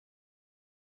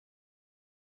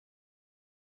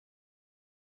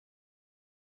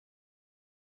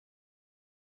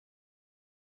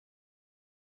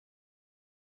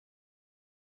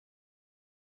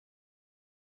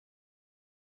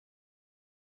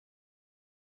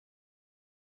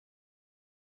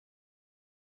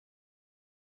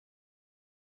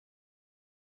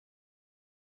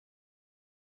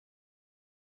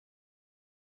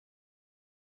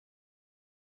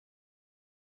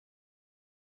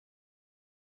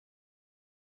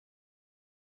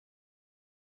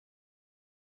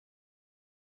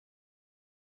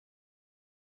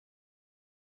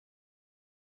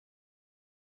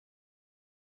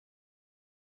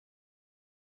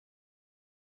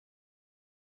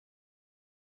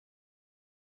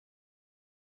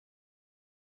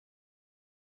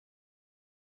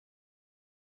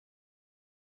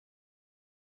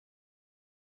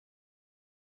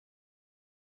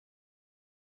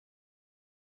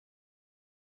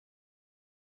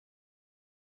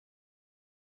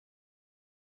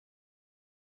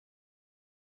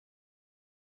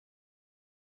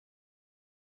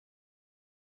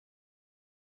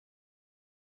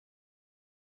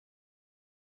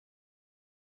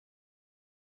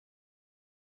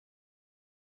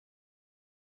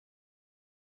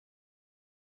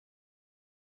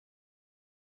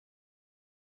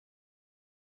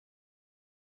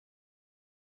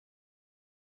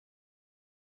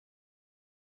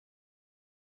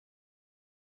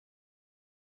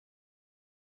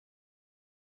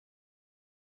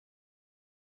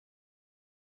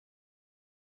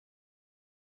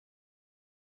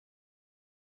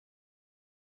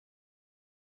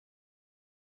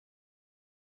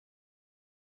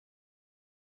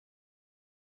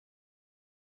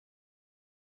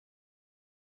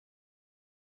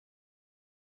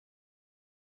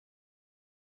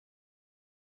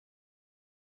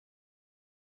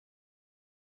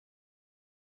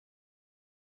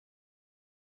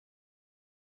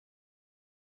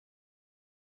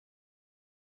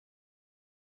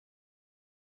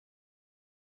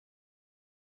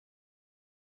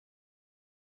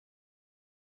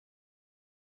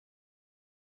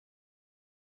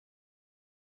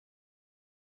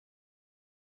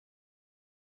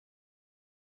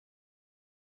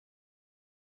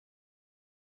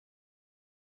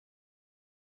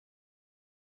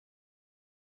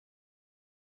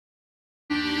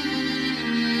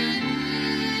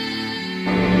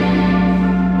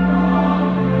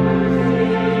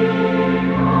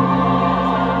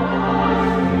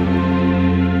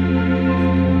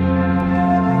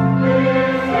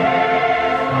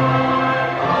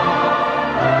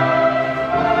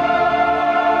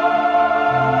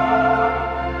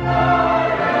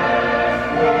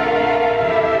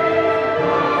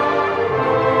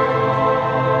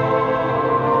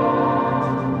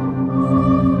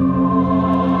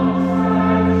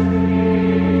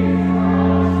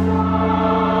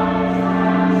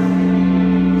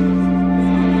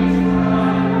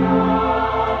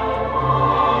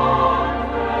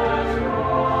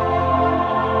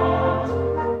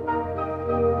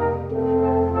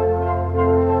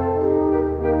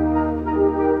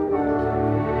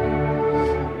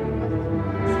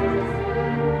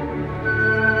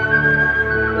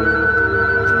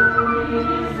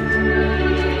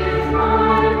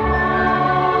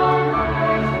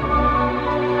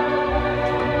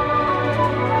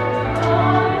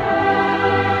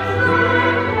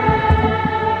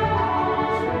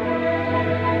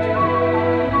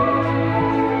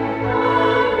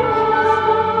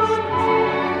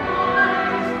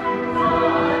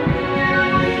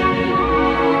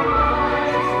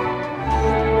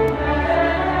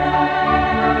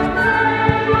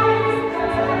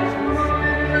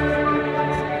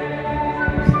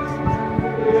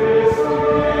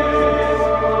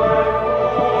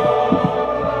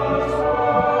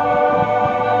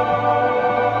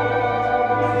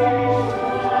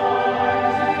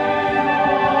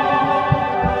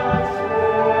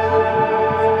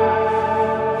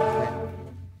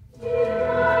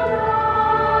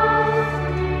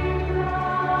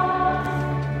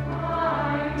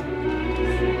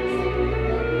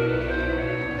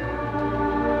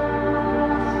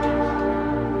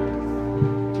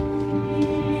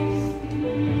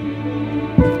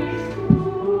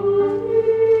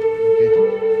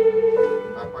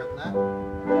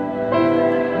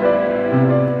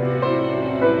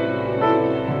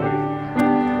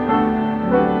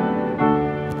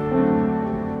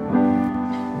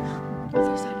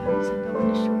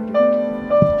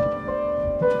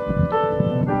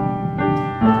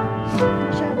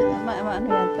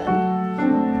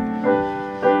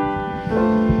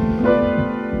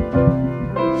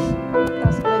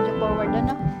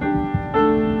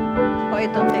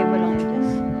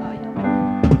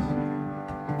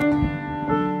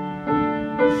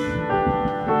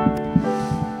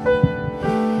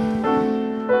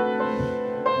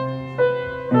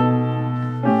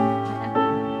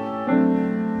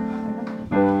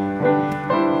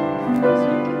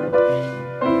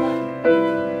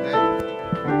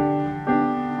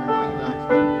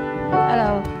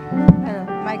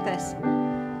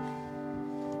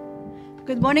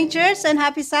Good morning, church, and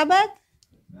happy Sabbath.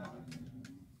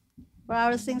 For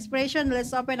our inspiration,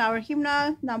 let's open our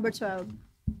hymnal, number 12.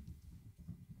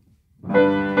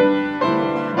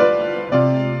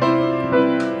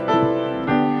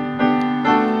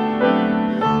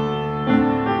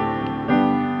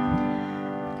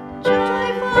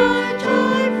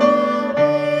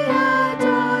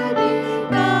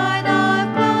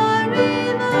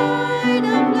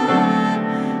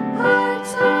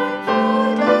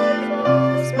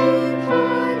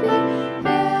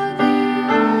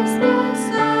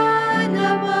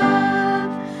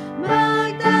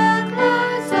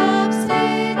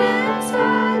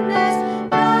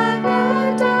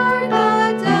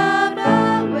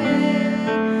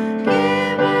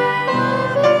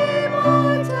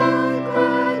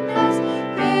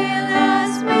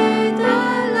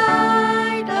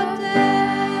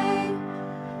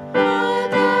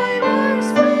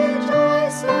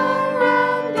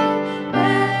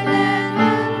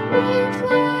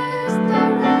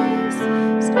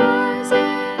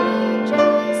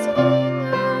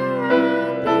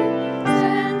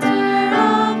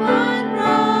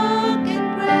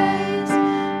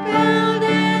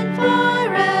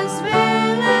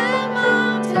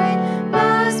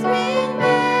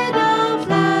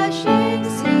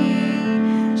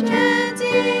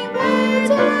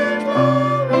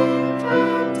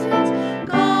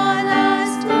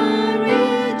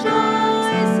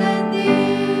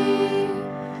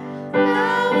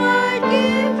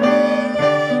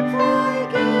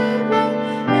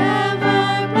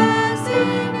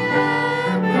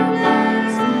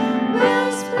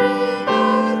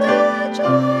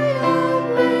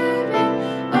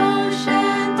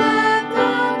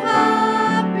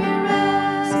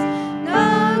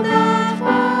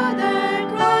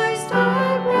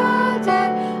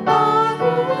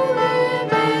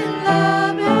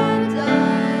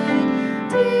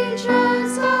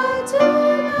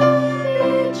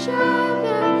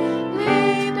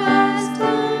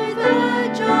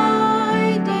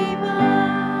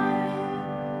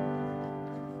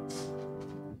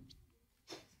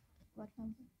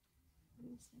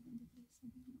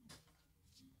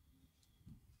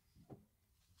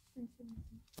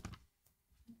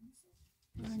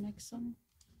 Our next song.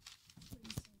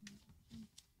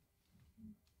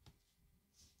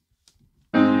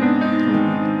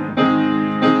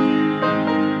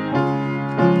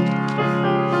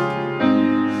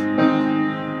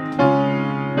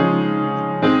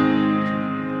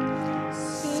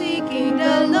 Seeking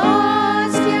the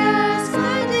lost, yes,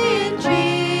 kindly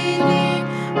entreating,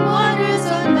 waters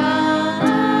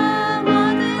unknown,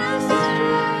 wandered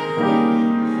astray.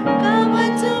 Come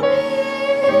unto me,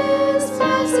 His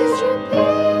message repeat.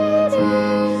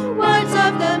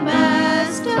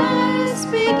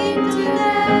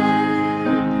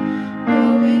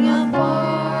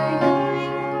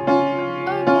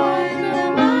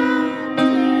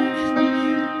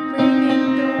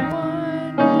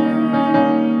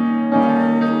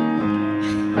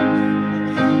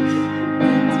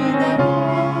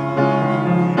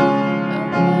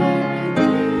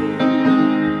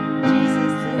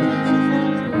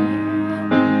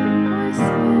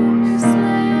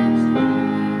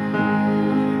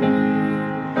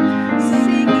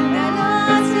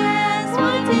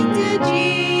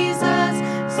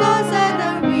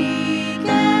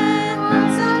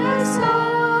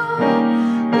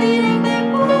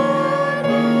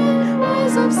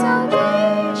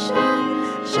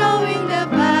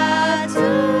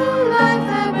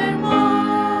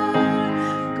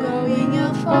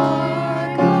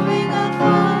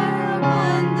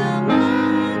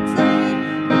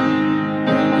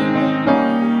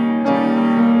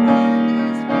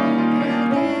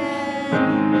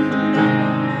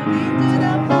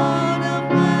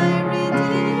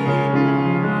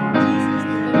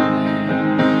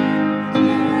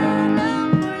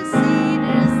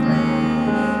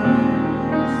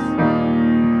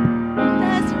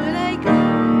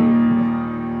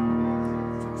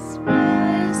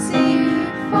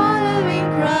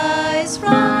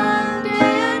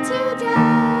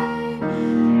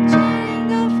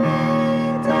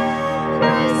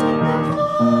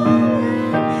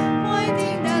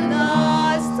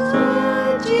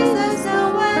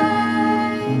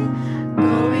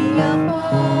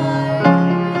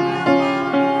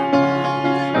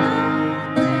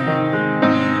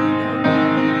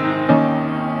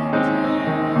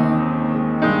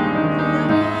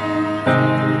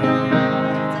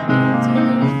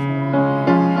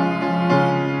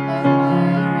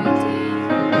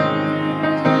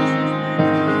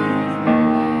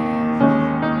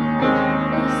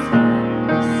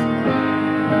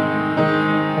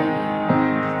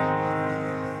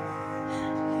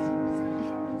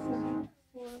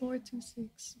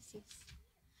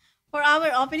 For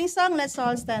our opening song, let's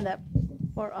all stand up.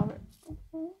 For our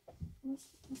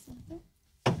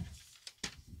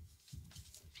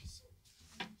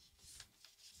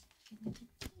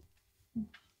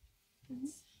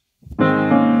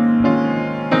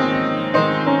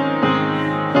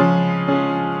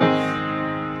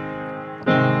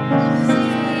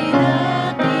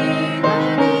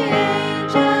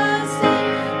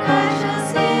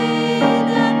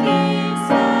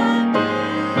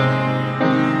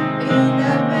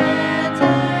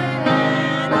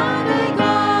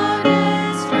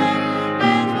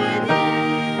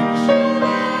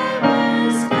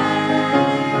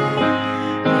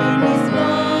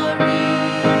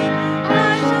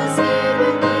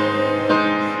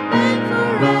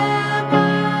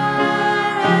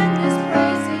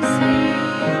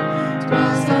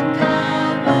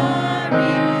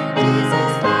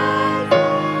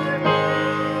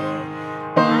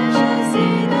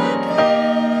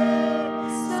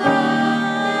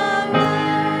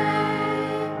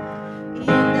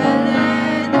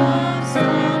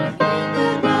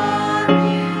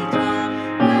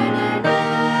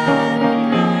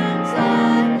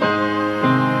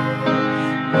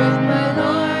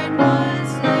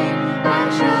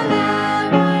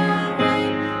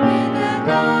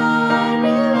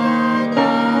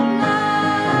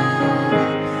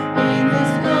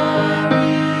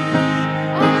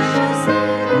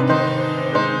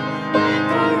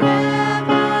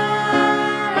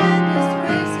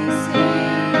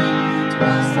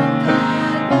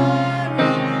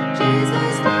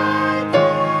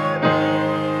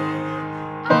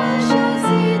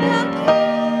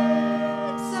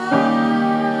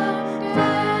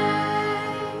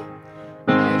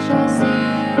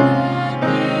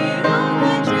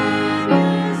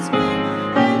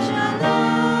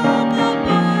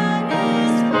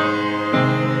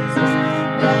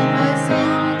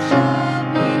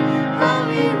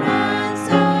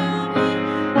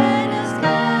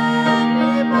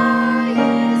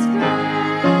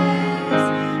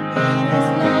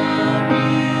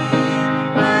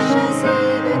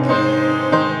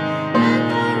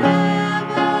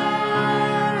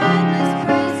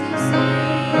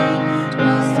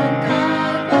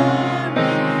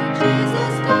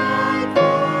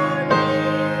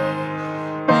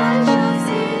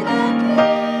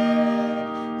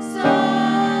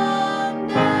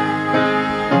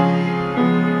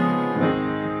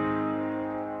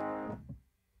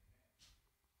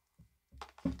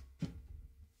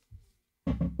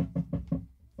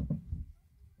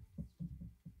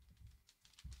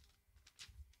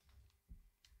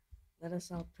Let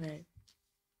us all pray.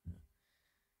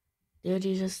 Dear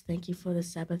Jesus, thank you for the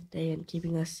Sabbath day and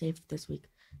keeping us safe this week.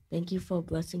 Thank you for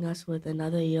blessing us with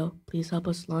another year. Please help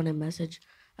us learn a message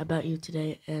about you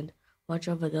today and watch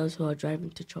over those who are driving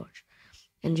to church.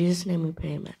 In Jesus' name we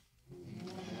pray, amen.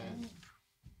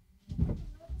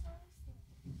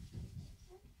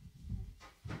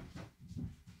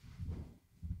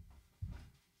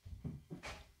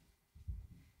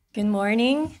 Good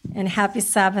morning and happy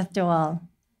Sabbath to all.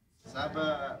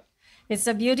 Sabbath. It's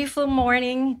a beautiful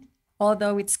morning,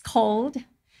 although it's cold,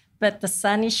 but the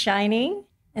sun is shining,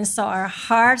 and so our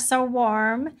hearts are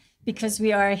warm because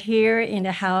we are here in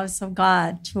the house of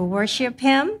God to worship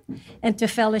Him and to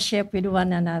fellowship with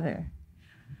one another.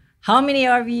 How many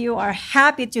of you are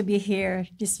happy to be here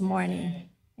this morning?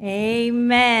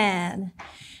 Amen.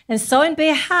 And so in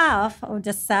behalf of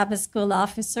the Sabbath school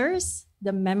officers,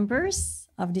 the members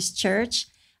of this church,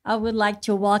 I would like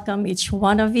to welcome each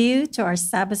one of you to our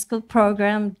Sabbath school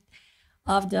program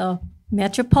of the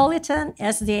Metropolitan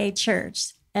SDA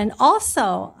Church. And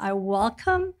also, I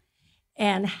welcome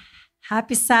and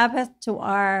happy Sabbath to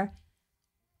our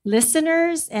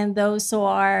listeners and those who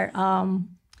are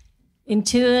in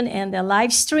tune in the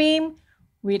live stream.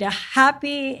 With a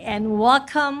happy and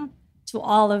welcome to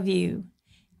all of you.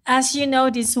 As you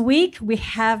know, this week we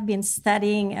have been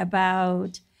studying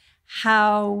about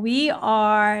how we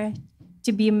are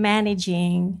to be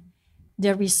managing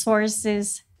the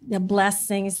resources, the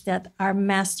blessings that our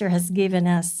Master has given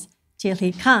us till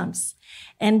He comes.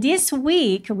 And this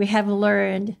week, we have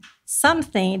learned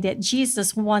something that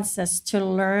Jesus wants us to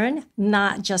learn,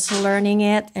 not just learning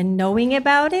it and knowing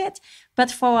about it, but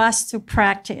for us to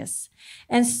practice.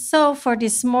 And so for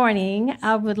this morning,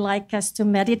 I would like us to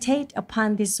meditate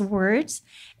upon these words.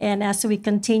 And as we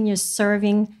continue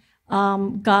serving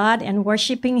God and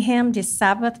worshiping Him this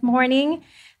Sabbath morning,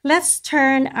 let's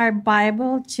turn our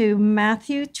Bible to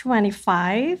Matthew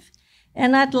 25.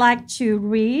 And I'd like to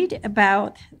read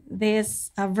about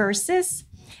these verses.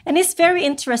 And it's very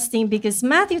interesting because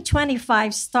Matthew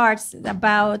 25 starts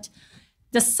about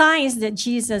the signs that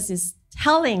Jesus is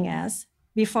telling us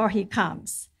before he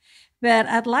comes. But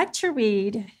I'd like to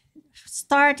read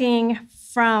starting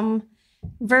from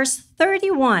verse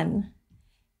 31.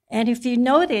 And if you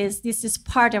notice, this is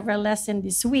part of our lesson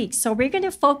this week. So we're going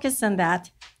to focus on that,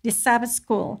 the Sabbath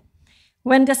school.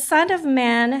 When the Son of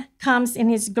Man comes in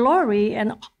his glory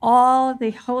and all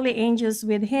the holy angels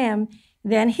with him,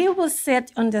 then he will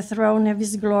sit on the throne of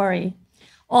his glory.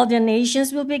 All the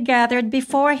nations will be gathered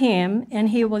before him, and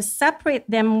he will separate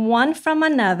them one from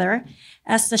another,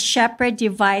 as the shepherd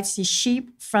divides the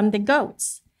sheep from the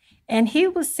goats. And he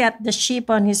will set the sheep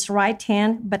on his right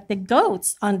hand, but the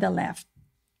goats on the left.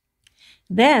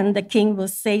 Then the king will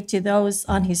say to those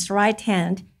on his right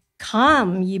hand,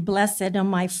 "Come, ye blessed of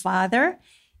my Father,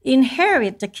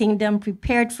 inherit the kingdom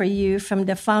prepared for you from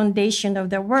the foundation of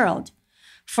the world.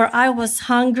 For I was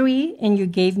hungry, and you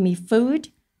gave me food.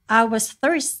 I was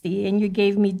thirsty, and you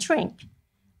gave me drink.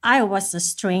 I was a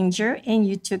stranger, and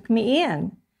you took me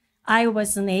in. I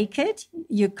was naked,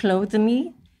 you clothed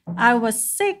me. I was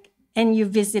sick, and you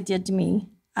visited me.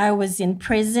 I was in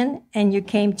prison, and you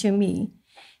came to me."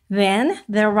 Then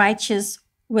the righteous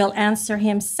will answer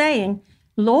him, saying,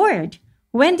 "Lord,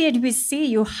 when did we see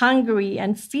you hungry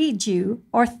and feed you,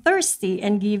 or thirsty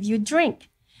and give you drink?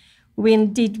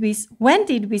 When did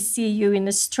we see you in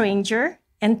a stranger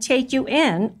and take you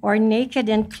in, or naked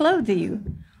and clothe you?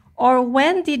 Or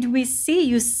when did we see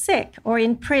you sick or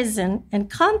in prison and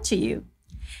come to you?"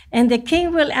 And the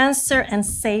king will answer and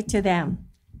say to them,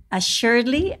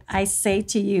 "Assuredly, I say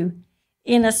to you,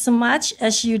 inasmuch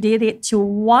as you did it to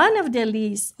one of the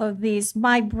least of these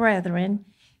my brethren,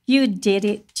 you did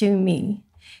it to me."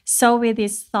 So with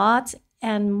this thought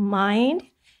and mind,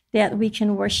 that we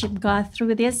can worship God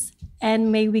through this,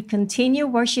 and may we continue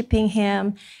worshiping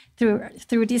him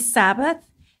through this Sabbath.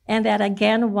 And that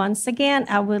again, once again,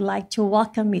 I would like to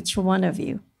welcome each one of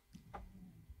you.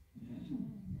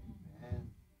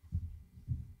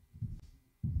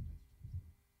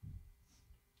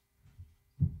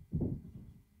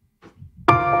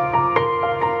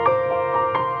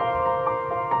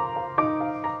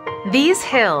 These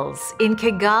hills in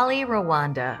Kigali,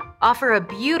 Rwanda, offer a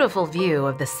beautiful view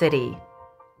of the city.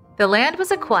 The land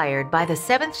was acquired by the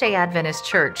Seventh-day Adventist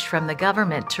Church from the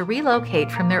government to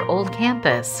relocate from their old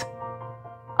campus.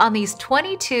 On these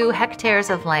 22 hectares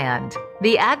of land,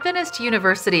 the Adventist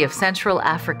University of Central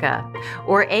Africa,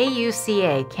 or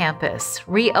AUCA campus,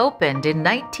 reopened in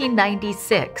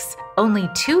 1996, only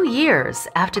 2 years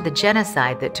after the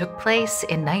genocide that took place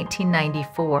in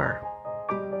 1994.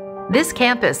 This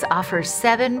campus offers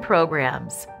 7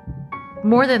 programs.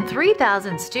 More than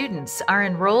 3,000 students are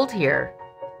enrolled here.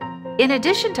 In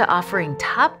addition to offering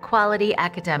top-quality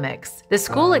academics, the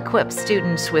school equips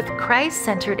students with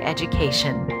Christ-centered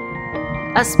education.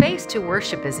 A space to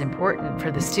worship is important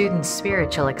for the students'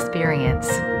 spiritual experience.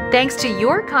 Thanks to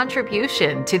your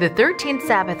contribution to the 13th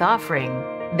Sabbath offering,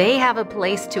 they have a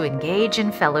place to engage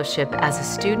in fellowship as a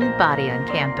student body on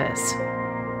campus.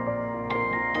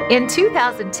 In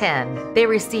 2010, they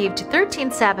received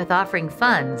 13th Sabbath offering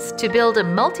funds to build a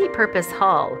multi-purpose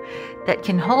hall that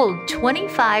can hold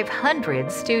 2,500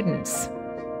 students.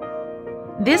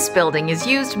 This building is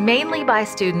used mainly by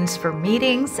students for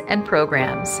meetings and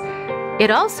programs.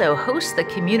 It also hosts the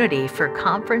community for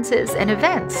conferences and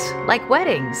events like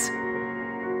weddings.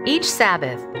 Each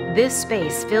Sabbath, this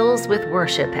space fills with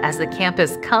worship as the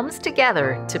campus comes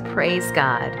together to praise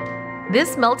God.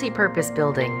 This multi-purpose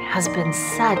building has been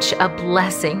such a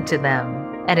blessing to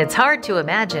them, and it's hard to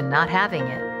imagine not having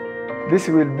it. This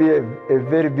will be a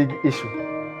very big issue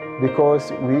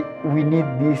because we need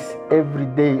this every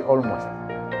day, almost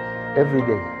every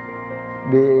day,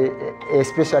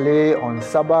 especially on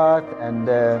Sabbath and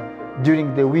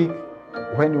during the week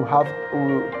when you have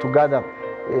to gather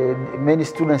many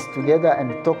students together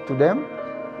and talk to them.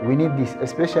 We need this,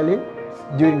 especially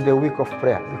during the week of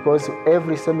prayer, because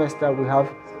every semester we have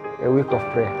a week of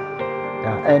prayer.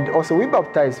 And also we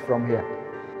baptize from here.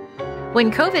 When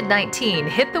COVID-19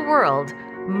 hit the world,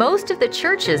 most of the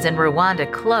churches in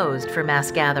Rwanda closed for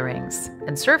mass gatherings,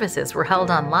 and services were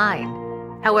held online.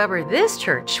 However, this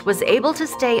church was able to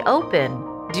stay open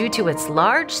due to its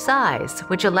large size,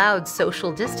 which allowed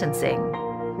social distancing.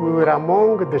 We were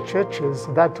among the churches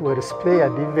that were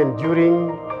spared even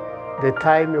during the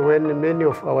time when many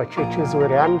of our churches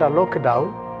were under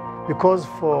lockdown, because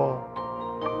for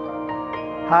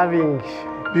having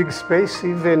big space,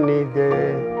 even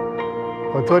the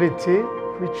authority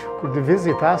which could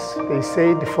visit us, they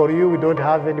said, "For you, we don't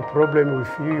have any problem with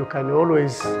you, you can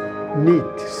always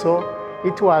meet." So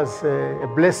it was a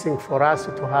blessing for us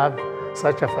to have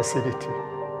such a facility.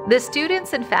 The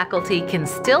students and faculty can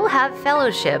still have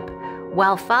fellowship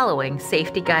while following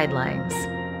safety guidelines.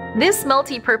 This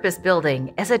multi-purpose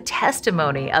building is a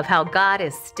testimony of how God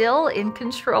is still in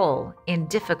control in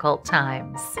difficult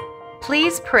times.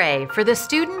 Please pray for the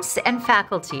students and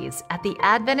faculties at the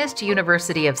Adventist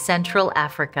University of Central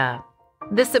Africa.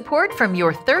 The support from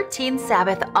your 13th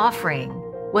Sabbath offering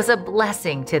was a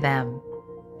blessing to them.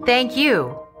 Thank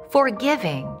you for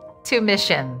giving to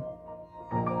mission.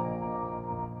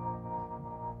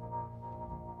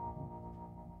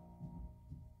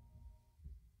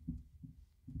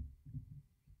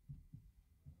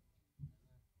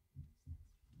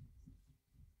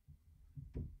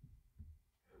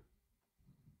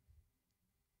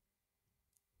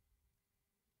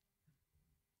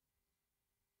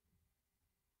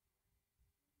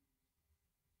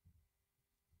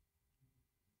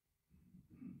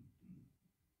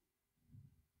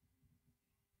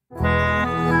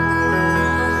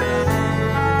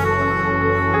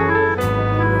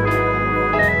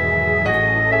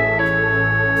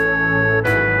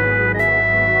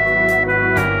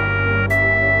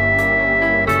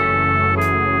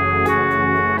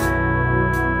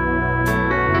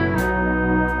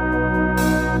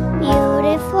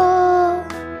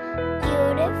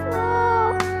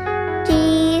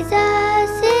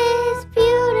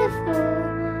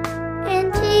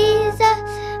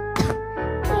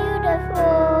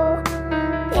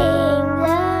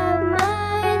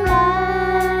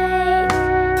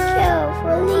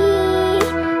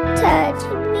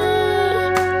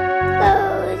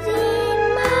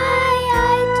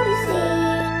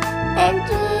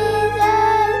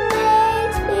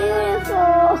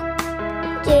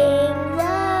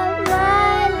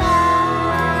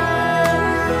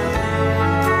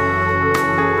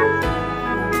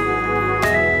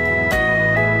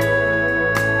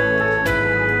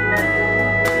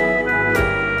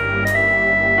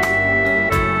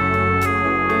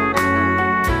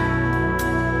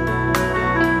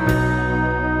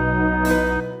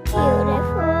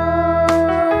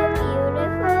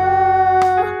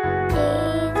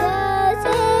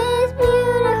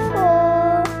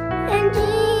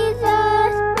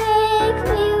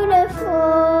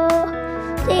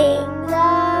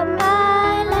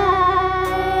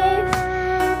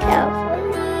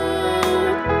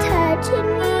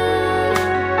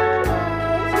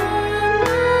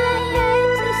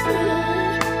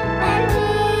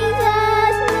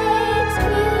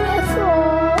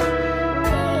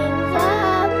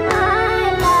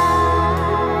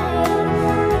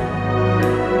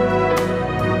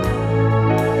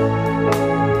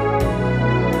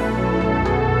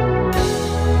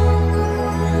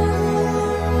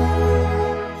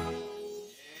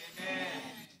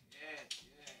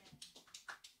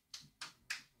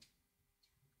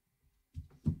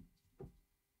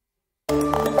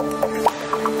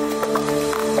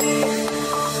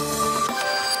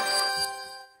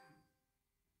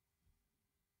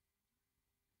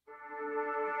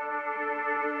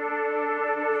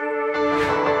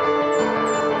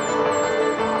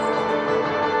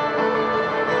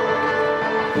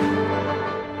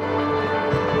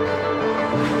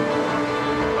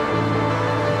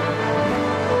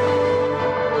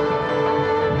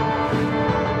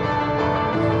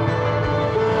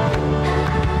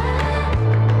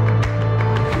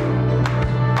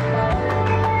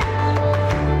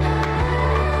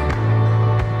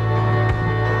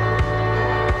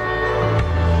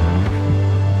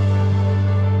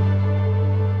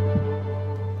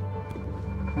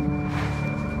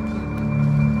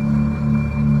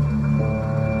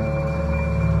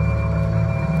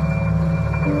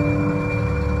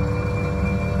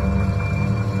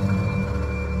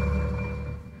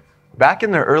 Back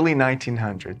in the early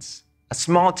 1900s, a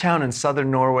small town in southern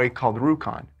Norway called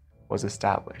Rjukan was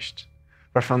established.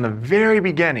 But from the very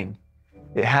beginning,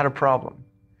 it had a problem.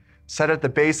 Set at the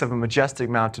base of a majestic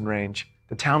mountain range,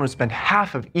 the town would spend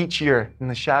half of each year in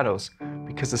the shadows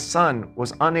because the sun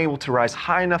was unable to rise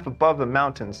high enough above the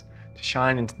mountains to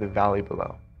shine into the valley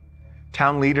below.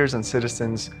 Town leaders and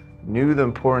citizens knew the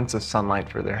importance of sunlight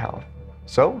for their health,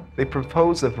 so they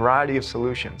proposed a variety of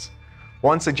solutions.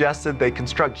 One suggested they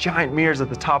construct giant mirrors at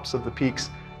the tops of the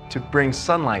peaks to bring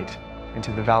sunlight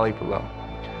into the valley below.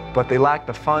 But they lacked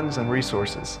the funds and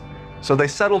resources, so they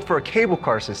settled for a cable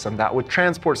car system that would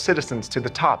transport citizens to the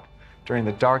top during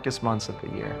the darkest months of the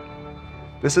year.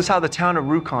 This is how the town of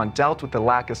Rjukan dealt with the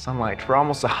lack of sunlight for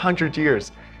almost 100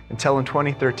 years, until in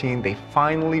 2013 they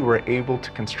finally were able to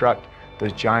construct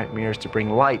those giant mirrors to bring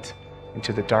light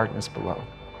into the darkness below.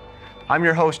 I'm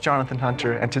your host, Jonathan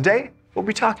Hunter, and today we'll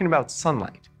be talking about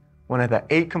sunlight, one of the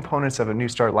 8 components of a New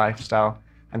Start lifestyle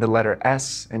and the letter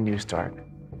S in New Start.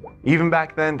 Even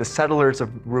back then, the settlers of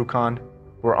Rjukan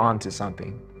were onto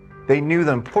something. They knew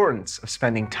the importance of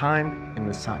spending time in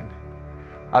the sun.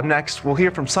 Up next, we'll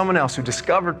hear from someone else who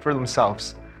discovered for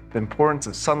themselves the importance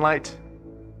of sunlight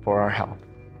for our health.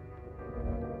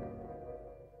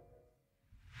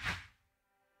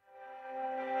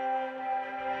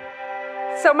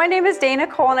 So my name is Dana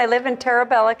Cole, and I live in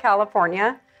Terabella,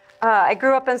 California. I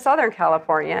grew up in Southern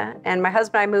California, and my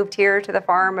husband and I moved here to the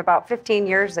farm about 15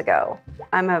 years ago.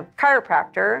 I'm a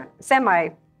chiropractor,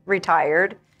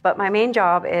 semi-retired, but my main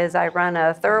job is I run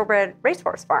a thoroughbred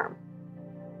racehorse farm.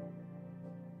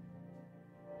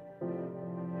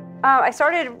 I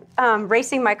started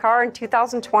racing my car in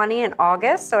 2020 in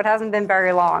August, so it hasn't been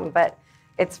very long, but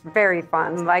it's very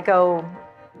fun. I go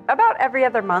about every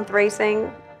other month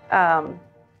racing.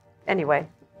 Anyway,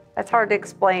 that's hard to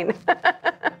explain.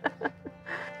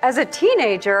 As a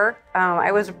teenager,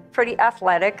 I was pretty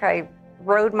athletic. I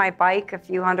rode my bike a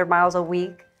few hundred miles a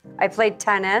week. I played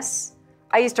tennis.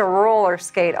 I used to roller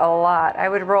skate a lot. I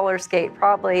would roller skate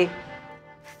probably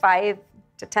 5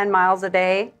 to 10 miles a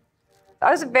day. I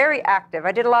was very active.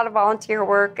 I did a lot of volunteer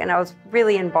work, and I was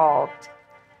really involved.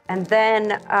 And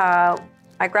then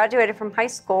I graduated from high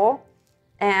school,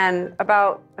 and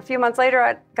about a few months later,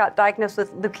 I got diagnosed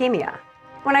with leukemia.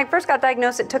 When I first got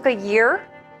diagnosed, it took a year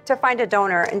to find a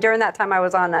donor, and during that time, I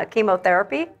was on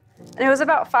chemotherapy, and it was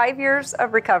about 5 years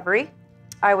of recovery.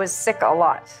 I was sick a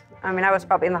lot. I mean, I was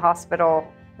probably in the hospital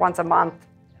once a month.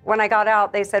 When I got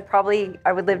out, they said probably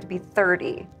I would live to be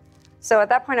 30. So at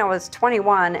that point, I was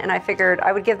 21, and I figured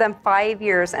I would give them 5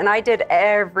 years, and I did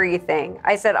everything.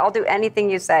 I said, I'll do anything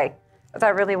you say, because I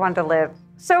really wanted to live.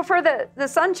 So for the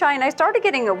sunshine, I started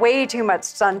getting way too much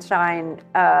sunshine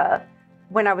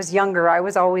when I was younger. I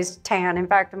was always tan. In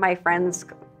fact, my friends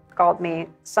called me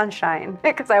sunshine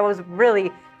because I was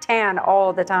really tan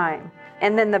all the time.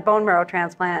 And then the bone marrow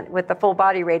transplant with the full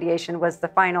body radiation was the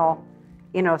final,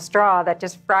 straw that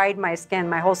just fried my skin.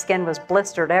 My whole skin was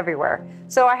blistered everywhere.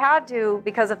 So I had to,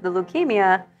 because of the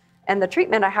leukemia and the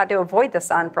treatment, I had to avoid the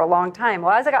sun for a long time.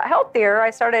 Well, as I got healthier, I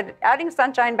started adding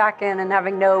sunshine back in and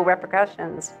having no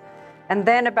repercussions. And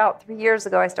then about 3 years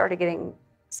ago, I started getting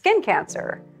skin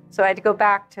cancer. So I had to go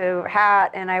back to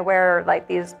hat, and I wear like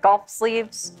these golf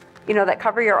sleeves, that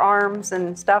cover your arms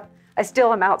and stuff. I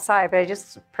still am outside, but I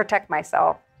just protect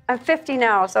myself. I'm 50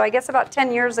 now, so I guess about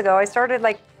 10 years ago, I started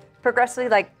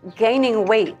progressively gaining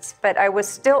weight, but I was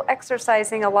still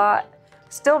exercising a lot,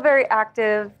 still very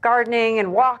active, gardening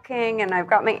and walking, and I've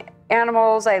got my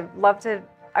animals. I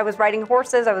was riding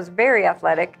horses. I was very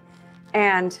athletic,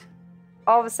 and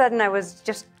all of a sudden I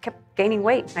kept gaining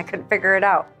weight, and I couldn't figure it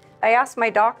out. I asked my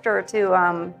doctor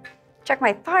to check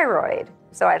my thyroid,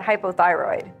 so I had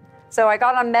hypothyroid. So I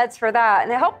got on meds for that,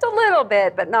 and it helped a little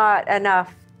bit, but not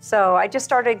enough. So I just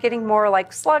started getting more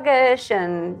sluggish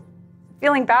and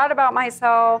feeling bad about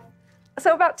myself.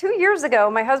 So about 2 years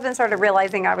ago, my husband started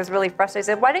realizing I was really frustrated.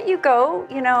 He said, why don't you go,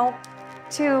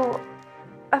 to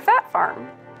a fat farm?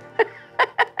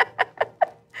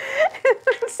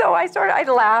 So I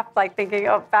laughed, thinking,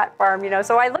 oh, fat farm,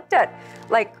 So I looked at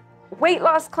weight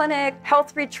loss clinic,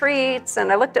 health retreats,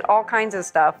 and I looked at all kinds of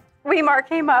stuff. Weimar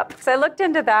came up, so I looked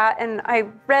into that, and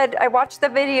I watched the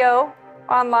video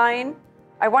online.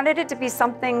 I wanted it to be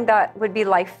something that would be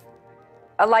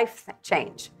a life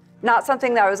change, not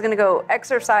something that I was going to go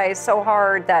exercise so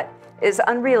hard that is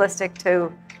unrealistic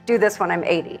to do this when I'm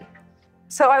 80.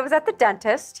 So I was at the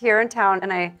dentist here in town,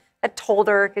 and I had told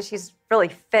her, because she's really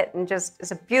fit and just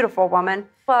is a beautiful woman,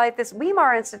 well, at this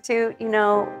Weimar Institute,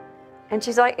 and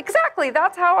she's like, exactly,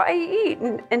 that's how I eat.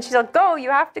 And she's like, go, you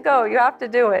have to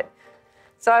do it.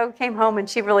 So I came home, and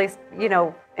she really,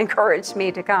 encouraged me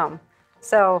to come.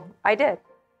 So I did.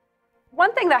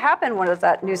 One thing that happened when I was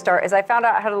at New Start is I found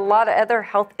out I had a lot of other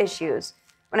health issues.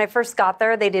 When I first got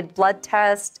there, they did blood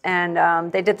tests,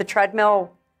 and they did the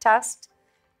treadmill test.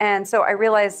 And so I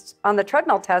realized on the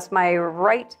treadmill test, my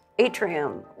right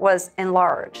atrium was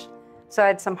enlarged. So I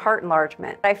had some heart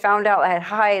enlargement. I found out I had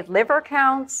high liver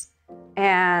counts,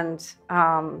 and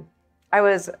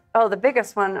the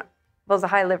biggest one was the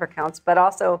high liver counts, but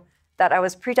also that I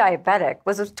was pre-diabetic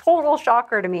was a total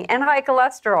shocker to me, and high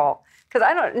cholesterol, because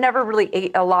I never really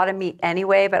ate a lot of meat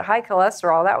anyway, but high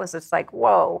cholesterol, that was just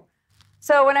whoa.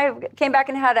 So when I came back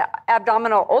and had an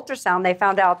abdominal ultrasound, they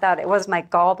found out that it was my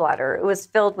gallbladder. It was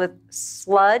filled with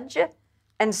sludge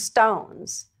and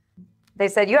stones. They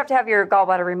said, you have to have your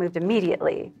gallbladder removed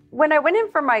immediately. When I went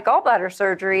in for my gallbladder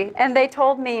surgery, and they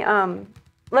told me,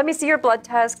 let me see your blood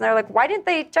test, and they're like, why didn't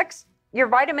they check your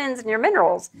vitamins and your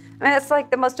minerals? I mean, that's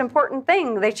the most important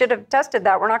thing. They should have tested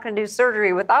that. We're not going to do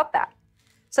surgery without that.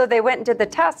 So they went and did the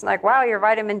test, and like, wow, your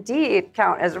vitamin D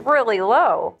count is really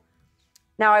low.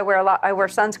 Now I wear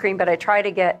sunscreen, but I try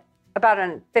to get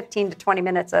about 15 to 20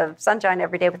 minutes of sunshine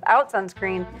every day without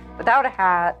sunscreen, without a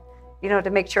hat, to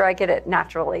make sure I get it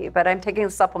naturally. But I'm taking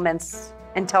supplements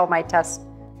until my tests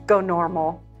go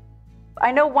normal.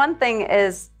 I know one thing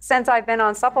is, since I've been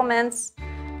on supplements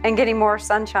and getting more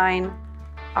sunshine,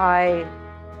 I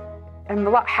am a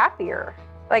lot happier.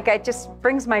 Like, it just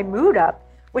brings my mood up,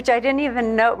 which I didn't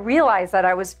even realize that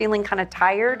I was feeling kind of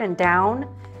tired and down.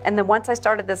 And then once I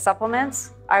started the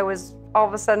supplements, all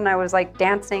of a sudden I was like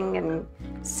dancing and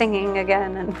singing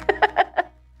again. And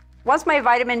once my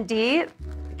vitamin D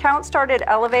count started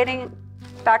elevating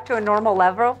back to a normal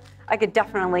level, I could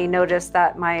definitely notice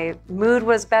that my mood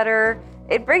was better.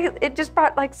 It just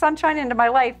brought like sunshine into my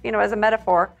life, as a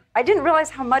metaphor. I didn't realize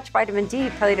how much vitamin D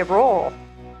played a role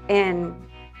in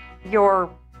your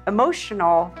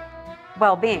emotional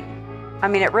well-being. I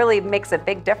mean, it really makes a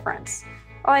big difference.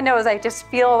 All I know is I just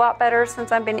feel a lot better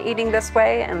since I've been eating this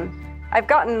way, and I've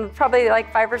gotten probably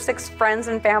like 5 or 6 friends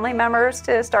and family members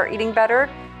to start eating better,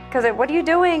 because what are you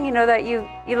doing? That you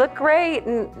look great,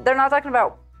 and they're not talking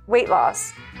about weight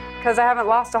loss, because I haven't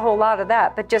lost a whole lot of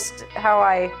that, but just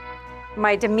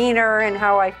my demeanor and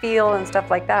how I feel and stuff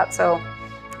like that. So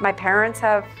my parents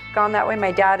have gone that way.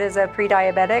 My dad is a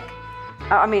pre-diabetic.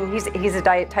 He's a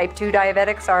type 2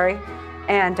 diabetic, sorry.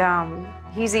 And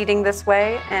he's eating this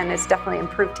way, and it's definitely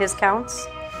improved his counts.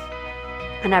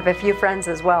 And I have a few friends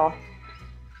as well.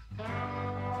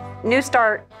 New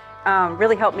Start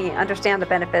really helped me understand the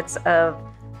benefits of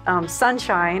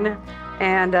sunshine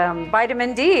and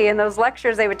vitamin D. In those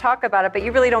lectures, they would talk about it, but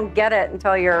you really don't get it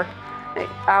until you're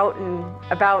out and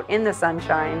about in the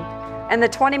sunshine. And the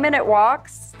 20-minute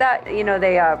walks that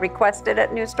they requested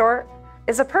at New Start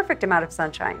is a perfect amount of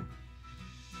sunshine.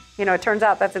 It turns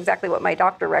out that's exactly what my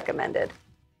doctor recommended.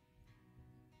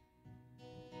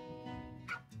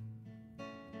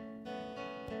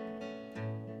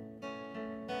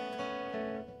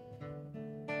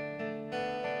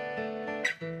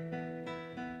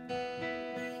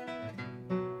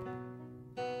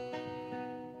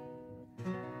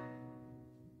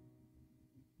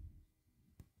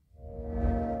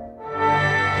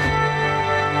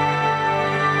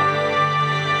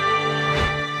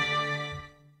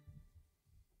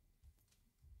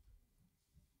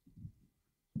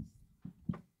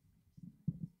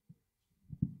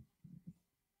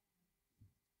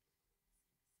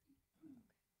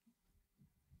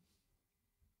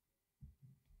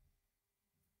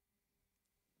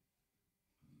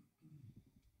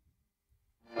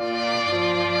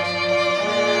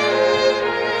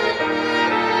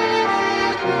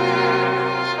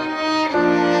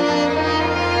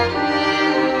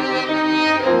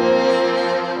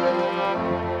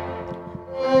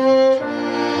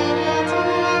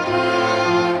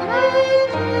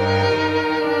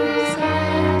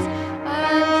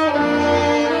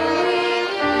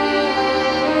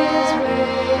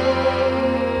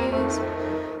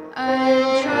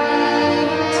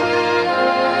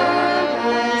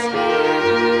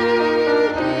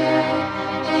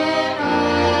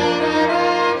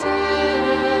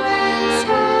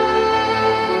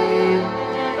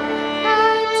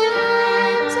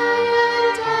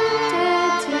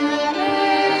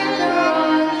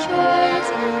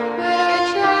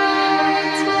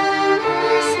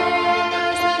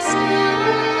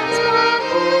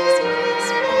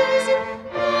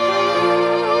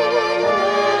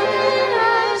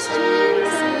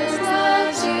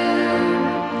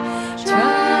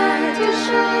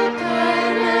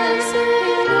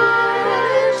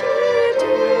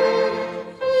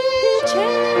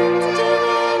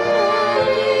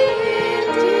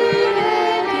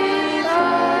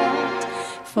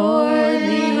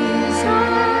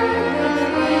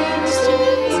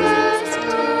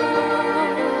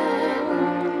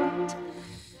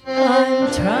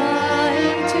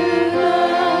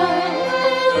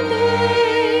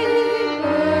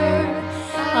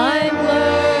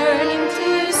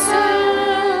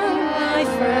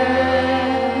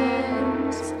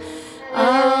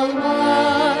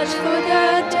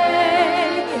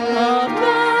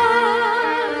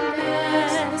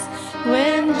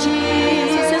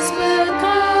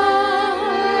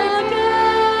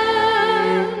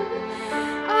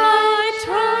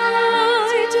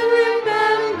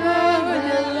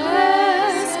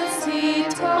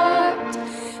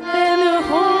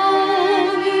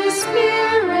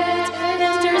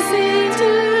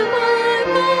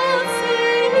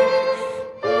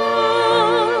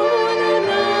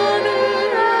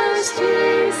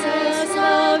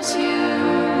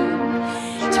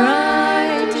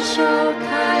 Try to show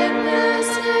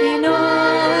kindness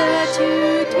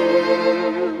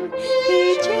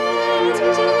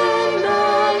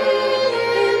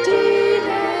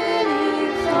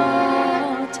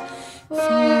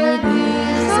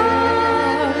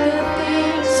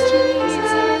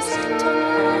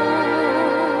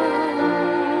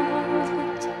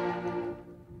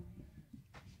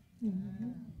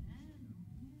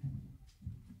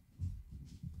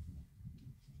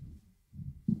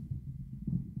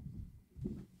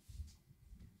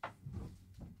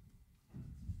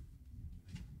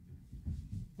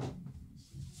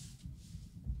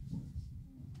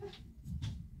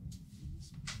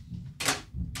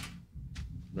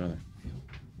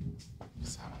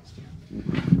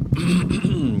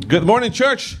Good morning,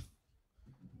 church.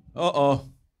 Uh-oh.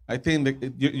 I think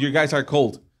that you guys are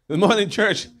cold. Good morning,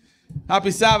 church.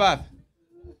 Happy Sabbath.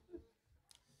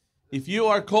 If you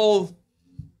are cold,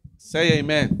 say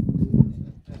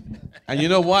amen. And you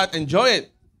know what? Enjoy it.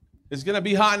 It's going to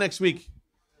be hot next week.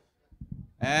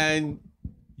 And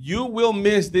you will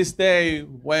miss this day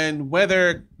when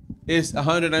weather is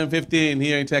 115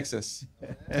 here in Texas.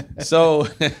 So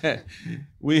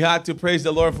we had to praise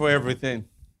the Lord for everything.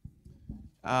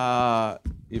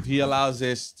 If he allows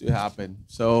this to happen.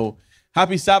 So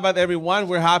happy Sabbath, everyone.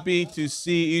 We're happy to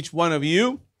see each one of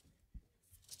you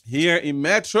here in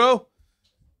Metro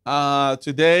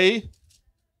today.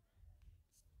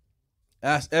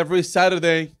 As every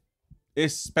Saturday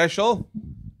is special,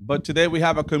 but today we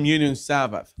have a communion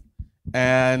Sabbath.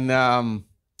 And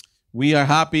we are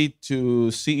happy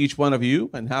to see each one of you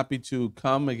and happy to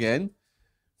come again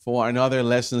for another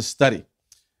lesson study.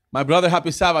 My brother,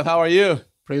 happy Sabbath. How are you?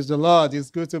 Praise the Lord. It's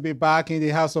good to be back in the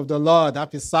house of the Lord.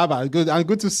 Happy Sabbath. Good and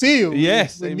good to see you.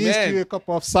 Yes, we amen. missed you a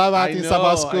couple of Sabbath in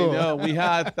Sabbath school. I know. We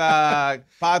had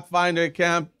Pathfinder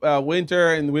camp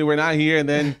winter, and we were not here. And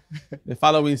then the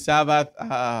following Sabbath,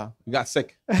 we got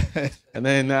sick. And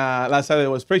then last Saturday I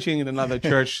was preaching in another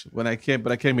church when I came,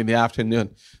 but I came in the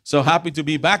afternoon. So happy to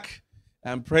be back,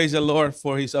 and praise the Lord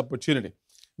for his opportunity.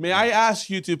 May I ask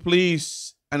you to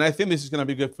please, and I think this is going to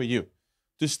be good for you,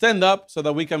 to stand up so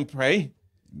that we can pray.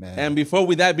 Amen. And before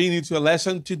we dive into a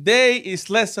lesson, today is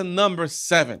lesson number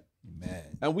 7.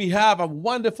 Amen. And we have a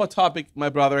wonderful topic, my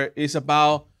brother, is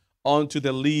about unto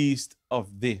the least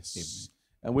of this. Amen.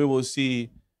 And we will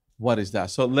see what is that.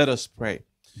 So let us pray.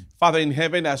 Father in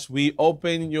heaven, as we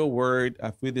open your word,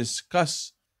 as we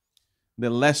discuss the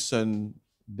lesson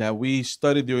that we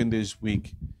studied during this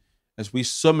week, as we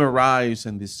summarize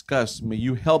and discuss, may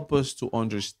you help us to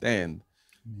understand,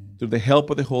 through the help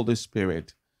of the Holy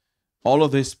Spirit, all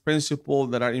of these principles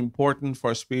that are important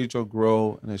for our spiritual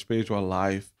growth and our spiritual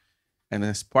life, and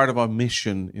as part of our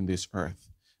mission in this earth.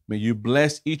 May you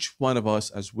bless each one of us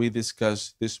as we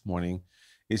discuss this morning.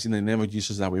 It's in the name of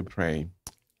Jesus that we pray.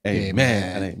 Amen.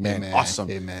 And amen. Amen. Awesome.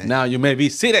 Amen. Now you may be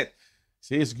seated.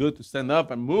 See, it's good to stand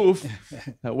up and move.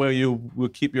 That way you will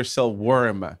keep yourself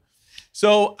warm.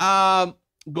 So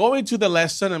going to the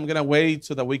lesson, I'm going to wait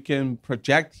so that we can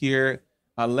project here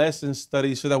a lesson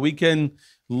study so that we can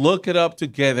look it up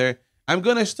together. I'm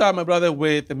going to start, my brother,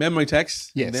 with the memory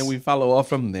text. Yes. And then we follow off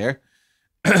from there.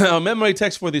 Our memory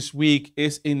text for this week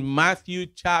is in Matthew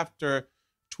chapter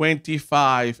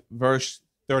 25, verse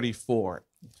 34.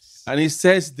 Yes. And it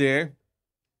says there,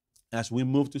 as we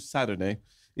move to Saturday,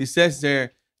 it says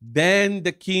there, then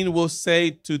the king will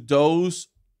say to those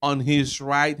on his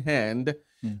right hand,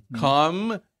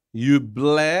 come, you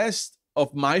blessed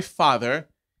of my Father,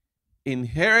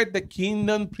 inherit the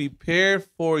kingdom prepared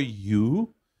for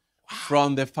you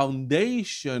from the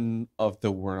foundation of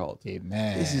the world.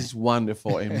 Amen. This is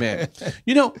wonderful. Amen.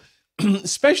 You know,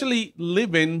 especially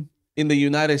living in the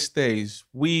United States,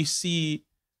 we see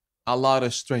a lot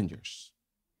of strangers.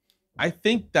 I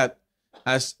think that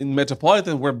as in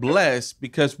Metropolitan, we're blessed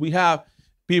because we have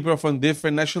people from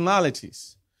different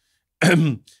nationalities.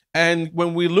 And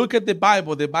when we look at the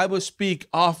Bible speaks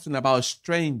often about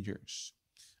strangers,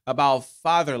 about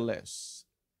fatherless,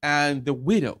 and the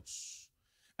widows.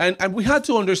 And we have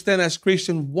to understand as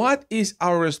Christians, what is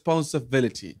our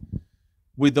responsibility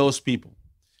with those people?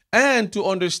 And to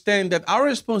understand that our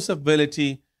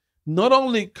responsibility not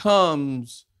only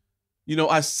comes,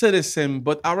 as citizen,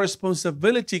 but our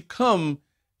responsibility comes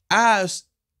as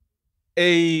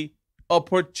a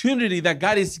opportunity that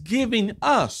God is giving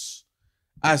us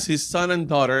as his son and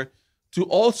daughter to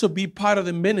also be part of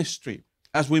the ministry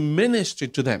as we minister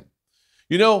to them.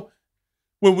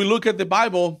 When we look at the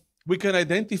Bible, we can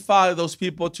identify those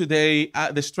people today,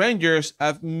 the strangers,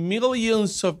 as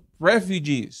millions of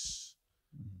refugees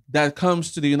that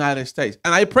comes to the United States.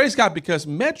 And I praise God because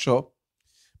Metro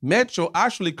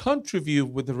actually contribute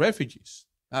with the refugees,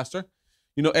 Pastor.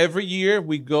 Every year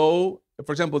we go,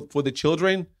 for example, for the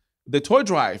children, the toy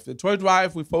drive,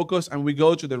 we focus and we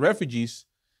go to the refugees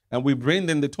and we bring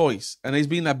them the toys. And it's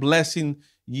been a blessing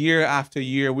year after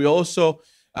year. We also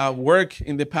work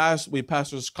in the past with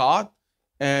Pastor Scott,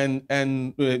 and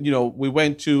we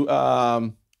went to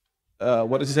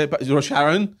what does it say,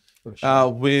 Sharon,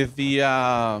 with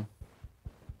the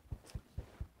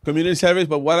community service.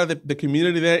 But what are the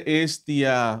community there is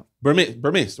the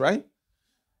Burmese, right?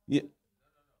 Yeah.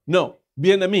 No,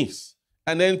 Vietnamese.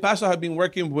 And then Pastor have been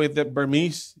working with the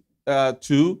Burmese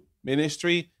too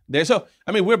ministry there. So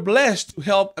we're blessed to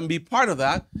help and be part of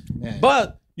that. Amen.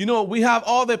 But we have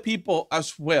all the people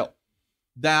as well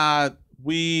that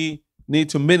we need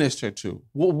to minister to?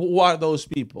 Who are those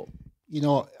people? You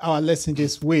know, our lesson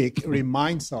this week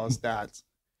reminds us that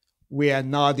we are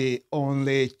not the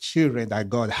only children that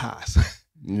God has.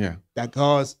 Yeah. That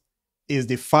God is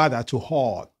the father to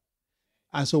all.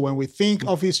 And so when we think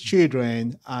of his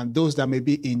children and those that may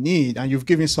be in need, and you've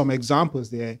given some examples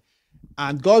there,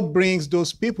 and God brings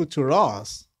those people to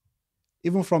us,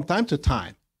 even from time to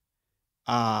time.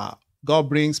 God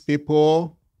brings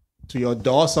people to your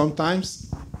door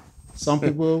sometimes.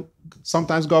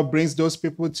 Sometimes God brings those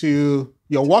people to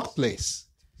your workplace.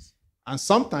 And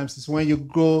sometimes it's when you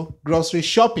go grocery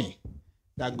shopping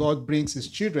that God brings his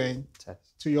children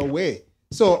to your way.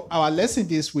 So our lesson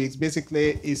this week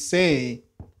basically is saying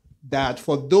that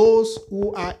for those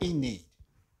who are in need,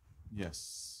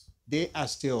 yes, they are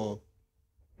still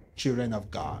children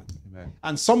of God. Amen.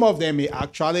 And some of them may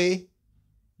actually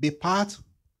be part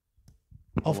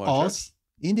of us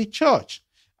in the church.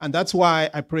 And that's why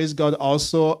I praise God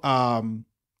also.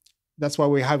 That's why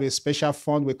we have a special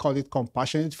fund. We call it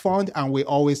Compassionate Fund. And we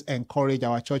always encourage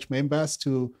our church members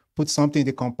to put something in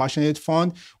the Compassionate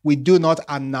Fund. We do not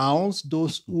announce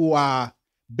those who are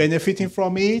benefiting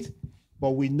from it,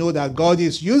 but we know that God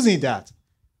is using that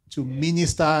to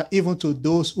minister even to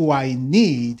those who are in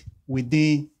need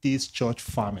within this church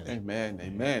family. Amen.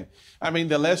 Amen. I mean,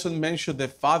 the lesson mentioned the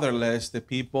fatherless, the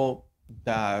people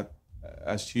that,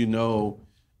 as you know,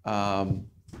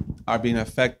 are being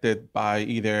affected by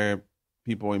either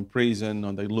people in prison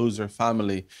or they lose their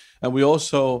family. And we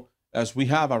also, as we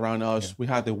have around us, we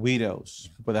have the widows,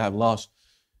 people that have lost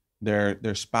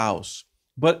their spouse.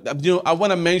 But I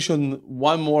want to mention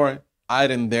one more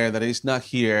item there that is not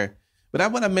here. But I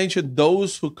want to mention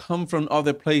those who come from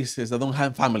other places that don't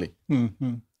have family.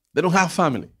 Mm-hmm. They don't have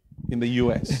family in the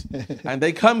U.S. And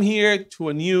they come here to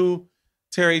a new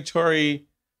territory.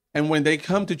 And when they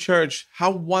come to church, how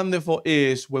wonderful it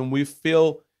is when we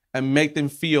feel and make them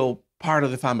feel part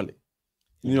of the family.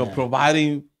 You know,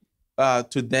 providing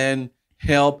to them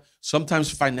help,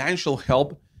 sometimes financial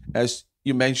help, as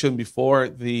you mentioned before,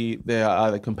 the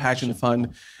Compassion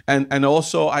Fund. And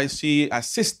also I see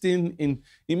assisting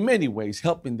in many ways,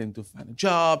 helping them to find a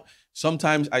job.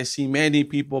 Sometimes I see many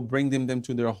people bringing them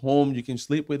to their home. You can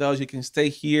sleep with us, you can stay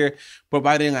here,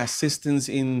 providing assistance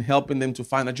in helping them to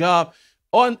find a job.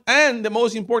 And the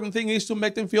most important thing is to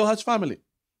make them feel as family.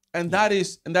 And that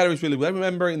is really good. I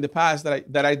remember in the past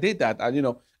that I did that.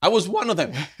 I was one of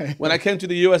them. When I came to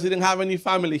the U.S., I didn't have any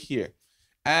family here.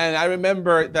 And I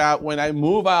remember that when I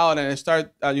move out and I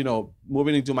start,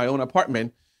 moving into my own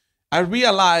apartment, I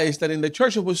realized that in the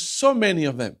church, there was so many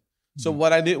of them. So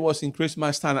what I did was in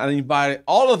Christmas time, I invited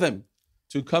all of them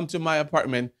to come to my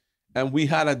apartment, and we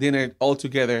had a dinner all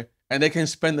together, and they can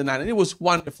spend the night. And it was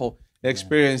wonderful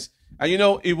experience. And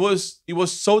it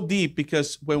was so deep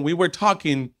because when we were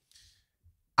talking,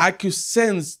 I could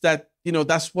sense that,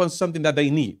 that's something that they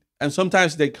need. And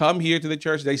sometimes they come here to the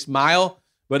church, they smile,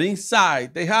 but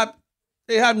inside they have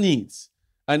needs.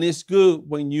 And it's good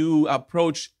when you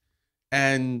approach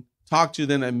and talk to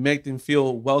them and make them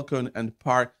feel welcome and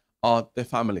part of the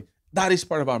family. That is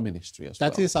part of our ministry as well.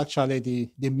 That is actually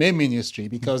the main ministry,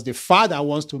 because the father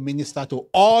wants to minister to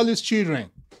all his children.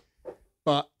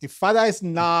 But the father is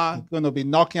not going to be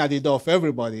knocking at the door of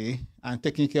everybody and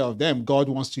taking care of them. God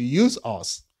wants to use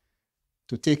us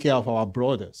to take care of our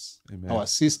brothers, Amen. Our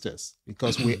sisters,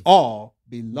 because we all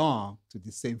belong to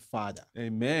the same father.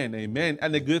 Amen. Amen.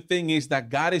 And the good thing is that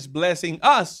God is blessing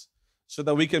us so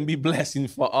that we can be blessing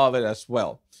for others as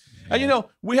well. Amen. And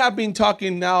we have been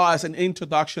talking now as an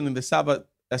introduction in the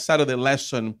Saturday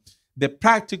lesson, the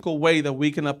practical way that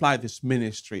we can apply this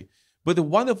ministry. But the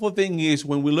wonderful thing is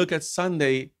when we look at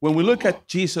Sunday, when we look at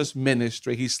Jesus'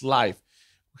 ministry, his life,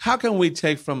 how can we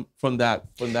take from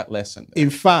that lesson? In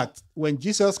fact, when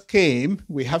Jesus came,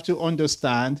 we have to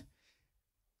understand,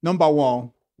 number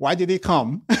one, why did he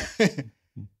come?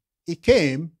 He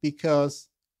came because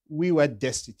we were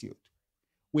destitute.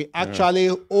 We actually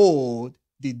owed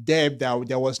the debt that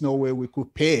there was no way we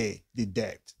could pay the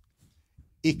debt.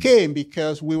 He came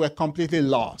because we were completely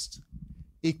lost.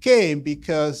 He came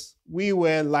because we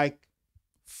were like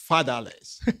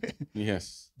fatherless.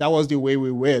 Yes. That was the way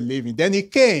we were living. Then he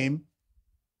came,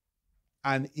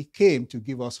 and he came to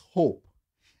give us hope.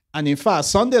 And in fact,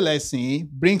 Sunday lesson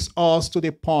brings us to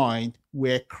the point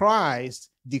where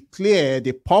Christ declared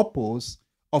the purpose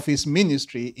of his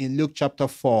ministry in Luke chapter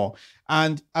 4.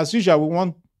 And as usual, we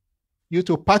want you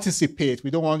to participate.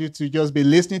 We don't want you to just be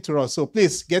listening to us. So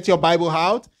please get your Bible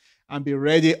out and be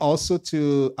ready also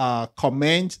to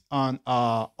comment on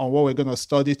what we're going to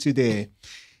study today.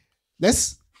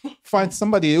 Let's find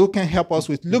somebody who can help us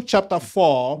with Luke chapter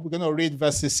 4. We're going to read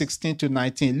verses 16 to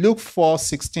 19. Luke 4,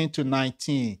 16 to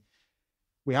 19.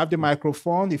 We have the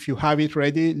microphone. If you have it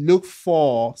ready, Luke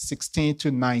 4, 16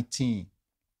 to 19.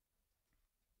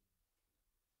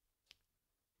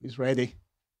 It's ready.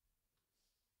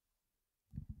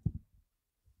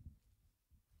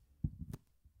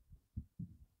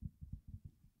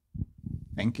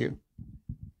 Thank you.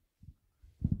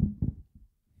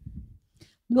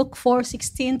 Luke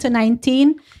 4:16 to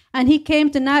 19. And he came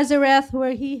to Nazareth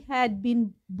where he had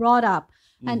been brought up.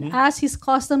 And as his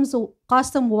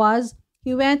custom was,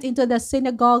 he went into the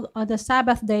synagogue on the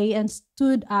Sabbath day and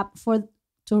stood up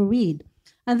to read.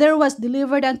 And there was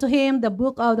delivered unto him the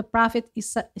book of the prophet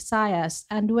Isaiah.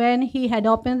 And when he had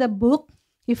opened the book,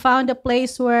 he found a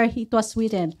place where it was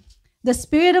written, The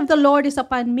Spirit of the Lord is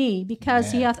upon me,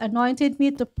 because he hath anointed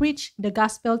me to preach the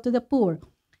gospel to the poor.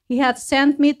 He hath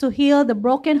sent me to heal the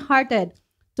brokenhearted,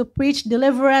 to preach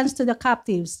deliverance to the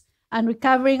captives, and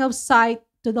recovering of sight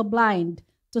to the blind,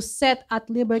 to set at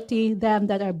liberty them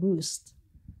that are bruised.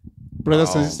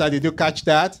 Brothers and sisters, did you catch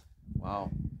that? Wow.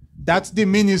 That's the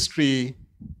ministry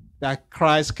that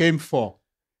Christ came for.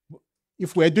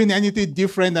 If we're doing anything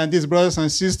different than these brothers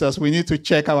and sisters, we need to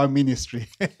check our ministry.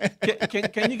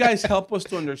 Can you guys help us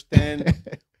to understand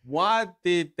what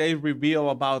did they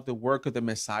reveal about the work of the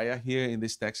Messiah here in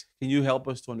this text? Can you help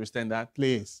us to understand that?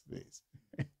 Please.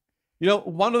 You know,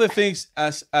 one of the things,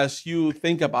 as you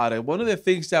think about it, one of the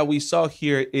things that we saw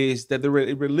here is that the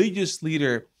religious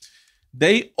leader,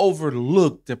 they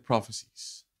overlooked the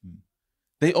prophecies.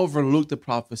 They overlooked the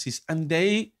prophecies, and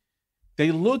they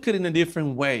look at it in a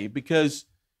different way, because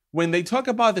when they talk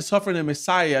about the suffering of the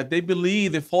Messiah, they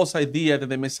believe the false idea that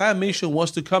the Messiah mission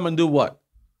was to come and do what?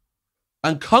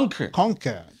 And conquer.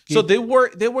 Conquer. So they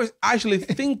were actually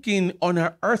thinking on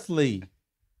an earthly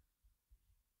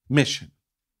mission.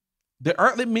 The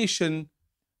earthly mission,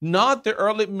 not the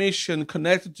earthly mission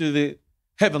connected to the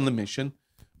heavenly mission,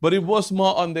 but it was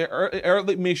more on the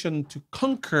earthly mission to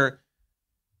conquer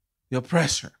the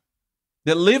oppressor,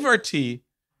 the liberty,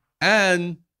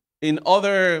 and in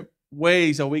other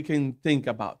ways that we can think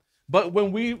about. But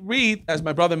when we read, as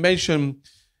my brother mentioned,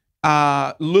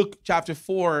 Luke chapter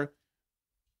 4,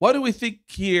 what do we think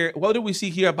here? What do we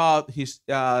see here about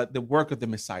the work of the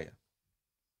Messiah?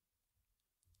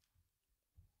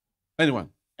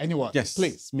 Anyone? Yes,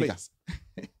 please. Mika.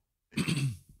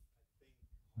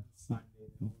 Also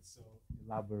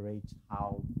elaborate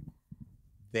how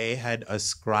they had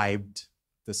ascribed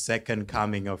the second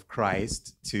coming of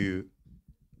Christ to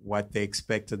what they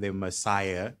expected the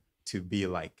Messiah to be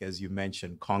like, as you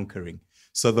mentioned, conquering.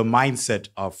 So the mindset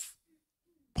of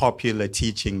popular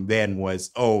teaching then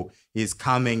was, oh, he's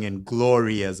coming in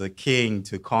glory as a king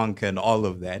to conquer and all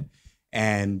of that.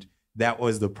 And that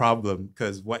was the problem,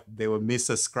 because what they were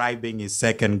misascribing his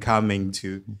second coming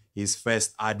to his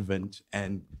first advent.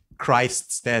 And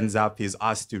Christ stands up, he's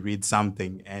asked to read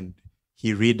something, and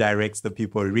he redirects the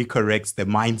people, recorrects the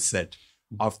mindset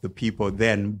of the people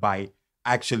then by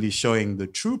actually showing the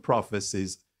true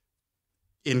prophecies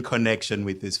in connection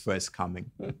with his first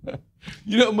coming.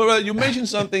 You know, Morel, you mentioned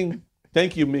something.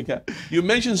 Thank you, Mika. You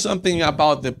mentioned something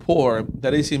about the poor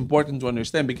that is important to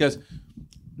understand, because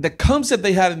the concept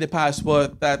they had in the past was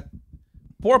that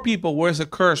poor people were a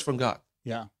curse from God.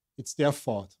 Yeah, it's their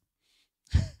fault.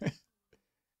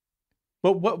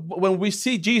 But when we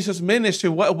see Jesus' ministry,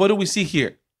 what do we see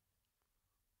here?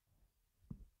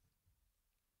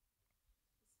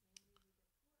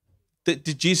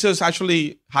 Did Jesus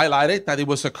actually highlight it, that it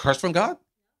was a curse from God?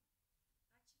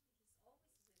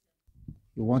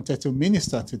 He wanted to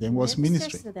minister to them, was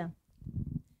ministry. To them.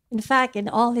 In fact, in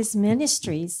all his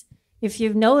ministries, if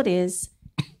you've noticed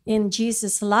in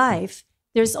Jesus' life,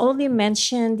 there's only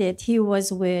mention that he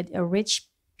was with a rich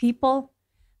people.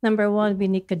 Number one,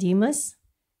 with Nicodemus,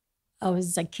 with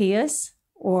Zacchaeus,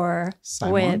 or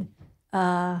with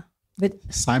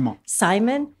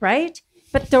Simon, right?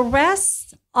 But the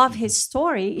rest of his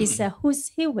story is who's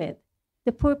he with?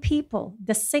 The poor people,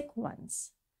 the sick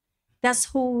ones. That's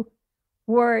who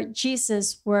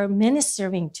Jesus were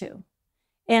ministering to.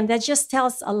 And that just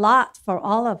tells a lot for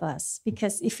all of us,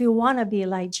 because if you want to be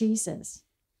like Jesus,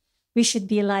 we should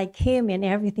be like him in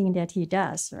everything that he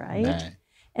does, right? Right.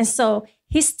 And so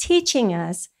he's teaching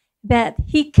us that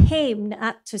he came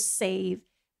not to save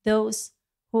those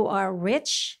who are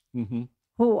rich,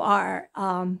 who are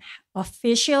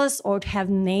officials or have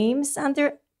names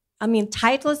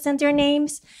titles in their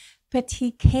names, but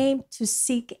he came to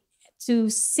seek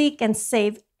and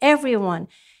save everyone.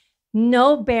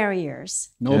 No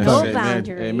barriers, No Yes. no barriers.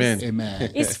 boundaries. Amen.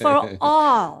 Amen. It's for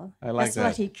all. I like That's that.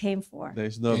 what he came for.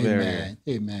 There's no barrier. Amen.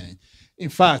 Amen. In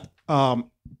fact,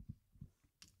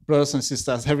 brothers and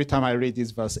sisters, every time I read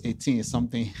this verse 18,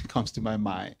 something comes to my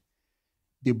mind.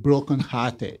 The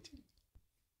brokenhearted.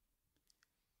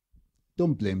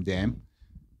 Don't blame them.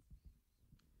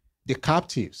 The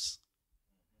captives.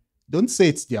 Don't say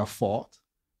it's their fault.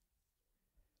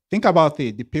 Think about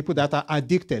it. The people that are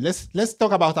addicted. Let's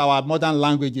talk about our modern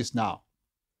languages now.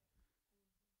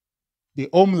 The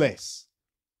homeless.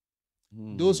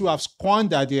 Those who have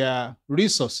squandered their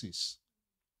resources.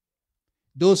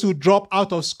 Those who drop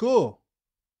out of school.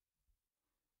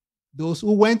 Those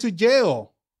who went to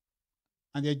jail.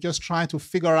 And they're just trying to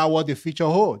figure out what the future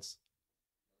holds.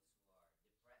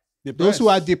 Those who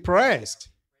are depressed.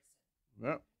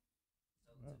 Yeah.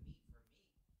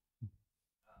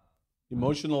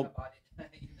 Emotional.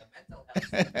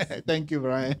 Thank you,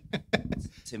 Brian.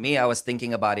 To me, I was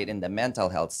thinking about it in the mental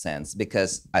health sense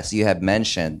because, as you have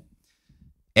mentioned,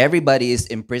 everybody is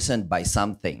imprisoned by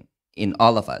something in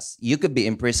all of us. You could be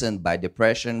imprisoned by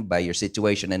depression, by your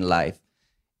situation in life.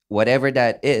 Whatever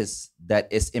that is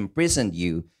imprisoned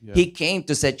you, Yeah. he came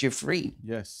to set you free.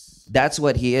 Yes. That's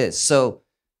what he is. So,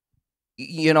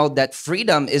 that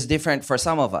freedom is different for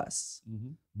some of us.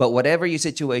 Mhm. But whatever your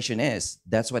situation is,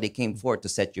 that's what he came for, to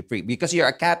set you free. Because you're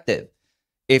a captive.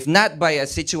 If not by a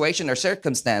situation or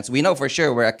circumstance, we know for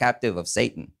sure we're a captive of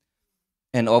Satan.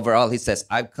 And overall, he says,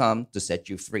 I've come to set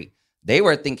you free. They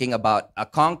were thinking about a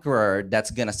conqueror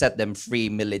that's going to set them free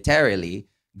militarily,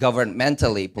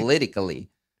 governmentally, politically.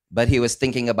 But he was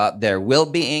thinking about their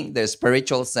well-being, their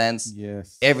spiritual sense,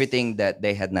 Yes. everything that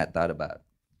they had not thought about.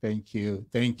 Thank you.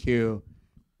 Thank you.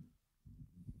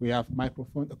 We have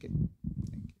microphone. Okay.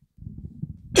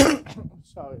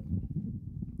 Sorry.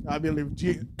 I believe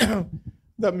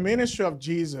the ministry of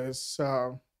Jesus,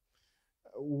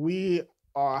 we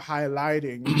are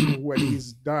highlighting what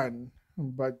he's done,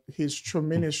 but his true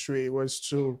ministry was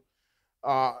to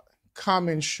come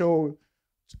and show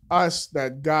us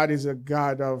that God is a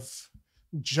God of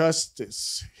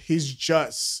justice. He's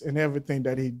just in everything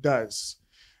that he does.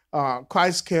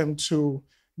 Christ came to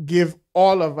give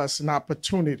all of us an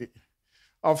opportunity.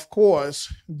 Of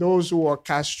course, those who are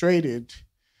castrated,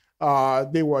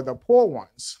 they were the poor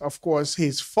ones. Of course,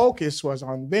 his focus was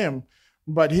on them,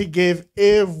 but he gave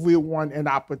everyone an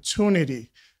opportunity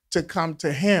to come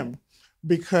to him,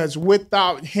 because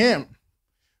without him,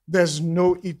 there's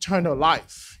no eternal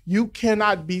life. You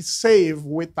cannot be saved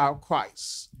without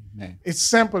Christ. Amen. It's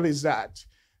simple as that.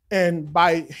 And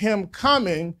by him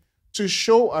coming to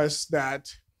show us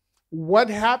that what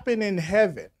happened in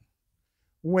heaven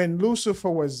when Lucifer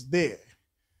was there,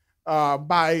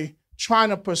 by trying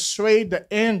to persuade the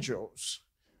angels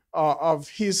of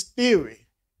his theory,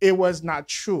 it was not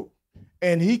true.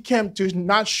 And he came to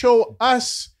not show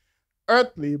us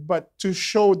earthly, but to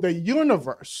show the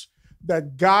universe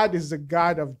that God is a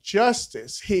God of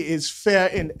justice. He is fair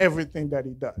in everything that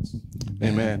he does.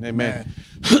 Amen. Amen.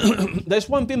 There's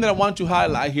one thing that I want to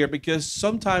highlight here, because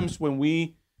sometimes when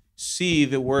we see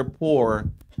the word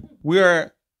poor,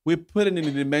 we put it in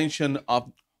the dimension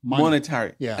of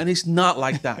monetary. Yeah. And it's not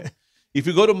like that. If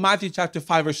you go to Matthew chapter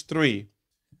 5, verse 3,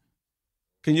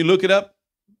 can you look it up?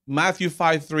 Matthew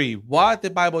 5:3. What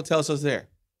the Bible tells us there?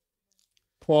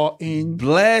 Poor in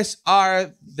Blessed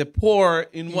are the poor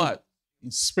in what?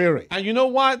 in spirit. And you know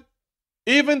what?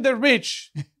 Even the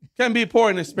rich can be poor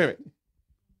in the spirit.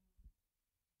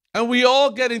 And we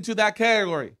all get into that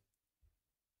category.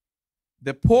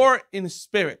 The poor in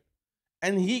spirit.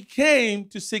 And he came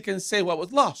to seek and save what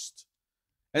was lost.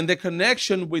 And the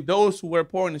connection with those who were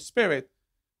poor in the spirit,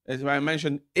 as I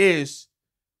mentioned, is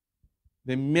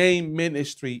the main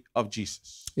ministry of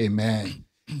Jesus. Amen.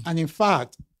 And in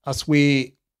fact, I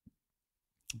think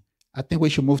we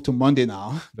should move to Monday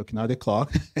now, looking at the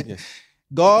clock. Yes.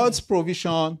 God's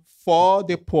provision for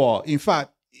the poor. In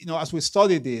fact, as we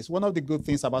study this, one of the good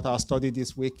things about our study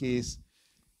this week is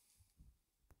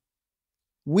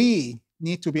we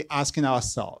need to be asking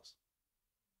ourselves,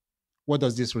 what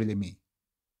does this really mean?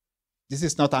 This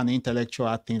is not an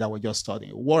intellectual thing that we're just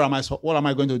studying. What am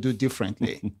I going to do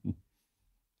differently?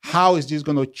 How is this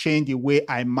going to change the way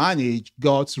I manage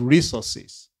God's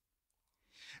resources?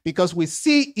 Because we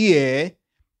see here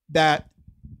that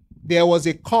there was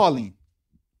a calling.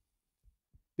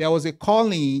 There was a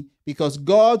calling because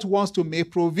God wants to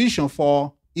make provision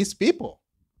for his people,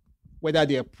 whether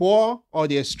they're poor or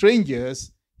they're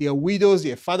strangers, they're widows,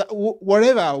 they're father,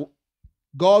 whatever.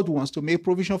 God wants to make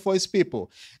provision for his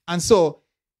people. And so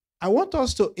I want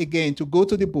us to go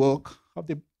to the book of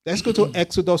let's go to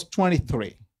Exodus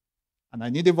 23. And I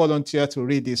need a volunteer to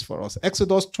read this for us.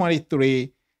 Exodus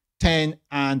 23, 10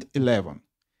 and 11.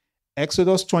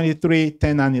 Exodus 23,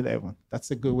 10 and 11.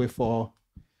 That's a good way for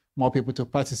more people to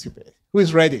participate. Who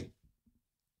is ready?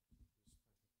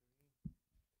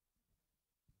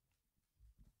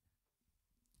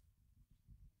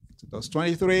 Exodus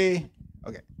 23.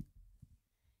 Okay.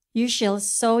 You shall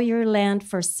sow your land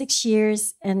for 6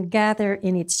 years and gather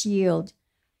in its yield.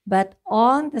 But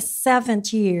on the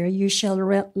 7th year you shall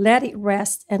let it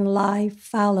rest and lie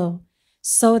fallow,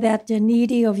 so that the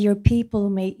needy of your people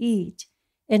may eat,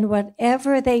 and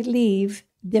whatever they leave,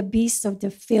 the beasts of the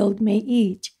field may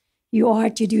eat. You are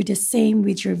to do the same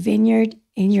with your vineyard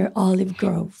and your olive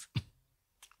grove.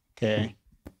 Okay.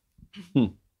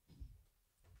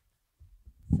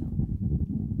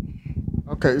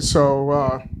 Okay,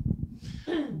 so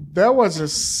there was a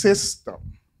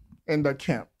system in the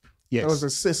camp. Yes. There was a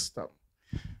system.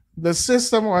 The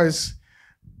system was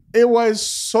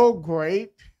so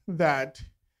great that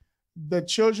the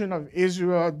children of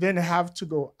Israel didn't have to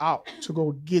go out to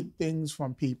go get things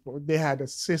from people. They had a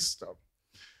system.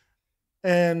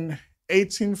 In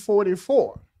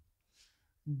 1844,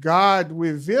 God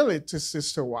revealed it to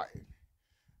Sister White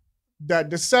that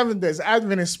the Seventh-day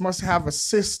Adventists must have a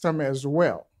system as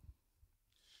well.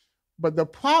 But the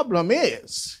problem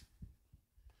is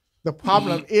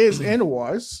and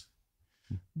was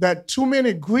that too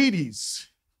many greedies,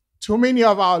 too many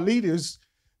of our leaders,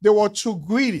 they were too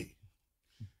greedy.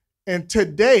 And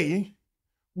today,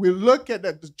 we look at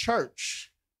the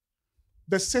church,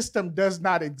 the system does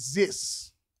not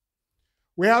exist.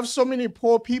 We have so many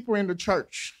poor people in the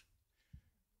church.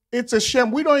 It's a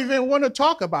shame. We don't even want to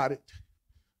talk about it.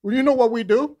 Well, you know what we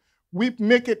do? We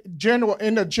make it general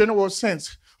in a general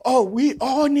sense. Oh, we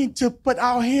all need to put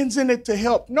our hands in it to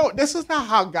help. No, this is not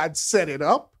how God set it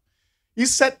up. He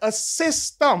set a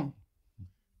system,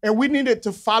 and we needed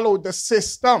to follow the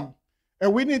system.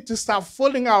 And we need to stop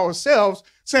fooling ourselves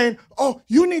saying, oh,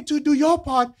 you need to do your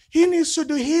part. He needs to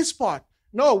do his part.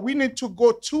 No, we need to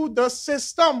go to the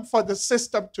system for the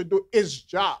system to do its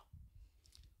job.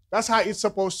 That's how it's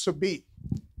supposed to be.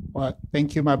 Well,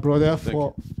 thank you, my brother,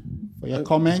 for your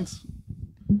comments.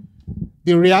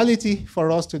 The reality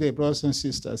for us today, brothers and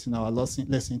sisters, in our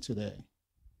lesson today,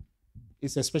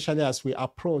 is especially as we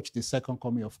approach the second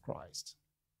coming of Christ,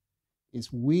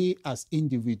 is we as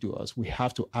individuals, we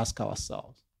have to ask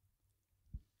ourselves,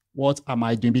 what am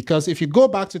I doing? Because if you go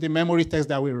back to the memory text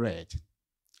that we read,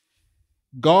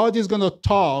 God is going to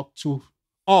talk to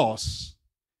us.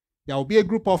 There will be a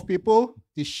group of people,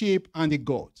 the sheep and the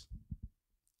goat.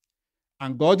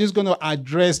 And God is going to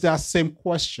address that same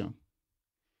question.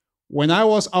 When I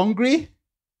was hungry,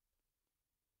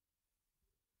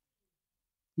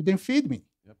 you didn't feed me.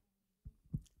 Yep.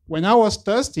 When I was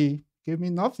thirsty, you gave me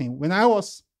nothing. When I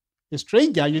was a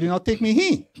stranger, you did not take me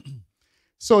in.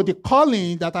 So the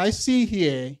calling that I see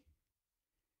here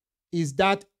is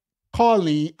that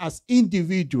calling as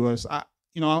individuals. I'm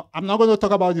not going to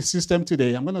talk about the system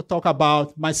today. I'm going to talk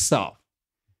about myself.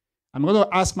 I'm going to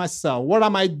ask myself, what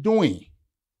am I doing?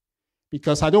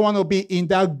 Because I don't want to be in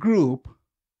that group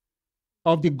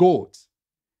of the goat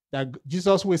that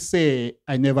Jesus will say,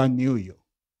 I never knew you.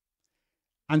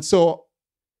 And so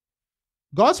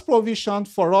God's provision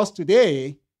for us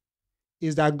today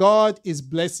is that God is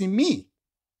blessing me.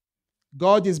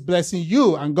 God is blessing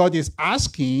you, and God is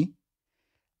asking,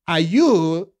 are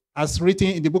you, as written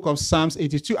in the book of Psalms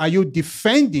 82, are you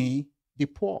defending the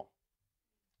poor?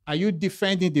 Are you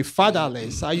defending the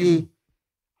fatherless? Are you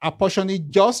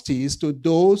apportioning justice to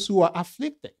those who are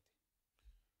afflicted?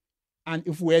 And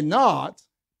if we're not,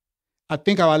 I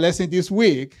think our lesson this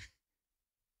week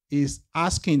is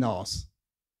asking us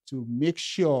to make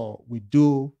sure we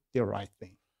do the right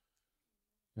thing.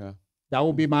 Yeah. That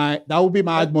will be my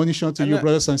admonition to you,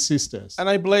 brothers and sisters. And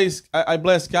I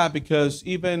bless God because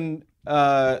even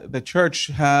the church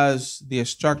has the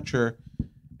structure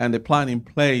and the plan in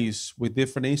place with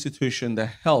different institutions that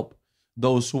help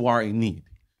those who are in need.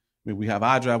 I mean, we have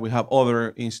ADRA, we have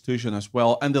other institutions as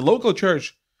well. And the local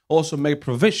church also make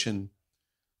provision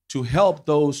to help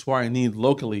those who are in need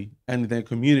locally and in their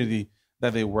community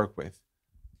that they work with.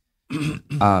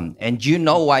 And you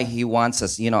know why he wants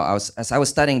us, as I was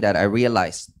studying that, I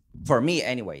realized, for me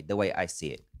anyway, the way I see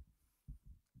it.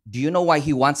 Do you know why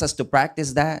he wants us to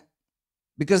practice that?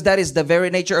 Because that is the very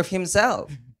nature of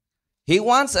himself. He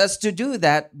wants us to do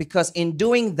that because in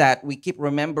doing that, we keep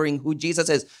remembering who Jesus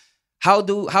is. How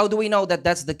do we know that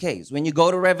that's the case? When you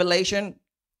go to Revelation,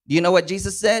 do you know what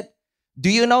Jesus said? Do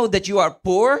you know that you are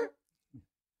poor,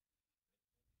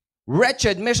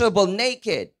 wretched, miserable,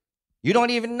 naked? You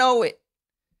don't even know it.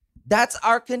 That's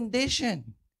our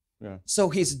condition. Yeah. So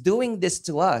he's doing this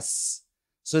to us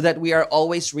so that we are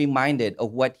always reminded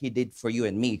of what he did for you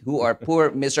and me, who are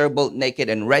poor, miserable, naked,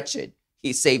 and wretched.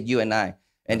 He saved you and I.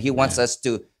 And he wants us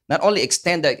to not only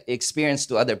extend that experience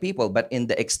to other people, but in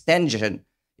the extension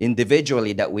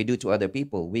individually that we do to other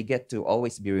people, we get to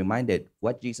always be reminded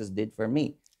what Jesus did for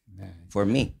me. For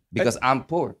me, because I'm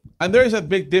poor. And there is a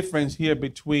big difference here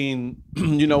between,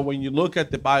 when you look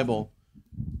at the Bible,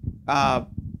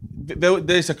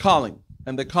 there's a calling.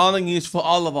 And the calling is for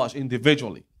all of us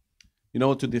individually,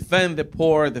 to defend the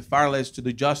poor, the fatherless, to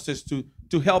do justice,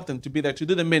 to help them, to be there, to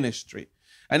do the ministry.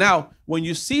 And now, when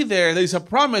you see there's a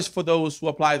promise for those who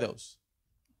apply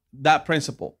that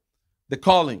principle, the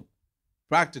calling,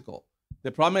 practical.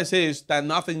 The promise is that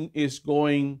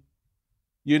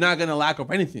you're not going to lack of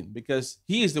anything because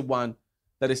he is the one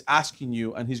that is asking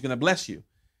you and he's going to bless you.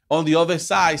 On the other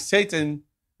side, Satan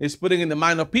is putting in the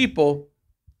mind of people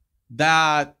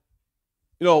that,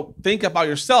 think about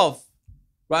yourself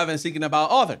rather than thinking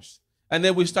about others. And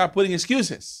then we start putting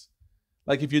excuses.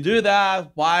 Like, if you do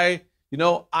that, why,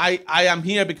 I am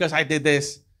here because I did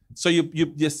this. So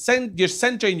you're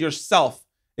centering yourself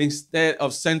instead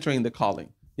of centering the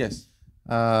calling. Yes.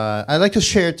 I'd like to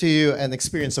share to you an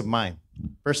experience of mine.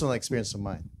 Personal experience of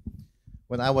mine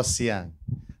when I was young.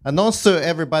 Announced to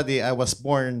everybody, I was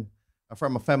born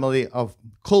from a family of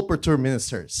colporteur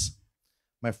ministers.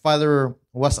 My father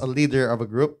was a leader of a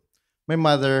group. My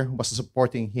mother was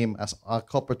supporting him as a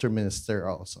colporteur minister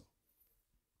also.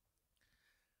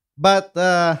 But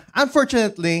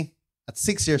unfortunately, at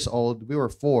 6 years old, we were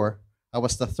 4. I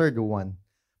was the third one.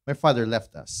 My father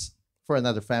left us for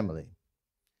another family.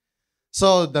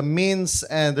 So the means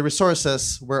and the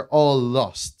resources were all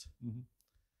lost. Mm-hmm.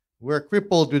 We're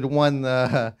crippled with one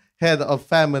head of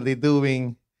family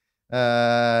doing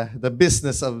the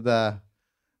business of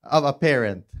a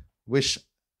parent, which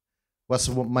was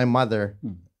my mother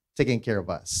taking care of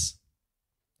us.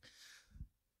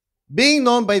 Being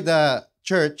known by the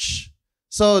church,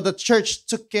 so the church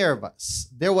took care of us.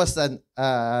 There was the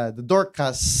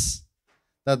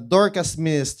Dorcas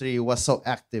ministry was so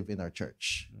active in our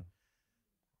church.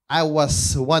 I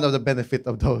was one of the benefit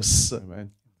of those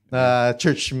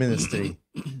church ministry.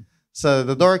 So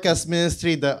the Dorcas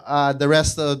ministry, the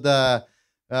rest of the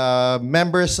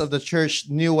members of the church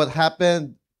knew what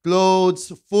happened.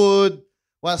 Clothes, food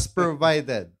was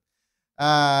provided.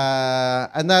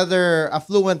 Another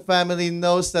affluent family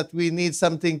knows that we need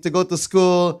something to go to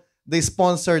school. They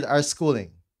sponsored our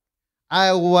schooling.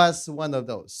 I was one of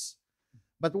those.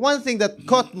 But one thing that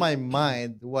caught my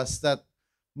mind was that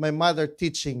my mother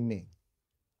teaching me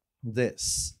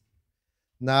this.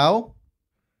 Now,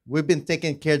 we've been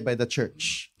taken care of by the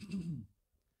church.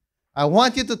 I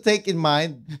want you to take in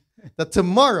mind that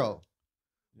tomorrow,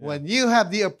 when you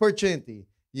have the opportunity,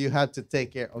 you have to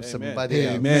take care of somebody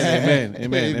else.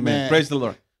 Amen. Praise the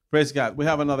Lord. Praise God. We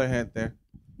have another hand there.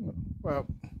 Well,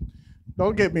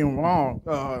 don't get me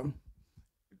wrong.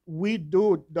 We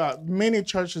do, many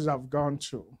churches I've gone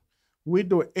to, we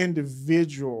do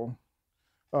individual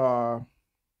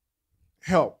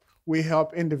help. We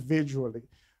help individually.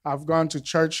 I've gone to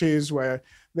churches where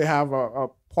they have a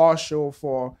partial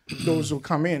for those who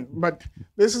come in. But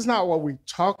this is not what we're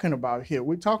talking about here.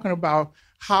 We're talking about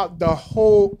how the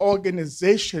whole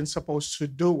organization is supposed to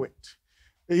do it.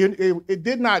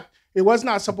 It was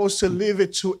not supposed to leave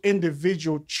it to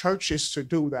individual churches to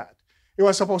do that. It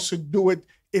was supposed to do it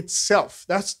itself.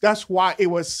 That's why it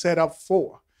was set up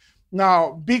for.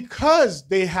 Now, because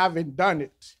they haven't done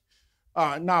it,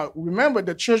 now remember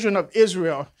the children of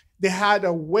Israel, they had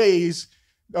a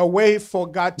way for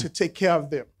God to take care of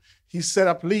them. He set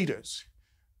up leaders.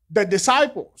 The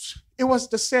disciples, it was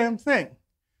the same thing.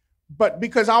 But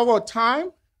because our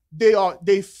time,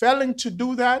 they failing to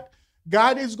do that,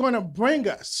 God is going to bring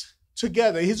us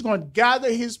together. He's going to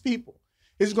gather his people.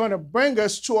 He's going to bring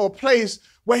us to a place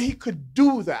where he could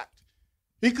do that.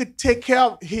 He could take care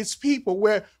of his people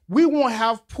where we won't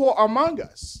have poor among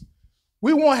us.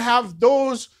 We won't have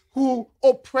those who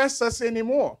oppress us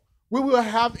anymore. We will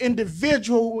have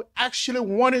individuals who actually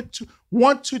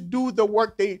want to do the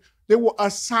work they were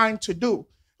assigned to do.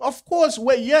 Of course,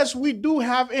 yes, we do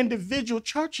have individual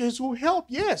churches who help,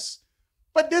 yes.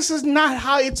 But this is not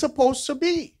how it's supposed to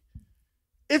be.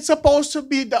 It's supposed to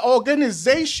be the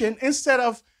organization, instead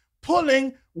of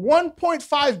pulling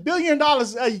 $1.5 billion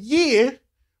a year,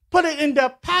 put it in their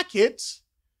pockets,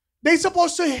 they're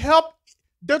supposed to help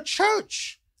the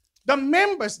church, the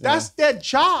members. That's their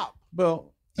job.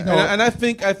 Well, and I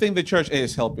think the church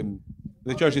is helping.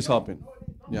 The church is helping.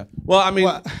 Yeah. Well, I mean,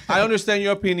 I understand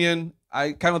your opinion.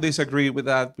 I kind of disagree with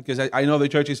that because I know the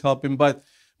church is helping. But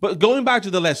going back to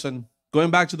the lesson,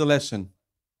 going back to the lesson,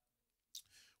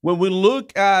 when we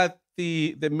look at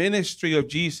the ministry of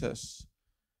Jesus,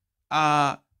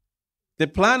 the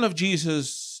plan of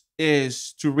Jesus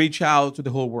is to reach out to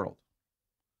the whole world.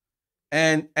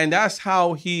 And that's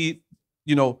how he,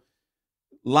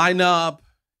 line up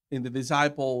in the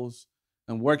disciples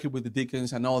and working with the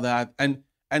deacons and all that. And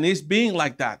it's being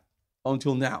like that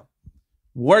until now,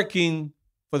 working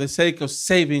for the sake of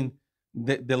saving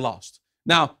the lost.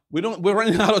 Now, we're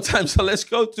running out of time, so let's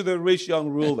go to the rich young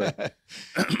ruler.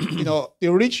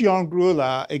 The rich young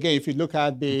ruler, again, if you look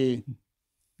at the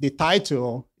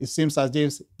title, it seems as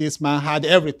if this man had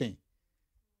everything.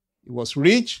 He was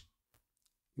rich,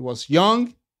 he was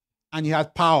young, and he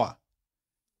had power.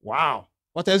 Wow.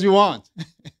 What else you want?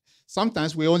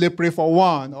 Sometimes we only pray for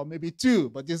one or maybe two,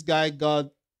 but this guy got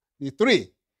the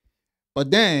three. But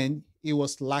then he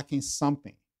was lacking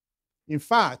something. In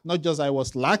fact, not just I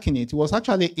was lacking it, he was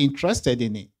actually interested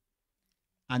in it.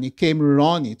 And he came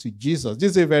running to Jesus.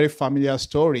 This is a very familiar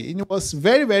story. And he was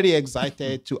very, very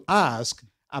excited to ask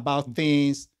about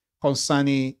things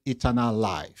concerning eternal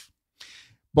life.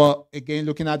 But again,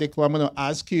 looking at the club, I'm going to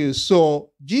ask you,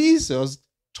 so Jesus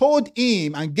told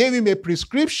him and gave him a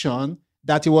prescription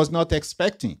that he was not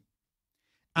expecting.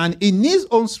 And in his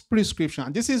own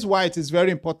prescription, this is why it is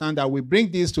very important that we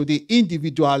bring this to the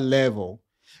individual level,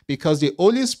 because the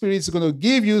Holy Spirit is going to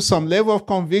give you some level of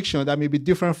conviction that may be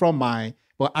different from mine,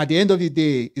 but at the end of the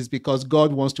day, it's because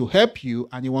God wants to help you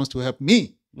and he wants to help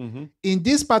me. Mm-hmm. In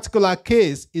this particular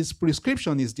case, his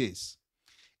prescription is this: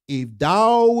 if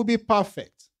thou will be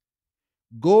perfect,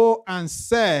 go and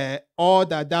sell all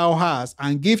that thou hast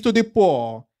and give to the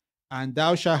poor, and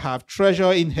thou shalt have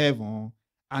treasure in heaven,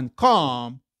 and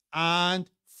come and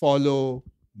follow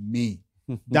me.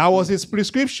 That was his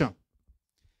prescription.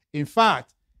 In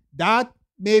fact, that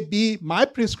may be my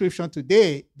prescription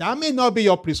today. That may not be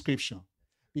your prescription,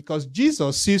 because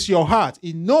Jesus sees your heart.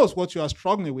 He knows what you are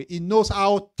struggling with. He knows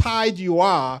how tied you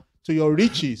are to your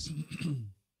riches.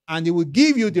 And he will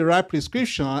give you the right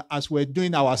prescription as we're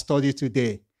doing our study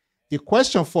today. The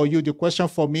question for you, the question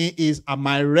for me is, am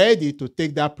I ready to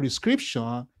take that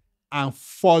prescription and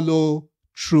follow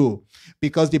through?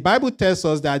 Because the Bible tells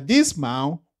us that this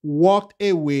man walked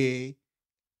away.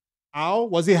 How?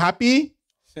 Was he happy?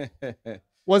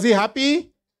 Was he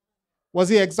happy? Was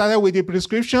he excited with the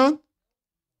prescription?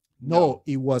 No,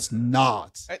 he was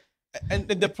not. And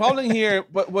the problem here,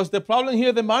 was the problem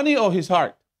here the money or his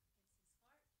heart?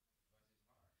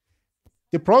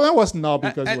 The problem was not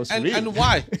because it was real. And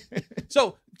why?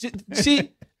 So,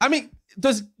 see, I mean,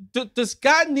 does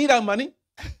God need our money?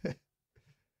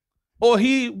 Or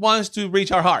he wants to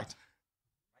reach our heart?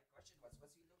 My question was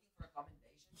he looking for a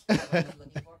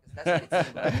commendation? That's what it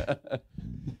seemed like.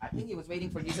 I think he was waiting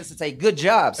for Jesus to say, good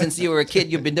job. Since you were a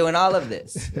kid, you've been doing all of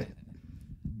this.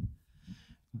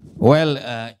 Well,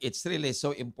 it's really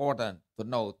so important to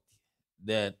note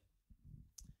that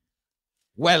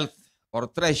wealth or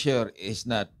treasure is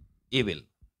not evil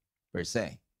per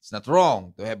se. It's not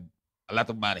wrong to have a lot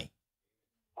of money.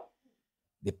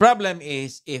 The problem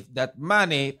is if that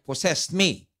money possessed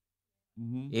me,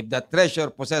 if that treasure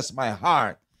possessed my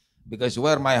heart, because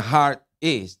where my heart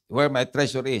is, where my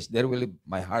treasure is, there will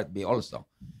my heart be also.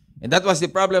 And that was the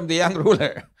problem of the young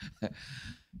ruler.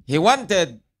 He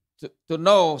wanted to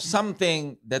know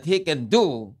something that he can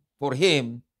do for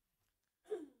him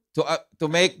to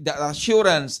make that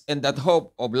assurance and that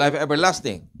hope of life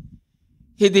everlasting.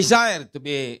 He desired to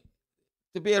be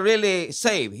really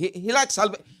saved. He likes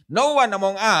salvation. No one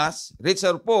among us, rich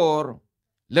or poor,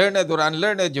 learned or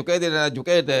unlearned, educated and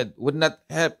uneducated, would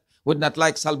not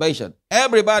like salvation.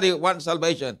 Everybody wants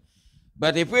salvation.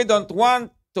 But if we don't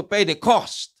want to pay the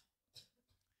cost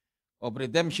of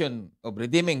redemption, of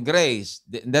redeeming grace,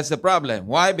 that's the problem.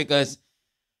 Why? Because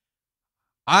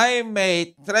I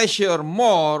may treasure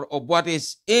more of what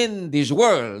is in this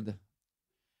world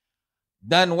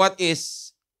than what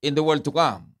is in the world to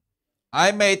come.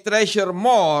 I may treasure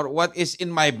more what is in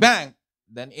my bank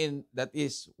than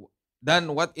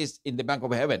what is in the bank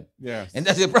of heaven. Yes. And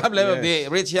that's the problem of the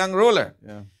rich young ruler.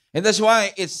 Yeah. And that's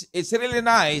why it's really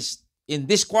nice in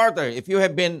this quarter. If you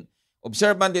have been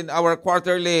observant in our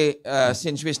quarterly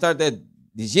since we started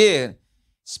this year,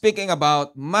 speaking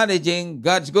about managing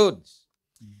God's goods.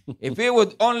 If we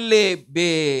would only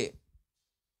be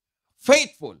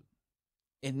faithful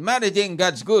in managing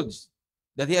God's goods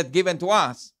that He had given to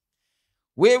us,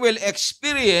 we will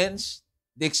experience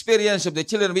the experience of the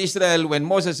children of Israel when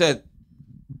Moses said,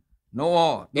 no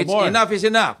more. Enough is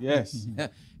enough. Yes.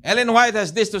 Ellen White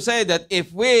has this to say, that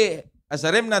if we, as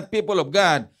a remnant people of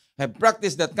God, have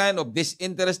practiced that kind of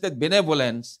disinterested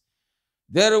benevolence,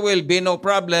 there will be no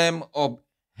problem of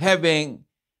having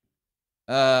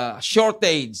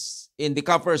shortage in the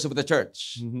coffers of the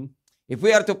church. If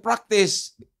we are to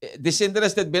practice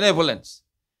disinterested benevolence.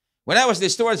 When I was the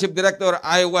stewardship director,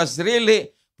 I was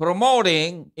really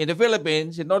promoting in the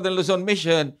Philippines, in Northern Luzon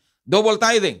Mission, double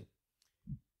tithing.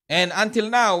 And until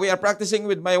now, we are practicing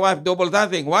with my wife double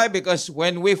tithing. Why? Because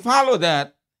when we follow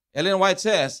that, Ellen White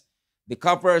says, the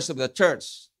coffers of the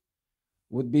church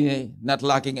would be not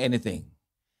lacking anything.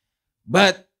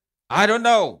 But I don't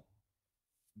know,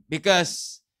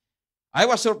 because I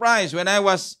was surprised when I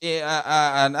was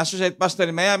an associate pastor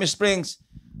in Miami Springs.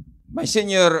 My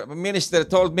senior minister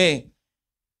told me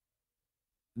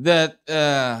that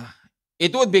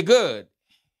it would be good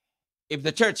if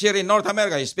the church here in North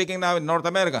America, he's speaking now in North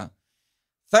America,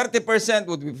 30%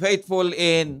 would be faithful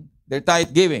in their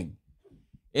tithe giving,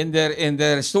 in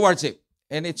their stewardship.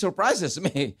 And it surprises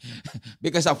me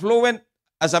because affluent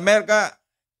as America,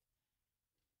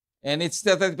 and it's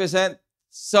still 30%.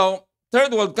 So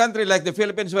third world country like the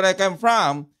Philippines, where I come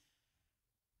from,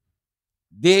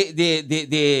 the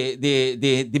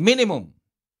minimum,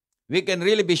 we can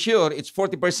really be sure it's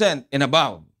 40% and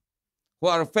above who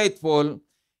are faithful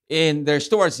in their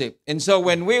stewardship. And so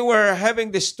when we were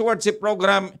having the stewardship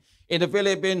program in the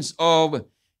Philippines of,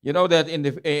 you know that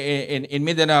in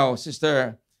Mindanao,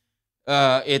 sister,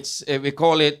 it's we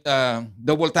call it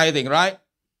double tithing, right?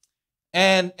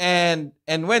 And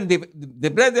when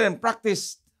the brethren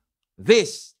practiced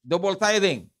this double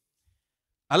tithing,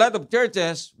 a lot of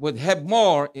churches would have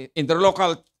more in their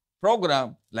local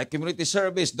program, like community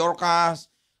service, Dorcas,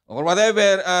 or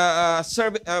whatever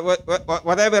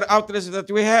whatever outlets that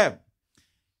we have.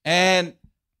 And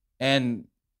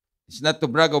it's not to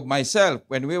brag of myself.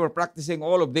 When we were practicing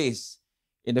all of this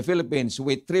in the Philippines,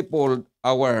 we tripled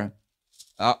our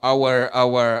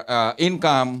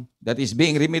income that is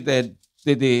being remitted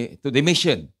to the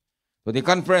mission, to the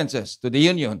conferences, to the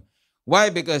union. Why?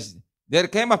 Because there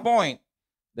came a point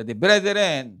that the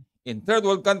brethren in third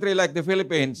world country like the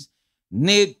Philippines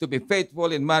need to be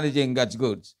faithful in managing God's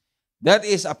goods. That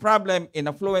is a problem in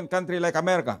a affluent country like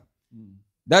America.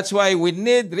 That's why we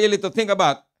need really to think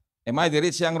about, am I the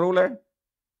rich young ruler?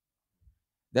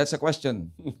 That's a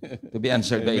question to be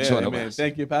answered by each one of us.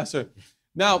 Thank you, Pastor.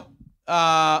 Now,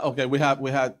 okay, we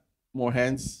had more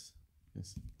hands.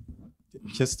 Yes.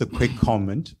 Just a quick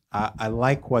comment. I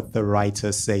like what the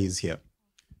writer says here,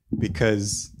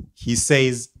 because he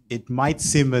says it might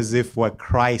seem as if what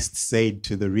Christ said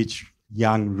to the rich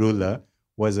young ruler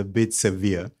was a bit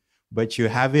severe, but you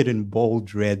have it in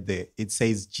bold red there. It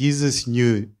says Jesus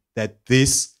knew that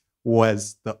this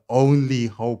was the only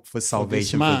hope for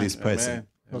salvation for this person. Amen.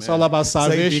 It's all about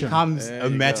salvation. So it becomes a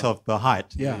matter of the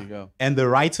heart. Yeah. And the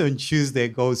writer on Tuesday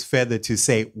goes further to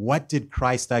say, what did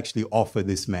Christ actually offer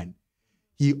this man?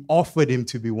 He offered him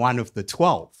to be one of the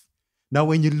 12. Now,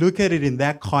 when you look at it in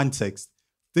that context,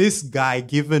 this guy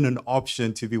given an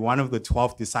option to be one of the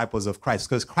 12 disciples of Christ,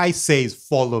 because Christ says,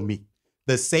 follow me.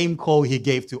 The same call he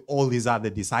gave to all his other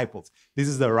disciples. This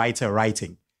is the writer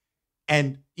writing.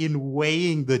 And in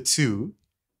weighing the two,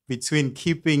 between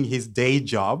keeping his day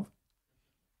job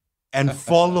and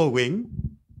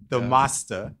following the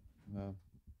master,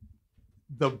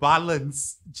 the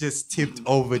balance just tipped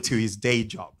over to his day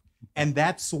job. And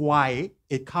that's why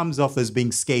it comes off as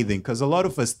being scathing, because a lot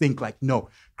of us think like, no,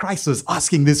 Christ was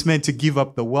asking this man to give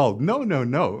up the world.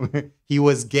 No. He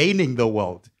was gaining the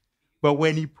world. But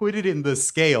when he put it in the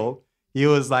scale, he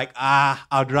was like,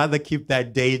 I'd rather keep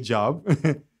that day job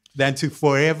than to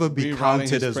forever be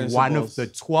counted as one of the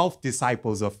 12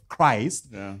 disciples of Christ.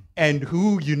 Yeah. And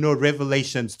who,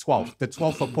 Revelations 12, the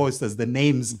 12 apostles, the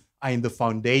names are in the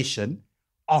foundation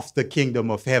of the kingdom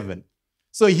of heaven.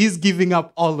 So he's giving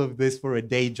up all of this for a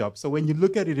day job. So when you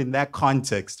look at it in that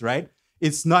context, right,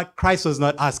 it's not, Christ was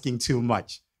not asking too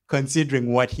much,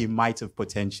 considering what he might have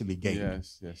potentially gained.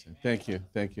 Yes. Thank you.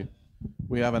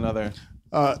 We have another.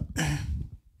 I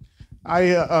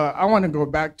want to go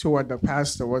back to what the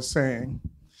pastor was saying.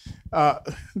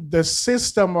 The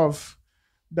system of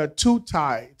the two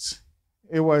tithes,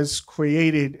 it was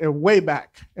created way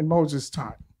back in Moses'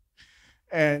 time.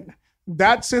 And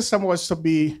that system was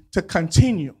to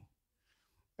continue.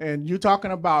 And you're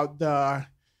talking about the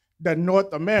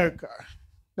North America,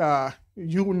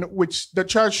 which the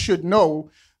church should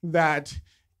know that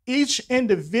each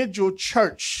individual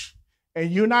church in the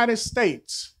United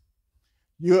States,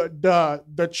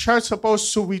 the church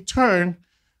supposed to return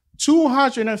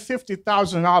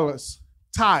 $250,000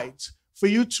 tithes for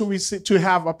you to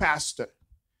have a pastor.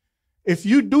 If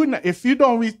you don't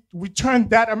return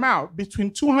that amount, between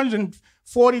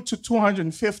 240 to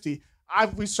 250,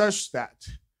 I've researched that.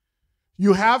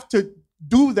 You have to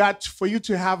do that for you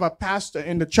to have a pastor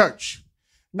in the church.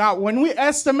 Now, when we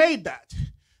estimate that,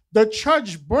 the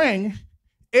church bring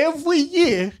every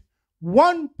year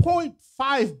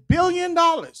 $1.5 billion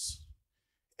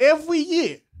every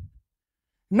year.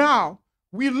 Now,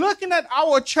 we're looking at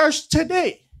our church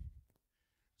today.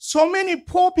 So many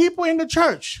poor people in the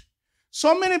church.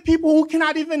 So many people who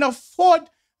cannot even afford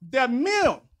their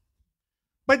meal.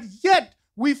 But yet,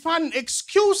 we find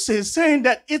excuses saying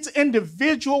that it's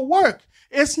individual work.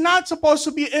 It's not supposed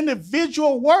to be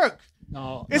individual work.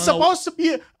 No, it's supposed to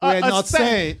be we're not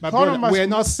saying, my brother, we're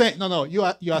not saying,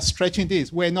 you are stretching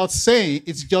this. We're not saying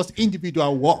it's just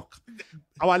individual work.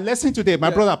 Our lesson today, my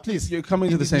brother, please. You're coming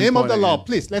to the same name point of the again. Lord,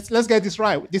 please. Let's get this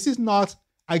right. This is not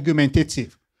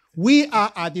argumentative. We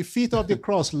are at the feet of the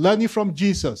cross, learning from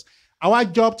Jesus. Our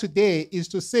job today is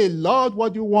to say, Lord,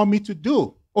 what do you want me to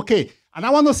do? Okay, and I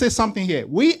want to say something here.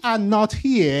 We are not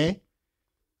here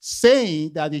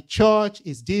saying that the church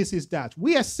is this, is that.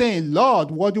 We are saying, Lord,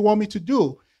 what do you want me to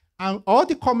do? And all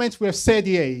the comments we have said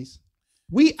here is,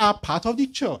 we are part of the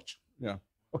church. Yeah.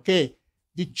 Okay.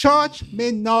 The church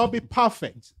may not be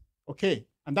perfect. Okay.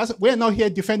 And we're not here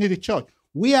defending the church.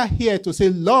 We are here to say,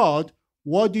 Lord,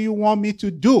 what do you want me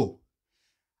to do?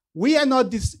 We are not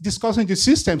discussing the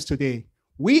systems today.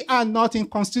 We are not in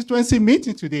constituency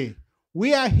meeting today.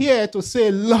 We are here to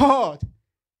say, Lord,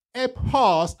 help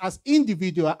us as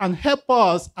individuals and help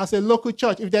us as a local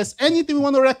church. If there's anything we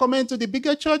want to recommend to the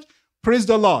bigger church, praise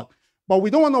the Lord. But we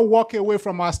don't want to walk away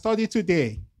from our study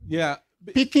today. Yeah.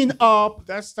 Picking up.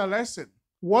 That's the lesson.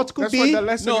 What could That's be? what the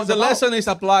lesson No, is the about. lesson is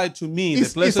applied to me.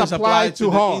 It's The lesson is applied to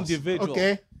the us. individual.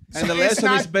 Okay. And the It's lesson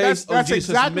not- is based on that's Jesus'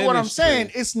 exactly what I'm ministry.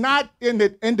 saying. It's not in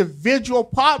the individual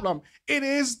problem. It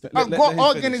is a let him finish.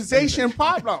 organization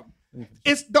problem.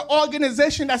 It's the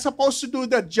organization that's supposed to do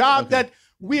the job that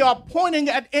we are pointing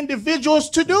at individuals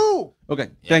to do. Okay,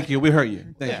 thank you. We heard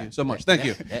you. Thank you so much. Thank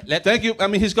you. Thank you. I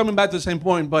mean, he's coming back to the same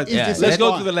point, but let's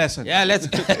go to the lesson. Yeah, let's.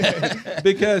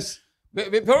 Because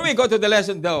before we go to the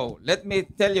lesson, though, let me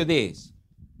tell you this.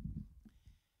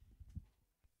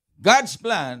 God's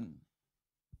plan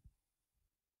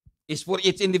is for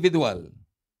each individual.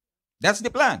 That's the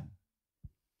plan.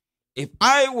 If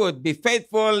I would be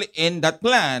faithful in that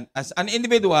plan as an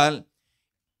individual,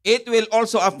 it will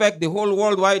also affect the whole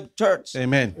worldwide church.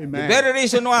 Amen. The very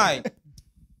reason why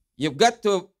you've got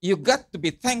to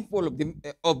be thankful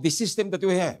of the system that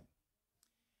we have.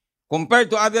 Compared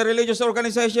to other religious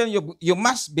organizations, you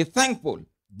must be thankful.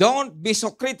 Don't be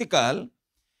so critical,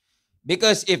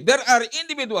 because if there are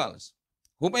individuals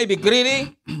who may be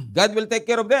greedy, God will take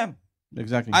care of them.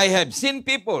 Exactly. I have seen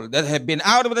people that have been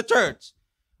out of the church,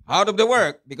 out of the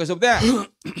work because of that.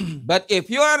 But if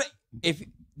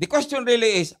the question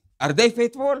really is, are they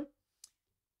faithful?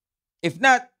 If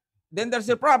not, then there's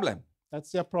a problem.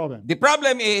 That's your problem. The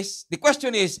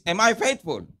question is, am I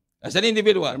faithful as an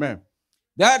individual? Amen.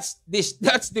 That's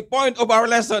the point of our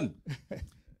lesson.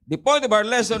 The point of our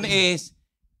lesson is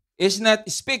not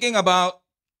speaking about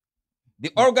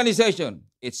the organization.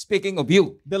 It's speaking of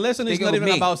you. The lesson is Speaking not of even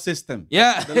me. about system.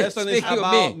 Yeah. The lesson is Speaking of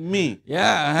about me.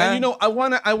 Yeah. And I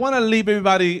wanna leave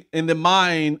everybody in the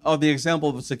mind of the example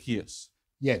of Zacchaeus.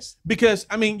 Yes. Because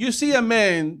you see a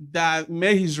man that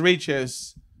made his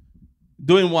riches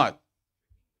doing what?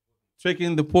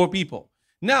 Tricking the poor people.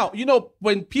 Now,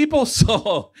 when people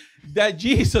saw that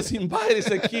Jesus invited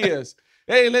Zacchaeus,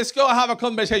 hey, let's go have a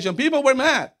conversation, people were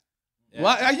mad. Yeah.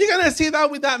 Well, are you going to see that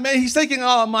with that man? He's taking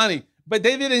all our money. But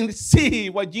they didn't see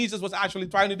what Jesus was actually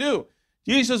trying to do.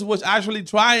 Jesus was actually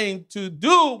trying to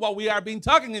do what we are being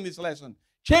talking in this lesson.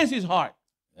 Change his heart.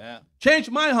 Yeah. Change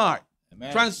my heart.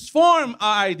 Amen. Transform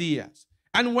our ideas.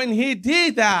 And when he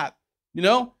did that,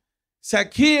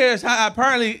 Zacchaeus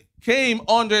apparently came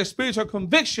under spiritual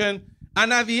conviction,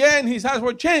 and at the end, his heart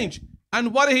were changed.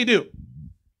 And what did he do?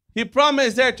 He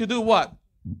promised there to do what?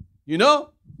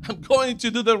 I'm going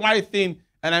to do the right thing,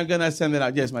 and I'm going to send it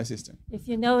out. Yes, my sister. If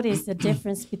you notice the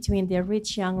difference between the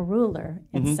rich young ruler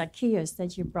and Zacchaeus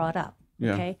that you brought up,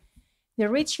 okay? The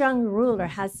rich young ruler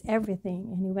has everything,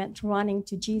 and he went running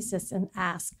to Jesus and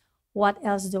asked, what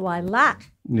else do I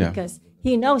lack? Yeah. Because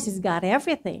he knows he's got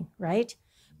everything, right?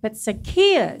 But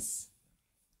Zacchaeus,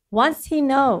 once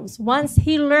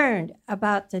he learned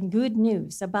about the good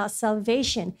news, about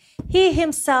salvation, he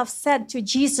himself said to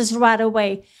Jesus right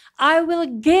away, I will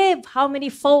give how many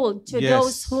fold to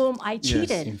those whom I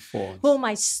cheated, whom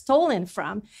I stolen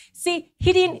from. See,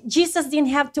 Jesus didn't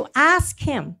have to ask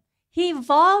him. He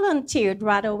volunteered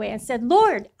right away and said,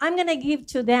 Lord, I'm going to give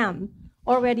to them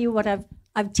already what I've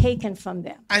I've taken from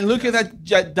them. And look at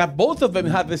that both of them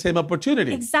have the same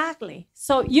opportunity. Exactly.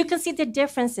 So you can see the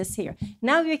differences here.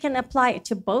 Now we can apply it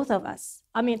to both of us.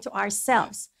 I mean, to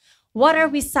ourselves. What are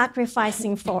we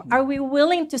sacrificing for? Are we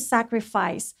willing to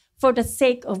sacrifice for the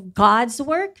sake of God's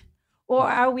work? Or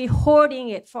are we hoarding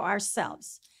it for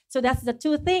ourselves? So that's the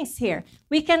two things here.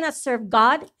 We cannot serve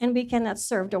God and we cannot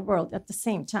serve the world at the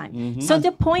same time. Mm-hmm. So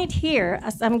the point here,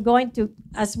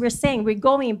 as we're saying, we're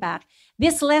going back.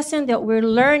 This lesson that we're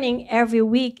learning every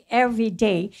week, every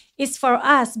day, is for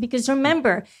us. Because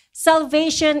remember,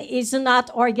 salvation is not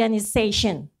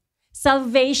organization.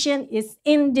 Salvation is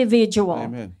individual.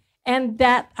 Amen. And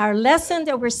that our lesson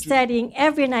that we're studying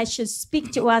every night should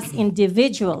speak to us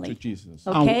individually. To Jesus.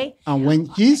 Okay? And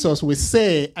when Jesus would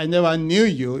say, I never knew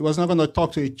you, he was not going to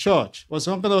talk to a church. He was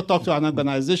not going to talk to an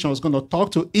organization. He was going to talk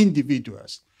to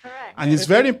individuals. Correct. And it's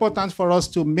very important for us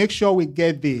to make sure we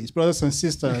get this, brothers and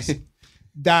sisters,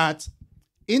 that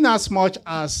in as much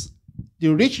as the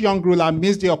rich young ruler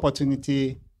missed the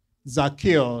opportunity,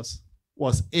 Zacchaeus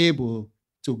was able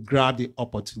to grab the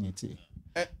opportunity.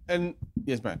 And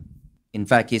yes, man. In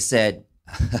fact, he said,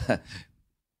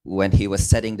 when he was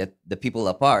setting the people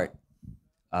apart,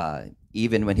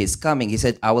 even when he's coming, he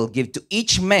said, I will give to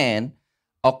each man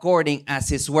according as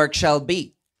his work shall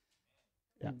be.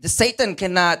 Yeah. Satan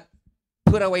cannot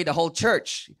put away the whole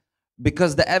church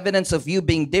because the evidence of you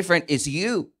being different is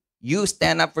you. You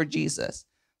stand up for Jesus.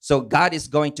 So God is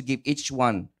going to give each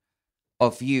one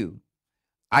of you.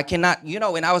 I cannot,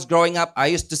 when I was growing up, I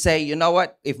used to say, you know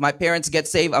what? If my parents get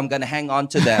saved, I'm going to hang on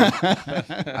to them.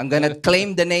 I'm going to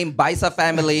claim the name Baysa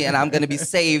family, and I'm going to be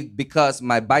saved because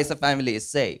my Baysa family is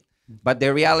saved. But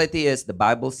the reality is, the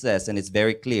Bible says, and it's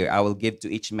very clear, I will give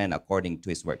to each man according to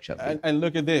his work shall be. And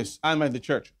look at this. I'm at the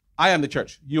church. I am the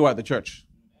church. You are the church.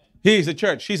 He's the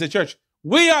church. She's the church.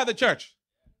 We are the church.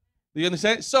 Do you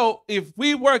understand? So if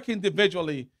we work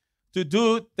individually to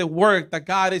do the work that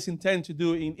God is intended to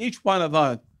do in each one of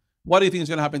us, what do you think is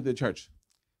going to happen to the church?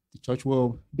 The church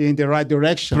will be in the right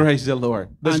direction. Praise the Lord.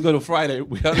 Let's go to Friday.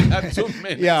 We only have 2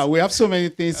 minutes. Yeah, we have so many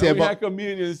things here. We have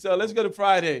communion, so let's go to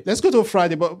Friday. Let's go to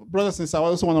Friday. But brothers and sisters, I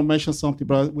also want to mention something,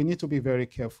 brother. We need to be very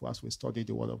careful as we study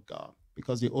the Word of God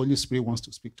because the Holy Spirit wants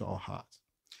to speak to our heart.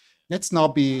 Let's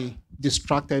not be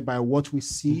distracted by what we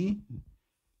see.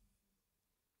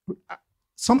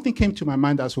 Something came to my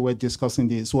mind as we were discussing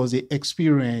this was the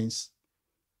experience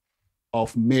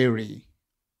of Mary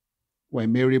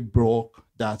when Mary broke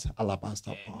that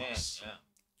alabaster box. Yeah.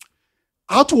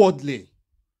 Outwardly,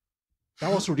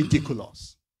 that was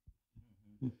ridiculous.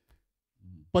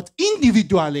 But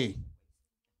individually,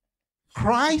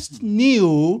 Christ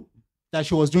knew that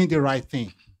she was doing the right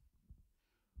thing.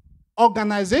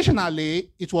 Organizationally,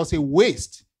 it was a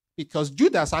waste because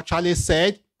Judas actually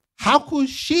said, how could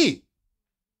she?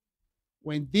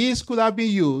 When this could have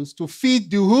been used to feed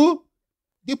the who?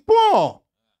 The poor.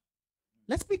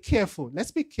 Let's be careful. Let's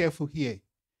be careful here.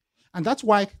 And that's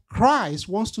why Christ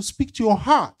wants to speak to your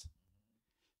heart.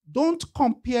 Don't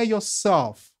compare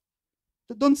yourself.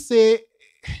 Don't say,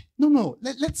 no.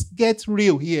 Let's get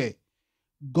real here.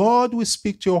 God will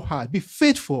speak to your heart. Be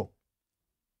faithful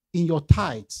in your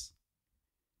tithes.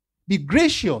 Be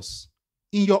gracious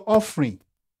in your offering.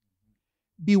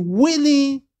 Be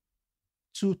willing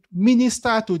to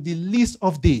minister to the least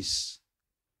of these.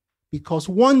 Because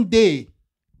one day,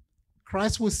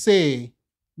 Christ will say,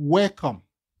 welcome.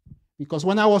 Because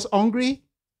when I was hungry,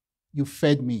 you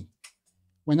fed me.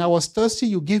 When I was thirsty,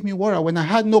 you gave me water. When I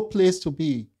had no place to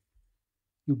be,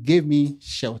 you gave me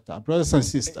shelter. Brothers and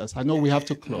sisters, I know we have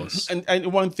to close. And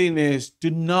one thing is, do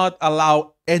not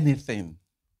allow anything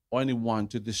or anyone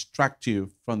to distract you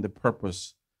from the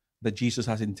purpose that Jesus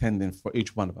has intended for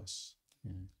each one of us.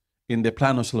 In the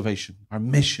plan of salvation, our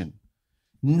mission,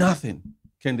 nothing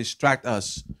can distract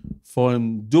us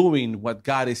from doing what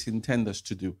God has intended us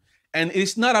to do. And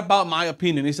it's not about my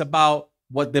opinion, it's about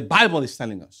what the Bible is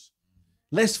telling us.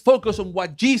 Let's focus on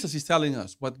what Jesus is telling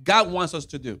us, what God wants us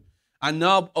to do, and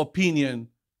not opinion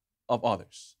of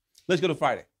others. Let's go to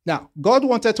Friday. Now, God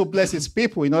wanted to bless his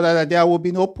people in order that there will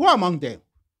be no poor among them.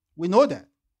 We know that.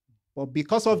 But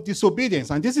because of disobedience,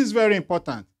 and this is very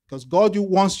important, because God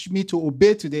wants me to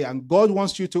obey today, and God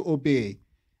wants you to obey.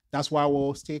 That's why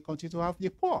we'll continue to have the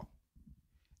poor.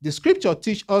 The scripture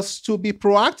teaches us to be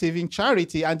proactive in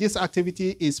charity, and this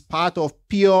activity is part of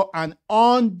pure and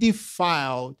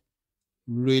undefiled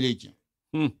religion.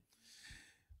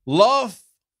 Love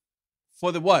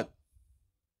for the what?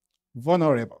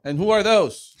 Vulnerable. And who are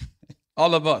those?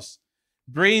 All of us.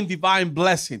 Bring divine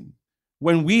blessing.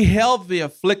 When we help the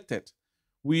afflicted,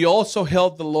 we also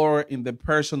help the Lord in the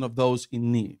person of those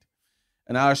in need.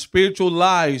 And our spiritual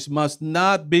lives must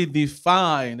not be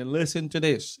defined, and listen to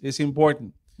this, it's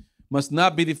important, must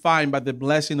not be defined by the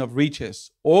blessing of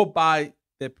riches or by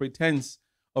the pretense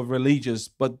of religious,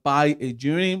 but by a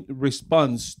genuine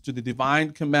response to the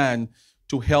divine command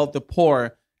to help the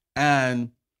poor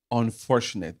and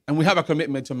unfortunate. And we have a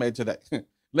commitment to make today.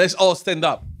 Let's all stand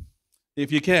up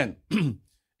if you can.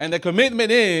 And the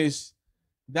commitment is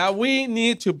that we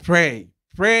need to pray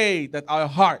that our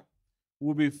heart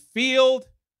will be filled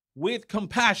with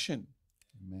compassion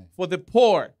for the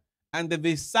poor and the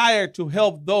desire to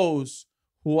help those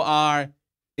who are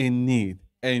in need.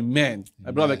 Amen. My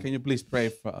brother, can you please pray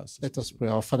for us? Let us pray.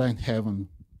 Our Father in heaven,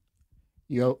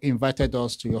 you invited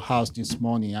us to your house this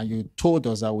morning and you told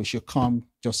us that we should come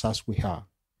just as we are.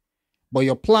 But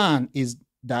your plan is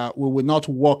that we will not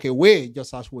walk away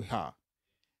just as we are,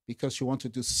 because you want to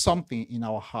do something in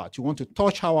our heart. You want to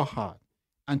touch our heart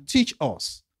and teach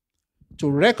us to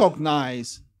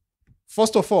recognize,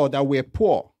 first of all, that we're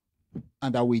poor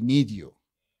and that we need you.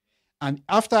 And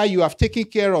after you have taken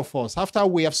care of us, after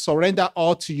we have surrendered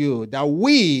all to you, that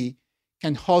we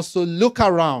can also look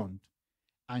around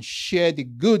and share the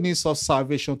good news of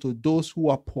salvation to those who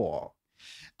are poor.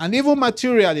 And even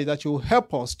materially, that you will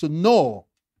help us to know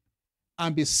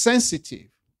and be sensitive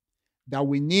that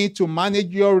we need to manage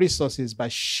your resources by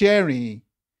sharing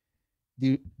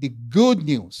the good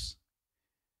news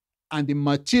and the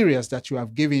materials that you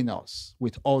have given us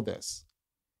with others.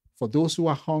 For those who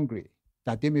are hungry,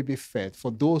 that they may be fed.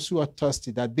 For those who are thirsty,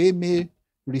 that they may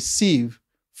receive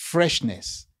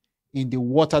freshness in the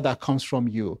water that comes from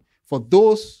you. For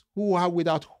those who are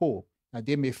without hope, that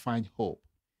they may find hope.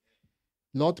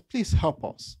 Lord, please help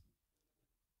us.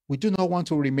 We do not want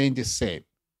to remain the same.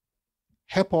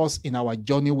 Help us in our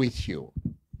journey with you,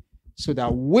 so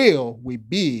that we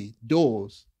be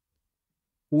those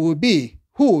who will be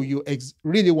who you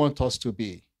really want us to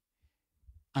be.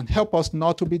 And help us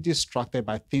not to be distracted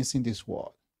by things in this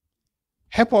world.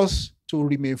 Help us to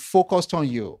remain focused on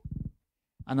you.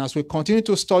 And as we continue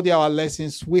to study our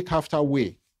lessons week after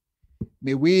week,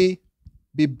 may we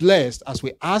be blessed as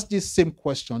we ask this same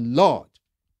question, Lord,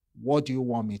 what do you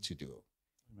want me to do?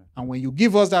 Amen. And when you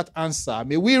give us that answer,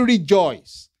 may we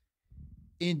rejoice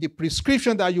in the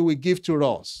prescription that you will give to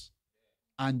us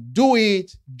and do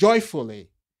it joyfully.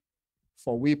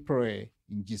 For we pray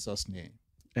in Jesus' name.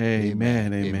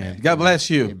 Amen. Amen. God bless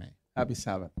you. Amen. Happy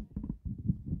Sabbath.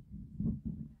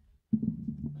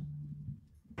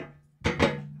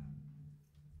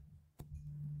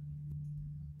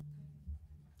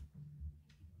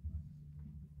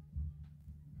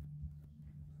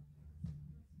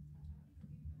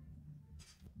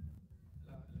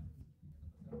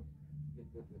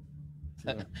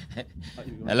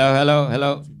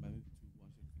 Hello.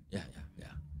 Yeah,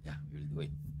 we'll do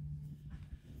it.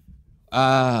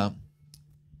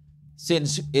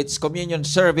 Since it's communion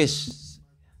service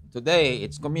today,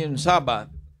 it's communion Sabbath,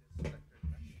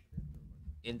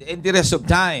 in the interest of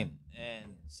time,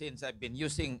 and since I've been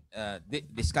using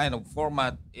this kind of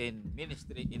format in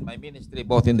my ministry,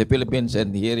 both in the Philippines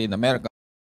and here in America,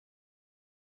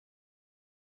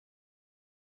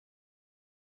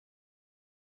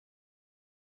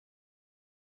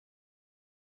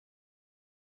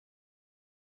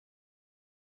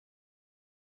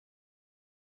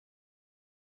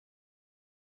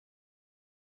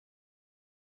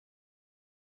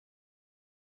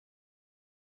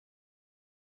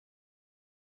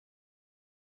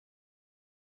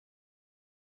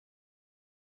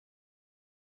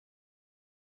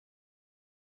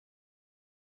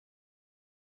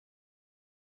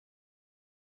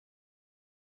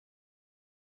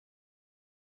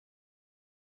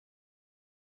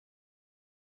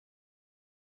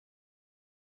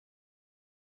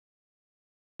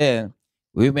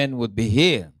 women would be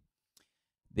here.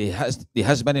 The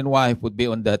husband and wife would be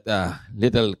on that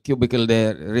little cubicle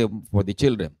there, room for the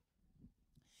children.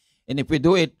 And if we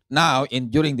do it now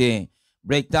during the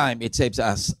break time, it saves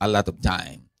us a lot of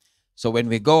time. So when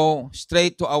we go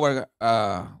straight to our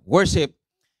worship,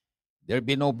 there'll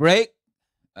be no break.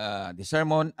 The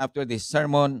sermon, after the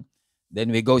sermon,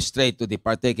 then we go straight to the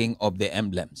partaking of the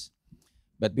emblems.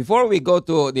 But before we go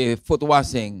to the foot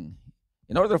washing,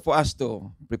 in order for us to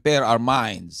prepare our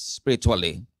minds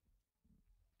spiritually,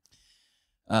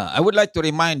 I would like to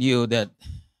remind you that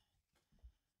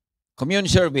communion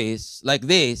service like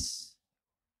this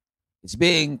is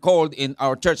being called in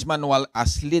our church manual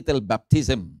as little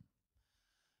baptism,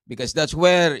 because that's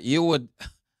where you would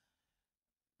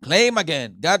claim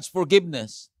again God's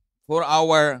forgiveness for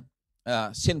our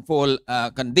sinful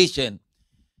condition,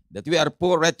 that we are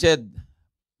poor, wretched,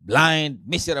 blind,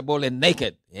 miserable, and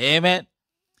naked. Amen.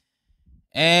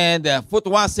 And foot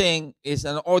washing is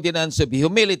an ordinance of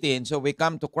humility. And so we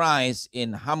come to Christ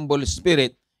in humble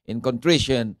spirit, in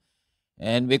contrition,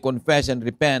 and we confess and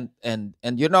repent. And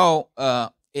you know,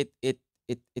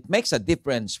 it makes a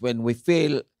difference when we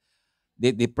feel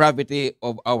the depravity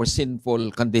of our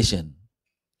sinful condition.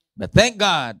 But thank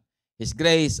God, His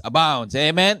grace abounds.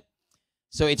 Amen.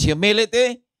 So it's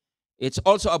humility. It's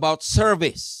also about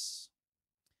service.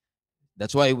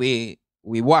 That's why we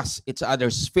wash each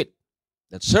other's feet.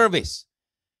 That's service.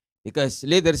 Because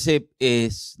leadership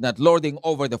is not lording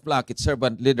over the flock, it's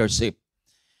servant leadership.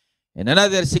 And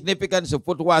another significance of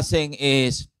foot washing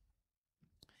is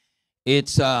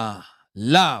it's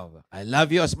love. I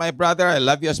love you as my brother. I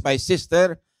love you as my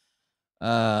sister.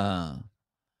 And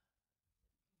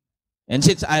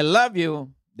since I love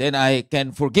you, then I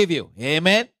can forgive you.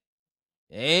 Amen?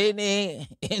 Any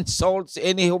insults,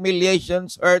 any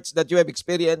humiliations, hurts that you have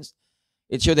experienced,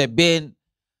 it should have been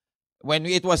when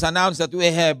it was announced that we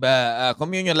have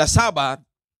communion last Sabbath,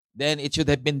 then it should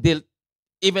have been dealt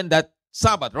even that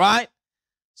Sabbath, right?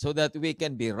 So that we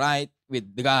can be right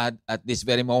with God at this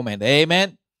very moment.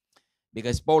 Amen?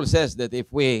 Because Paul says that if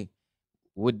we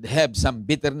would have some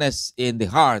bitterness in the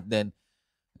heart, then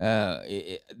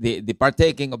the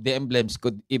partaking of the emblems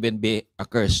could even be a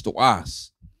curse to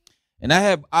us. And I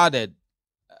have added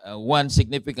one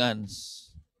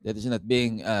significance that is not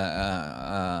being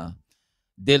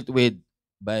dealt with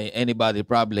by anybody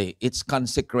probably. It's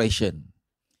consecration.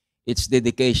 It's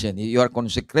dedication. You are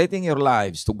consecrating your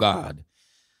lives to God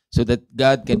so that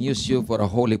God can use you for a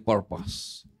holy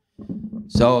purpose.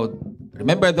 So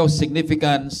remember those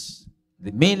significance,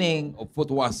 the meaning of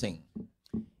foot washing.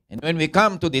 And when we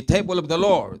come to the table of the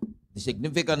Lord, the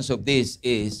significance of this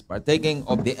is partaking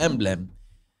of the emblem,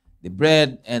 the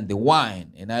bread and the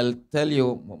wine. And I'll tell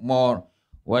you more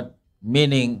what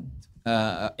meaning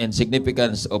and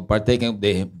significance of partaking of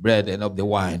the bread and of the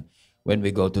wine when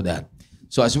we go to that.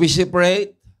 So as we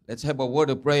separate, let's have a word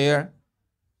of prayer.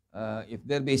 If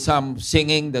there be some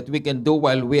singing that we can do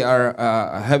while we are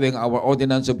having our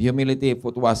ordinance of humility,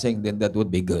 foot washing, then that would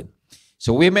be good.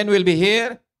 So women will be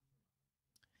here,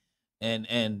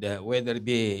 and whether it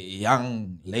be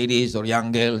young ladies or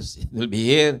young girls will be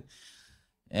here,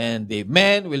 and the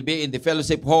men will be in the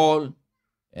fellowship hall,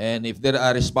 and if there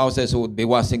are spouses who would be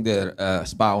washing their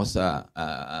spouse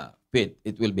feet,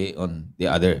 it will be on the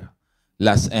other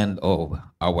last end of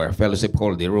our fellowship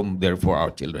hall, the room there for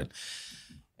our children.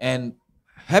 And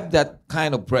have that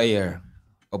kind of prayer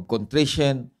of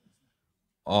contrition,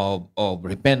 of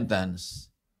repentance,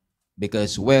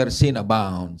 because where sin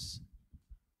abounds,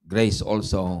 grace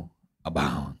also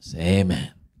abounds.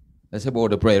 Amen. Let's have a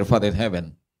word of prayer. Father in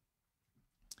heaven.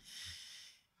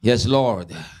 Yes,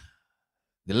 Lord,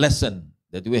 the lesson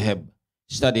that we have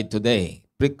studied today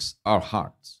pricks our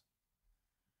hearts.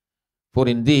 For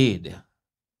indeed,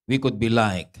 we could be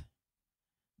like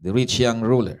the rich young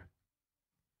ruler.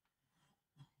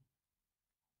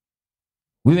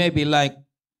 We may be like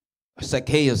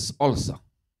Zacchaeus also.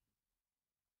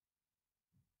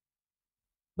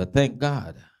 But thank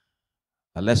God,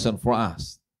 a lesson for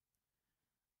us,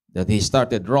 that he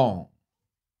started wrong,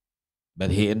 but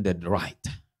he ended right.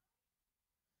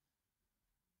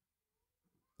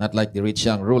 Not like the rich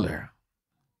young ruler.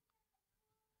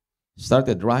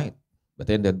 Started right,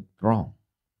 but ended wrong.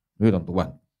 We don't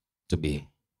want to be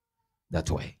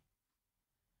that way.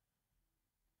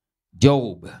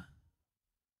 Job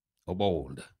of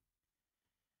old,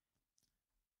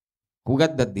 who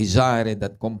got that desire and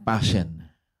that compassion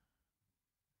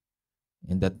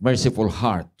and that merciful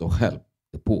heart to help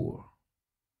the poor.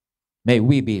 May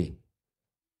we be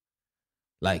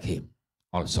like him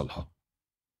also, Lord.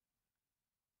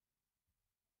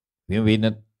 May we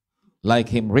not like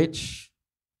him rich,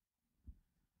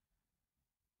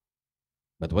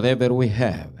 but whatever we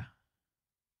have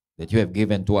that you have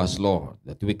given to us, Lord,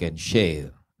 that we can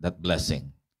share that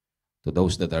blessing to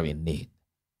those that are in need.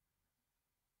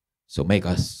 So make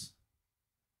us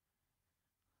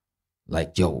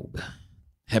like Job.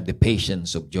 Have the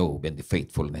patience of Job and the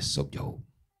faithfulness of Job.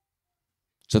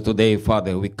 So today,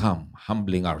 Father, we come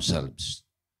humbling ourselves,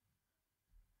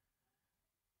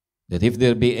 that if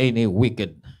there be any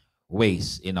wicked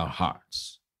ways in our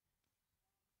hearts.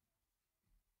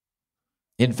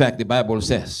 In fact, the Bible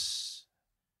says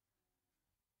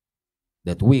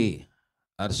that we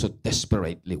are so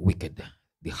desperately wicked.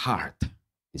 The heart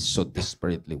is so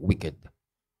desperately wicked.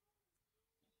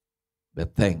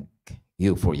 But thank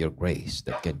you for your grace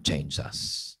that can change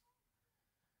us.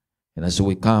 And as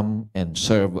we come and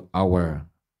serve our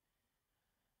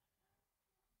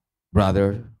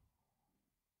brother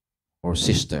or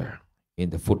sister in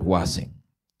the foot washing,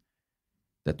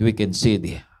 that we can see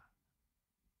the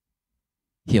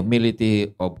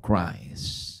humility of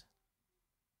Christ,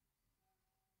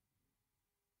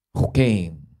 who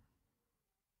came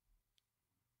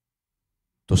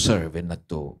to serve and not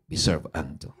to be served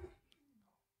unto,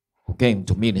 who came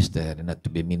to minister and not to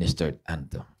be ministered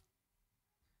unto.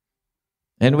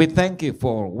 And we thank you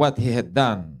for what he had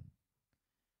done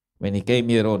when he came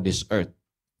here on this earth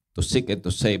to seek and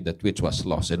to save that which was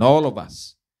lost. And all of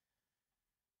us,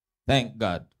 thank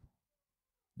God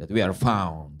that we are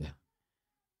found.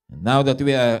 And now that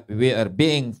we are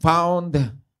being found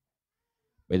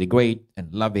by the great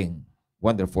and loving,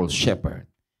 wonderful shepherd,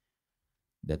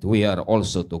 that we are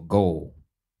also to go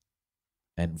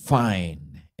and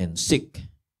find and seek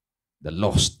the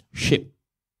lost sheep,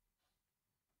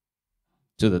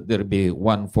 so that there be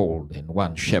one fold and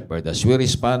one shepherd as we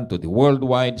respond to the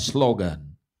worldwide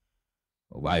slogan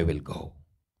of I will go.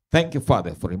 Thank you,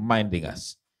 Father, for reminding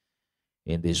us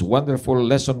in this wonderful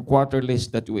lessons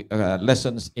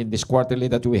in this quarterly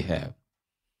that we have,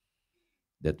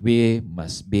 that we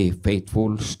must be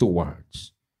faithful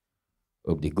stewards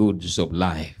of the goods of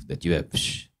life that you have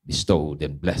bestowed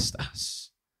and blessed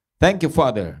us. Thank you,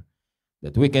 Father,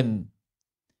 that we can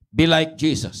be like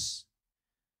Jesus,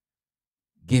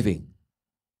 giving,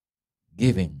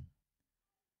 giving,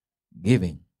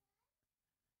 giving,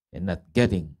 and not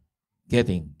getting.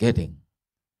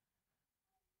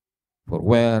 For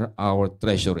where our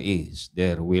treasure is,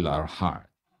 there will our heart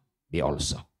be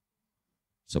also.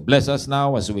 So bless us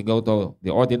now as we go to the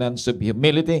ordinance of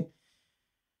humility,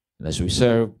 and as we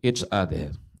serve each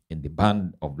other in the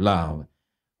bond of love,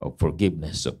 of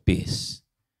forgiveness, of peace.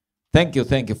 Thank you,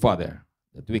 Father,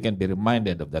 that we can be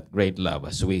reminded of that great love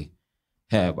as we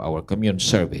have our communion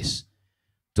service.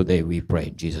 Today we pray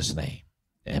in Jesus' name.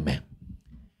 Amen.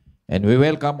 And we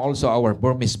welcome also our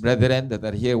Burmese brethren that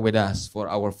are here with us for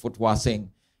our foot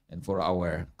washing and for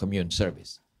our communion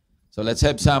service. So let's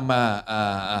have some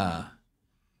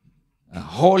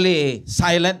holy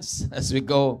silence as we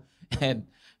go and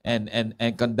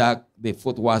conduct the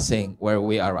foot washing where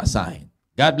we are assigned.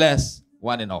 God bless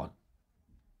one and all.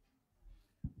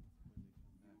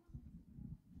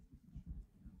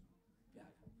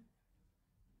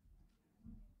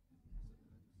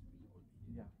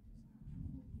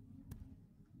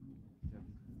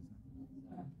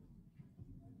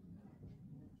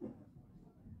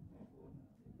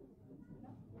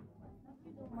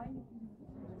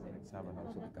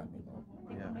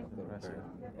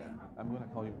 I'm going to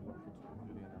call you.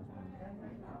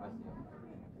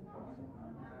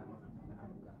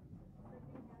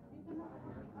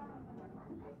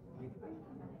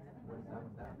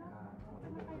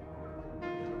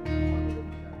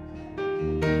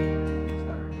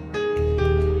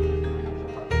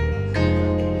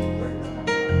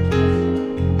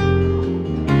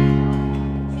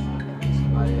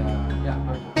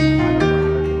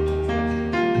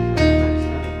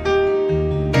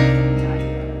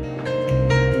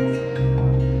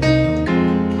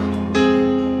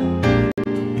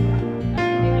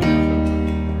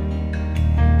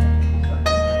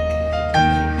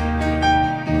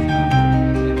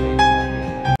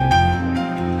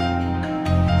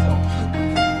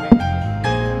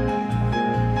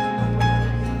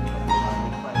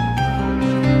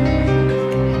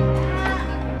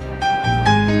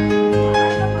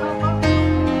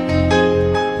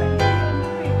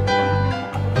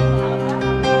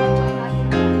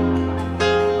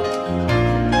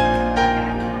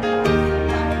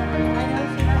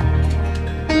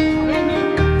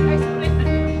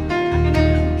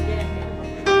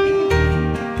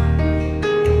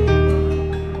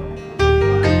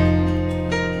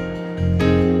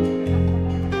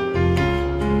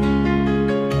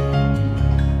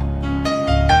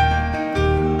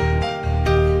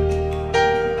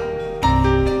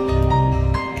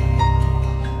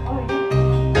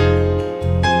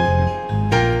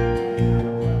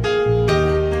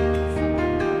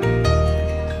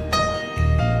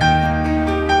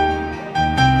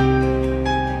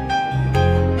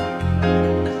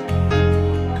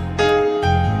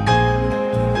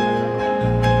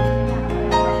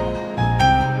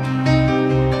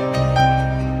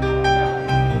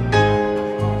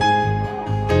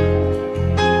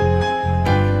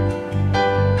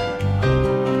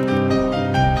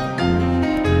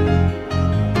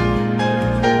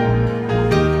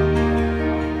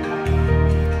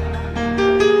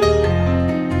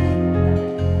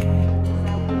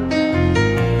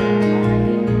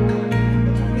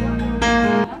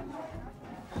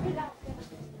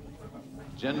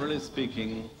 Generally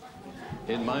speaking,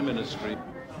 in my ministry,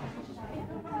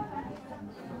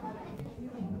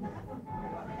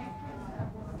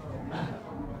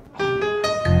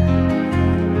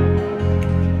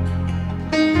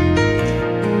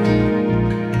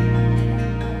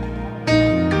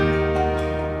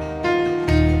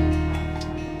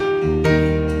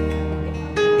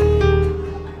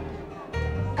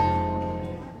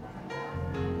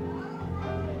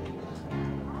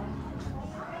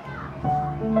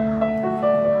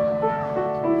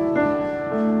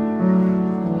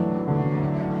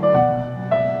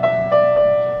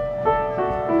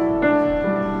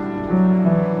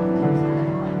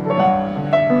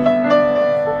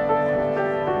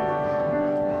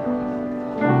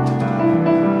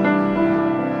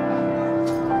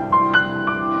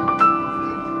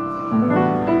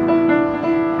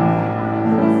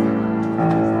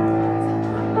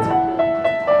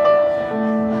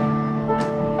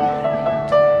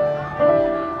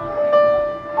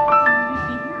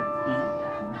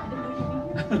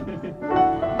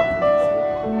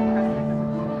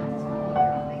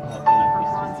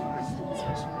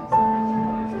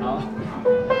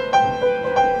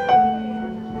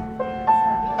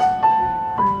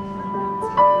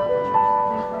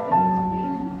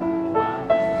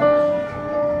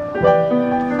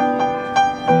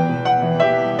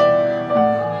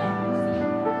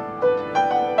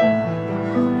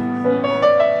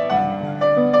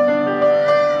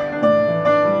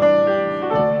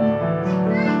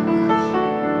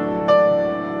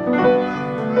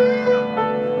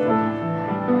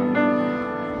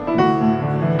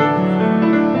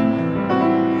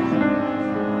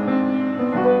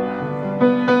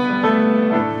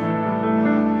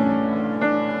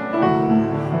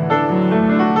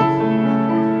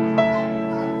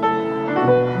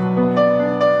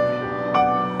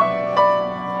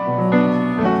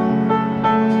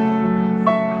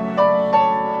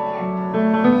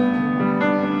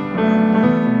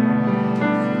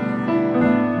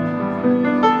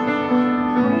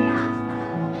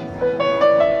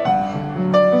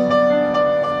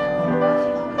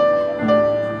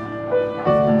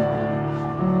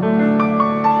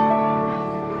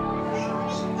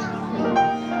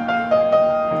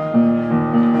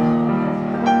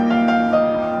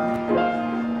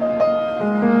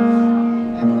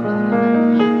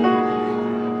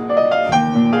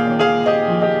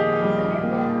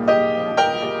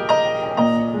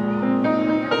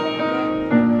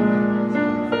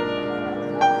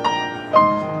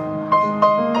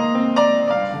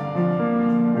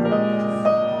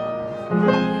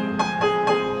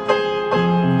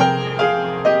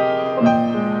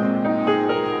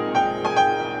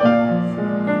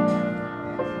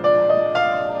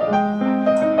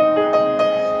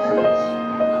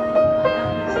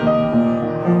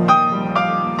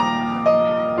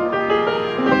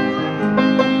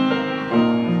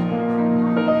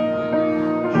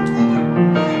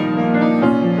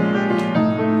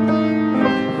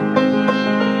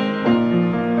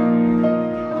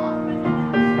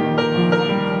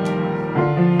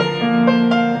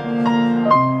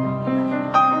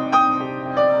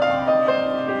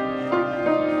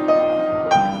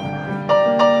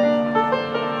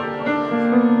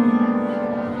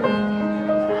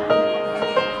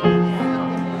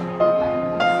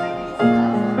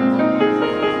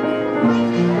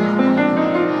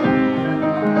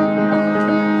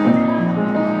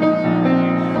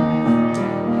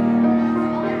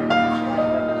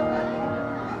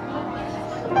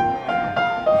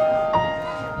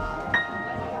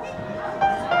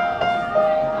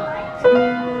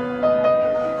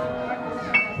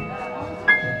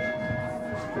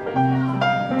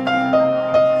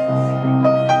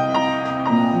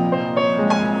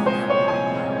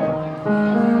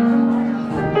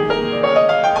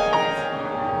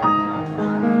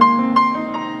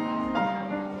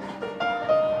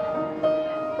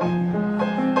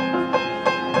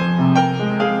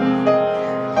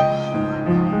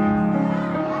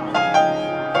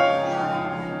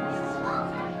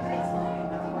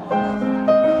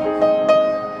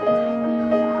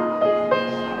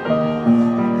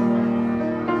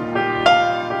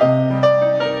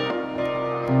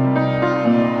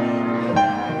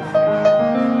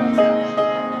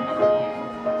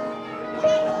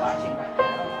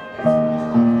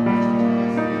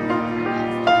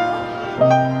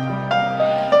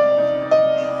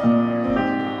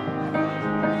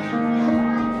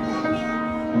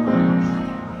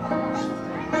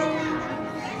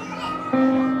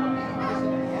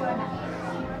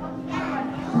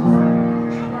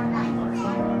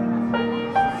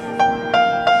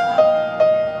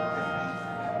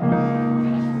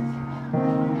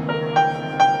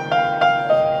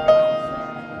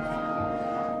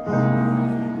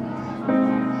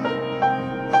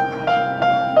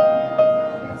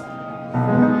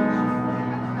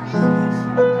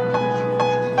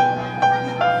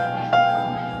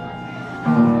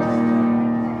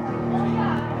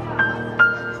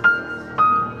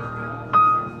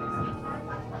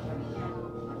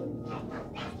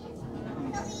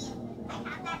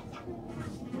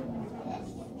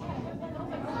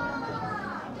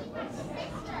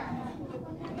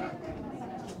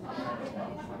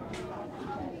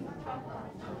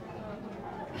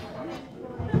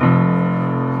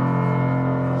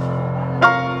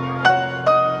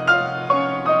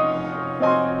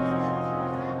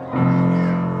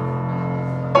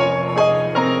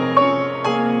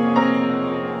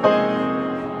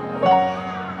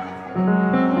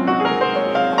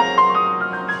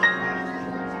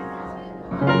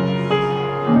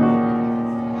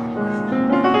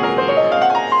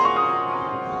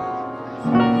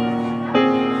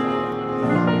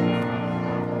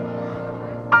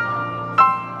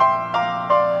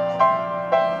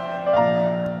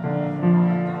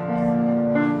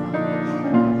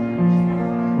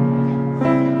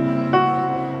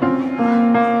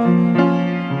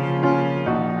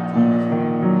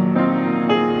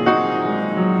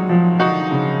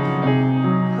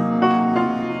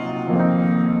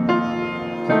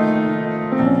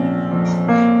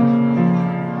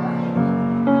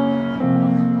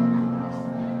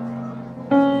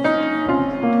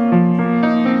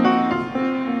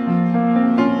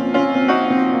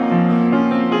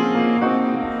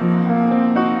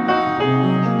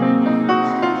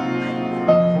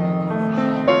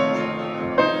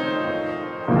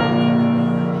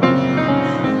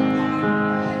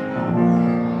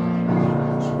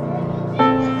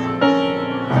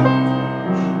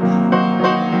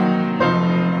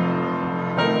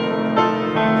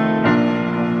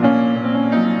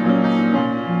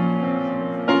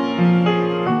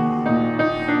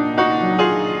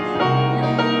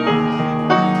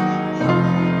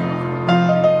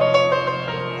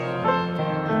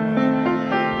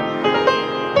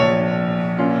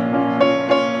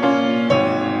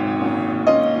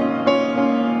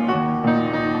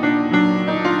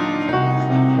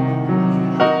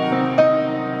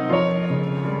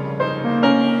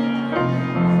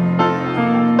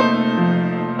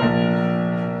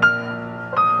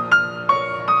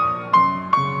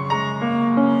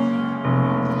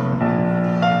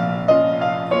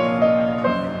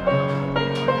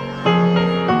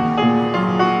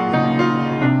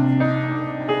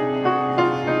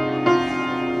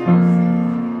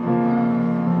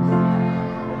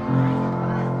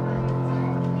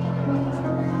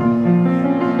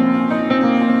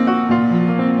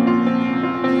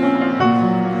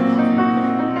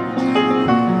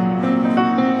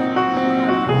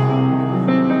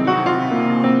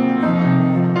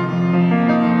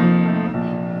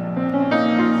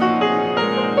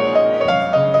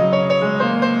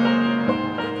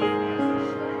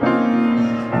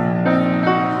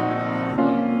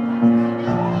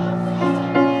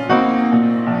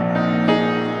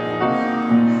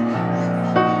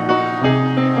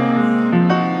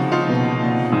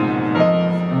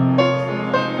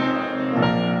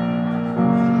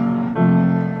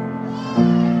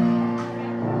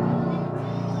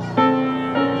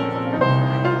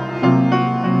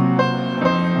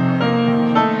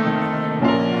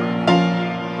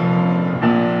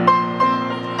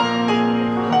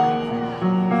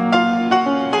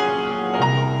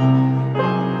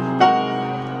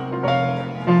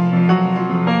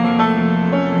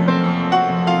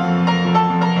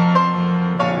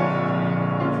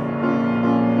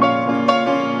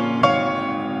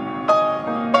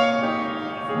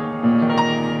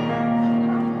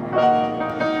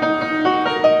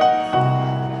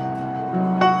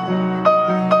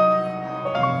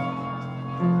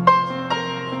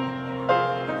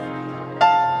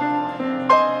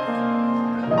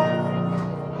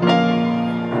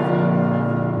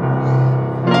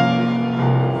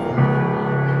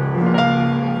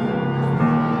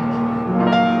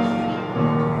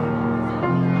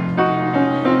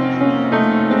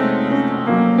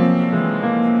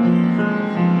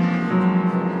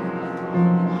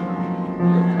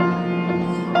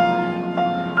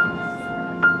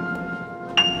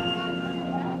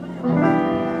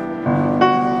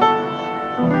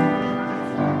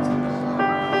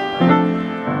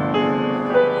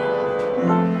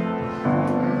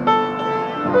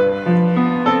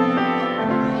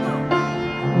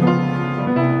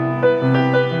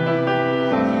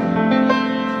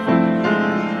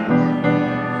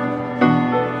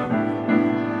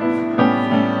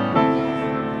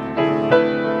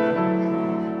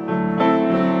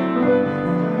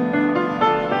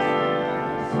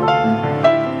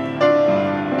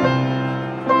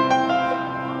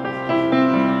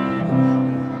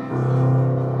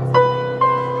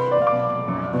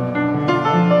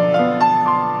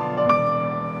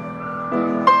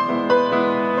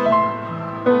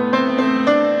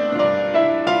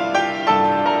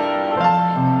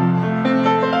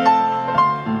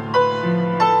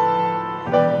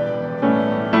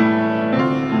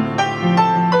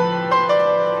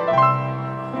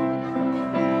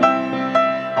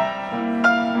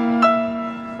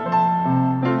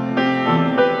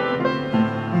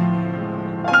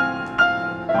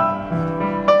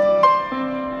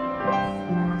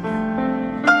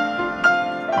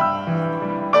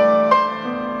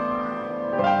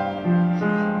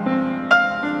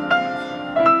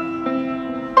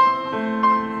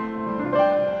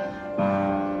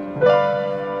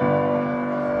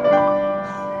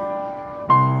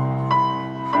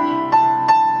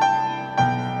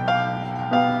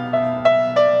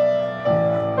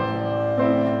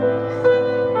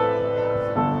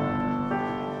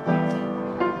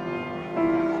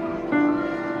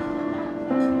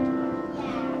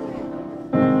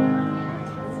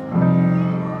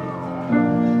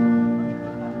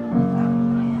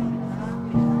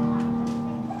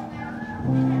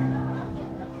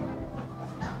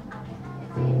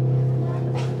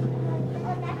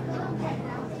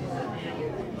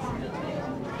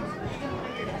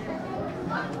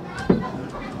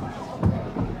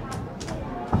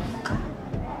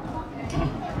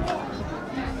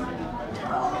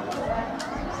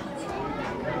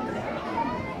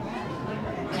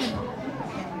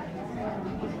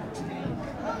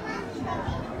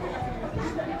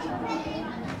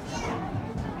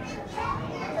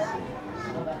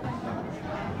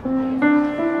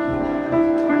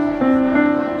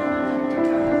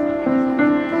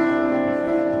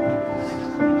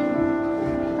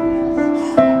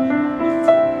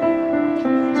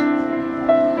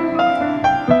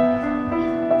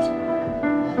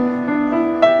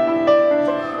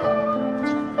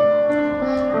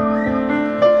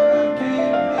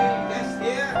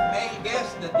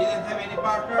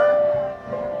 Parker,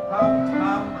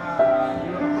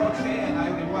 you approach me and I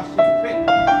will wash your feet.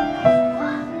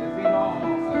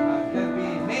 There'll be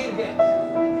male guests,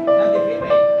 not the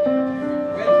female.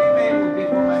 Well, female would be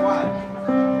for my wife.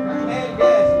 But male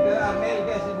guests, if there are male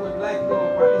guests who would like to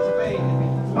participate in the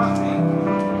washing,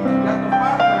 Dr.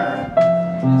 Parker,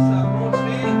 just approach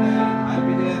me and I'll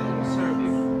be there to serve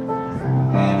you.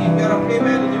 And if you're a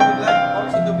female and you would like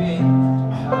also to be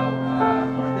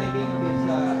partaking in this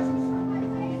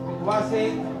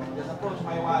washing, just approach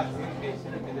my wife. We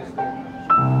can just go.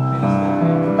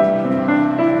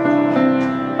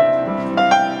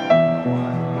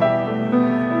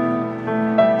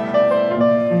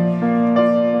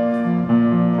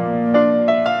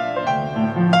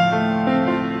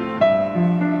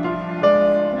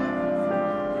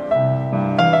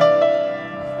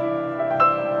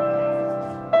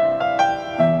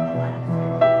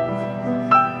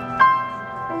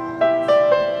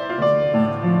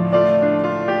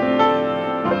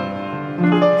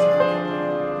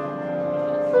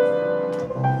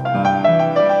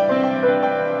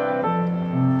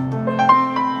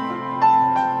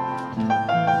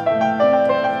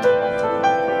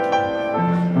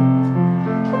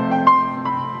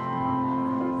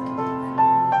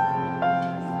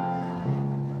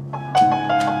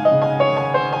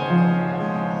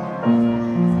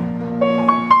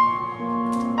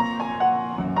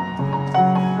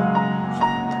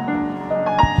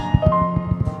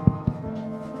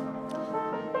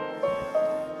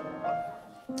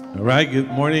 All right, good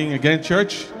morning again,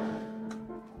 church.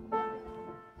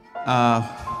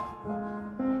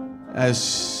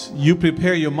 As you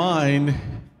prepare your mind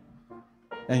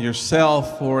and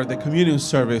yourself for the communion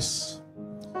service,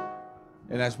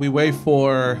 and as we wait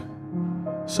for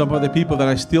some of the people that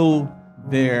are still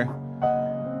there,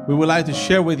 we would like to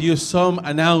share with you some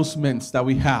announcements that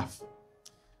we have.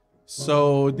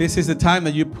 So this is the time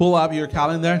that you pull up your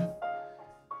calendar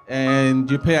and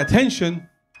you pay attention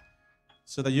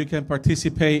so that you can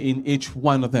participate in each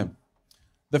one of them.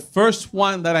 The first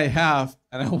one that I have,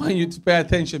 and I want you to pay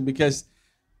attention because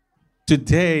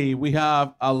today we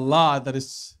have a lot that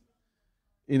is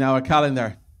in our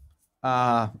calendar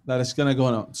that is going to go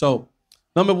on. So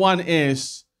number one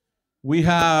is we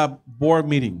have board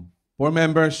meeting. Board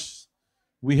members,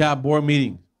 we have board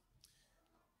meeting.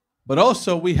 But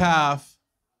also we have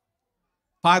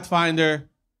Pathfinder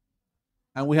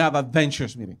and we have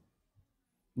Adventures meeting.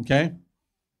 Okay?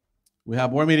 We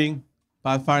have board meeting,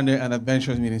 Pathfinder, and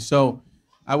Adventures meeting. So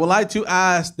I would like to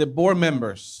ask the board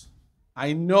members.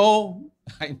 I know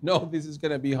this is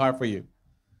going to be hard for you.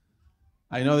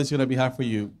 I know this is going to be hard for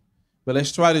you. But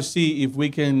let's try to see if we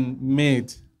can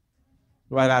meet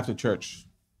right after church.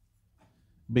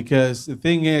 Because the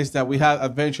thing is that we have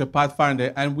Adventure,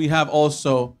 Pathfinder, and we have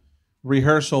also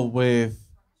rehearsal with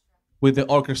the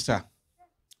orchestra.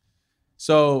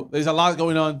 So there's a lot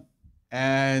going on.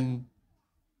 And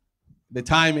the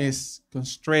time is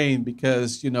constrained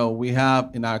because, we have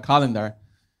in our calendar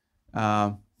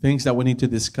things that we need to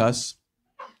discuss,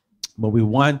 but we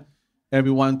want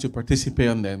everyone to participate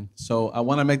on them. So I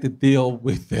want to make the deal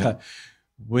with the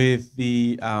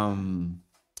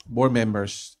board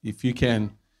members. If you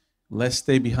can, let's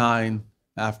stay behind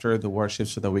after the worship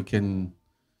so that we can,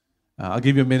 I'll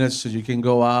give you a minute so you can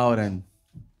go out and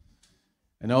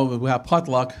I know we have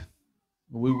potluck.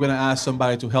 We're going to ask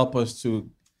somebody to help us to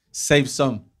save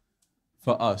some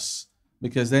for us,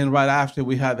 because then right after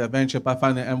we had the Adventure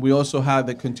Pathfinder, and we also had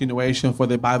the continuation for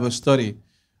the Bible study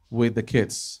with the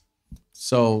kids.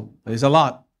 So there's a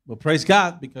lot, but praise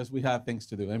God because we have things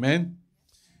to do. Amen.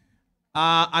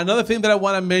 Another thing that I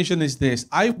want to mention is this.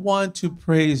 I want to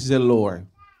praise the Lord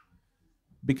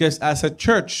because as a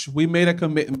church, we made a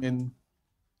commitment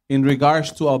in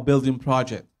regards to our building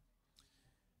project.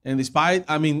 And despite,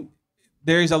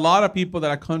 there is a lot of people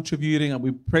that are contributing, and we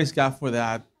praise God for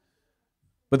that.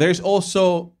 But there's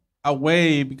also a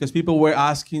way, because people were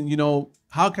asking,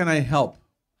 how can I help?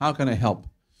 How can I help?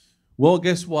 Well,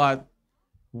 guess what?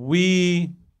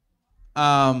 We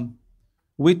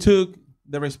took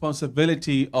the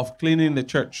responsibility of cleaning the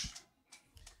church.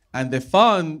 And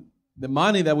the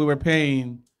money that we were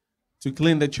paying to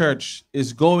clean the church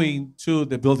is going to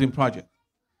the building project.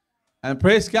 And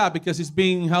praise God, because it's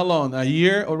been how long? A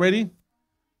year already?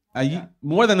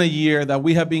 More than a year that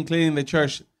we have been cleaning the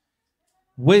church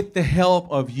with the help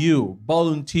of you,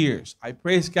 volunteers. I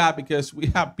praise God because we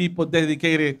have people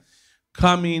dedicated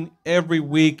coming every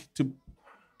week to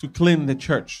clean the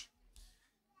church.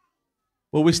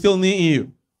 But we still need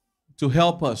you to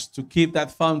help us to keep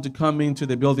that fund to come into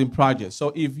the building project.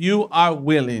 So if you are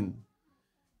willing,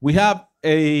 we have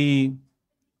a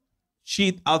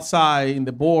sheet outside in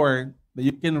the board that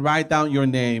you can write down your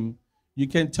name. You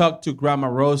can talk to Grandma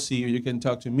Rosie, or you can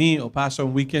talk to me or Pastor,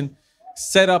 and we can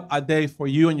set up a day for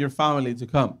you and your family to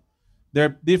come. There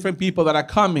are different people that are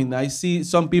coming. I see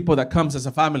some people that comes as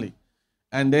a family,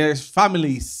 and there's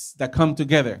families that come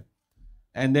together,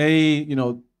 and they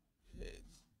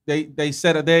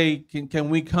set a day. Can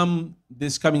we come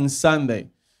this coming Sunday?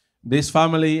 This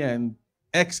family and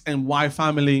X and Y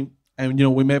family,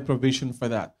 and we made provision for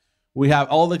that. We have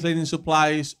all the cleaning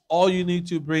supplies. All you need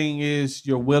to bring is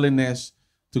your willingness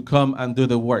to come and do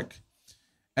the work.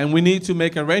 And we need to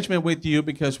make arrangement with you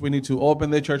because we need to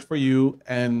open the church for you,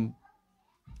 and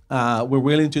we're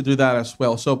willing to do that as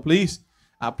well. So please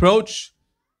approach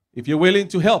if you're willing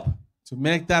to help to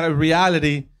make that a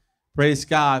reality. Praise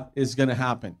God, it's going to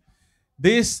happen.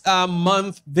 This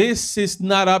month, this is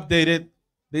not updated.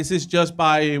 This is just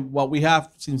by what we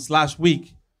have since last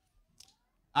week.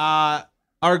 Our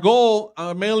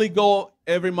mainly goal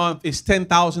every month is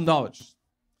 $10,000.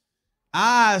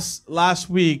 As last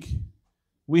week,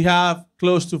 we have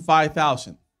close to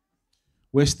 5,000.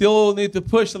 We still need to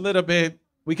push a little bit.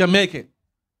 We can make it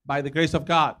by the grace of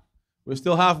God. We're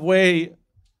still halfway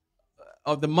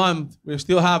of the month. We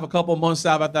still have a couple months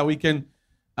Sabbath that we can,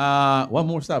 one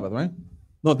more Sabbath, right?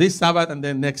 No, this Sabbath and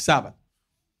then next Sabbath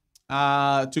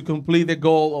to complete the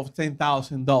goal of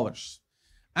 $10,000.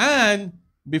 And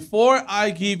before I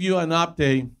give you an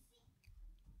update,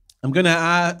 I'm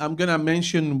gonna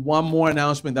mention one more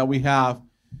announcement that we have,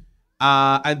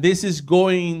 and this is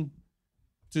going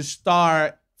to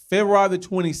start February the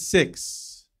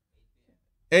 26th,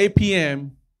 8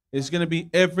 p.m. It's gonna be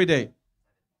every day,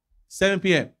 7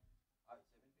 p.m.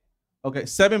 Okay,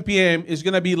 7 p.m. is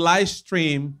gonna be live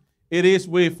stream. It is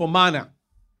with Fomana.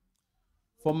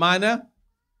 Fomana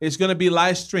is gonna be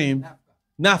live stream.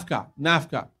 NAFCA.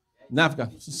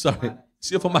 Sorry,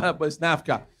 it's Fomana, but it's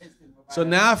NAFCA. So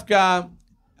NAFCA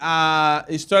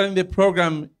is starting the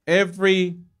program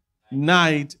every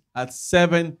night at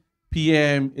 7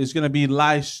 p.m. It's going to be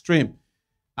live stream.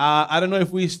 I don't know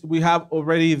if we have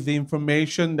already the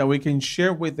information that we can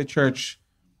share with the church.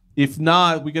 If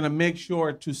not, we're going to make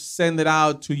sure to send it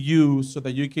out to you so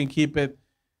that you can keep it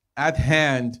at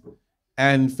hand.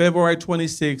 And February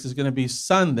 26th is going to be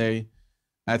Sunday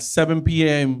at 7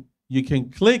 p.m. You can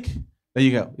click. There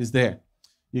you go. It's there.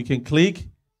 You can click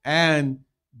and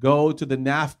go to the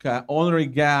NAFCA,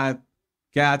 honoring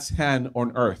God's hand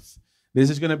on earth. This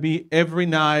is going to be every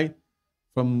night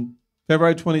from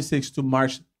February 26th to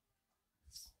March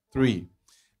 3.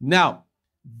 Now,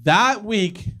 that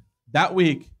week,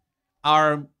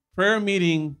 our prayer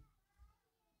meeting,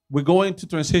 we're going to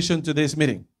transition to this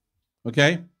meeting,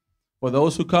 okay? For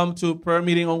those who come to prayer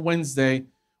meeting on Wednesday,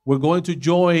 we're going to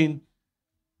join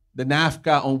the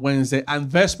NAFCA on Wednesday and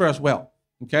Vesper as well,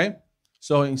 okay?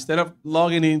 So instead of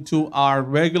logging into our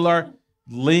regular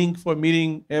link for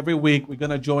meeting every week, we're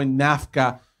going to join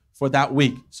NAFCA for that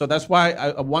week. So that's why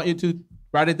I want you to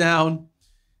write it down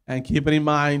and keep it in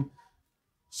mind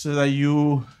so that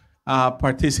you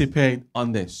participate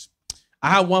on this. I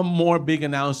have one more big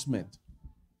announcement.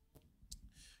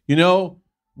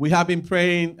 We have been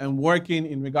praying and working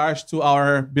in regards to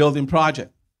our building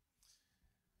project.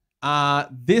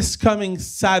 This coming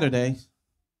Saturday,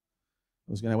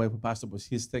 I was going to wait for Pastor, but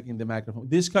he's taking the microphone.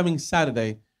 This coming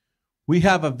Saturday, we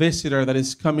have a visitor that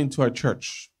is coming to our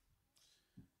church.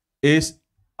 It's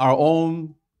our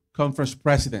own conference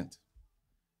president.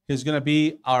 He's going to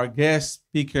be our guest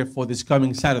speaker for this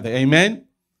coming Saturday. Amen?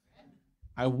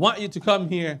 I want you to come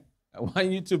here. I want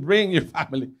you to bring your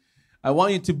family. I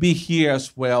want you to be here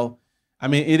as well. I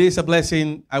mean, it is a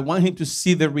blessing. I want him to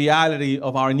see the reality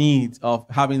of our needs of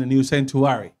having a new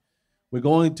sanctuary. We're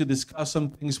going to discuss some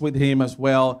things with him as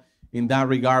well in that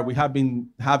regard. We have been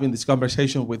having this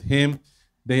conversation with him.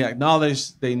 They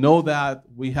acknowledge, they know that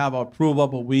we have approval,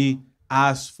 but we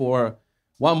ask for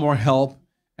one more help.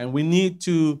 And we need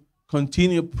to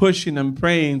continue pushing and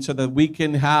praying so that we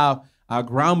can have a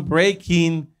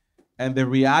groundbreaking and the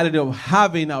reality of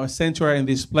having our sanctuary in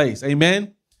this place.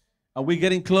 Amen? Are we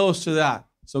getting close to that?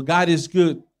 So God is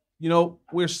good.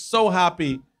 We're so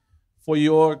happy for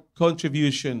your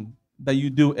contribution that you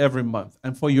do every month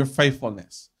and for your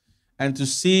faithfulness. And to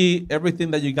see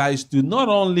everything that you guys do, not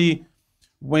only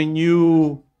when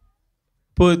you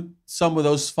put some of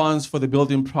those funds for the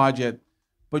building project,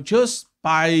 but just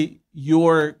by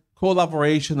your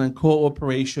collaboration and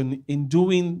cooperation in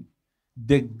doing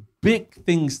the big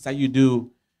things that you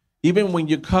do, even when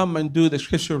you come and do the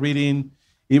scripture reading,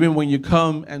 even when you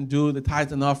come and do the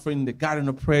tithe and offering, the garden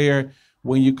of prayer,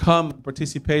 when you come and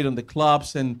participate in the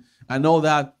clubs, and I know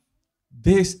that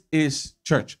this is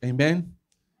church, amen?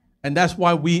 And that's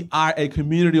why we are a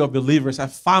community of believers, a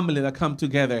family that come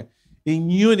together in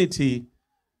unity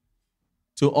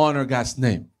to honor God's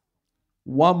name.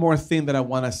 One more thing that I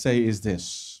want to say is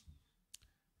this.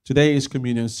 Today is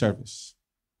communion service.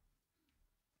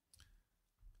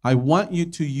 I want you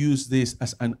to use this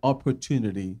as an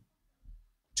opportunity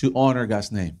to honor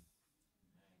God's name.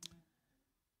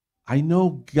 I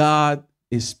know God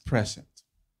is present,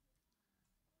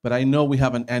 but I know we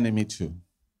have an enemy too.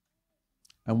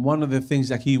 And one of the things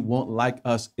that he won't like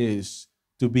us is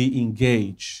to be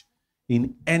engaged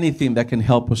in anything that can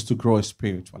help us to grow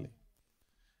spiritually.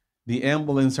 The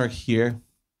emblems are here.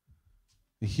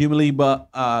 The humility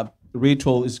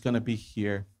ritual is going to be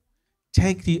here.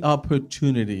 Take the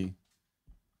opportunity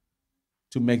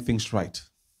to make things right.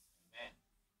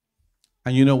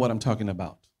 And you know what I'm talking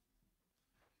about.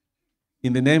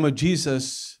 In the name of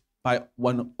Jesus, by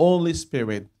one only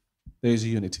Spirit, there is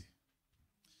unity.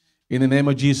 In the name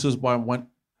of Jesus, by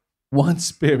one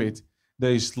Spirit,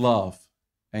 there is love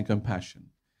and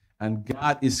compassion. And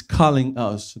God is calling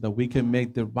us so that we can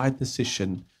make the right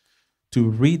decision to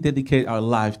rededicate our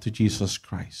life to Jesus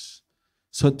Christ.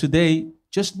 So today,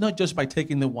 not just by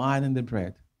taking the wine and the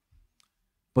bread,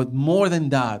 but more than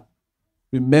that,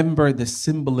 remember the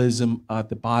symbolism of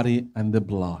the body and the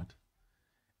blood.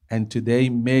 And today,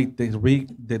 make the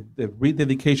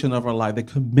rededication of our life, the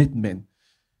commitment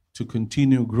to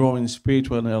continue growing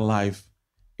spiritually in our life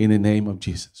in the name of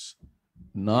Jesus.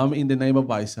 Not in the name of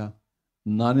Baysa,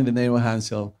 not in the name of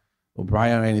Hansel or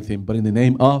Brian or anything, but in the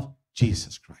name of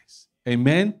Jesus Christ.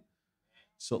 Amen?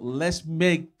 So let's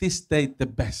make this date the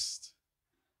best,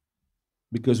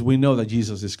 because we know that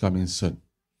Jesus is coming soon.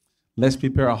 Let's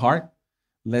prepare our heart.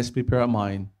 Let's prepare our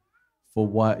mind for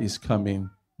what is coming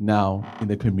now in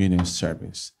the communion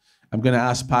service. I'm going to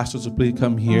ask pastors to please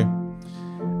come here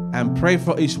and pray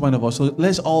for each one of us. So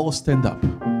let's all stand up.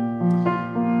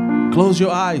 Close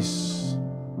your eyes.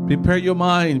 Prepare your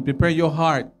mind. Prepare your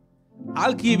heart.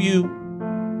 I'll give you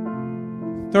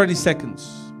 30 seconds.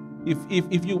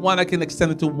 If you want, I can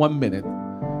extend it to 1 minute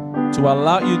to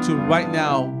allow you to right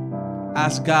now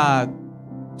ask God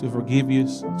to forgive you,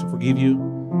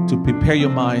 to prepare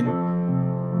your mind.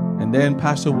 And then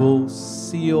Pastor will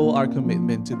seal our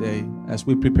commitment today as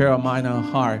we prepare our mind and our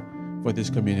heart for this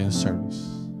communion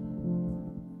service.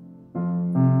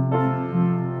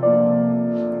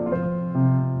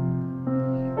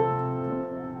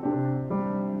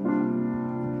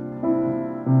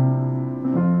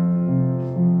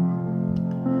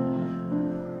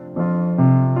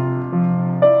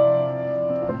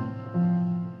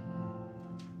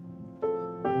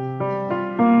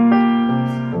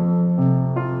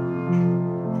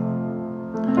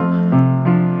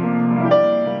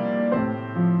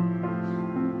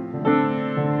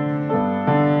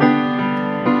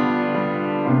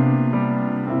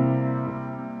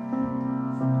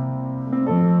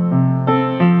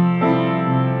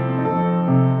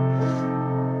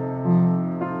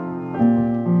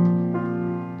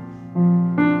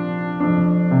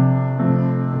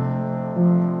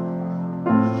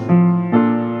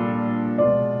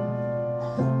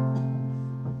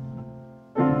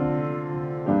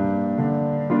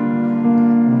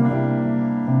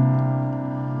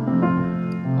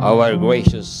 Our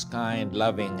gracious, kind,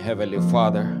 loving Heavenly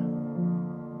Father,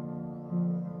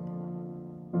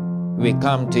 we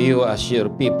come to you as your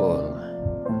people,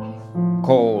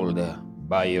 called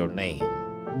by your name.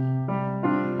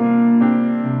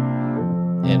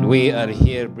 And we are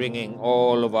here bringing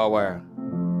all of our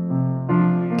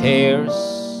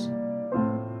cares,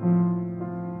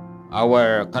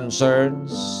 our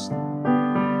concerns,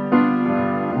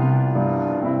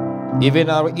 even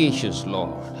our issues,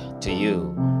 Lord, to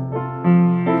you.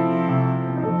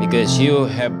 Because you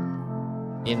have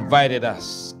invited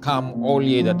us, come all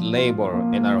ye that labor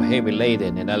and are heavy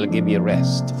laden, and I'll give you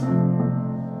rest.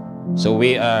 So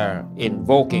we are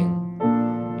invoking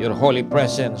your holy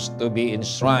presence to be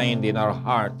enshrined in our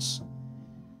hearts,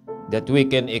 that we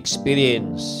can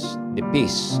experience the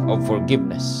peace of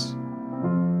forgiveness,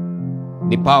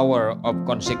 the power of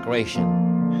consecration,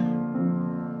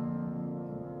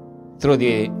 through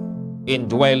the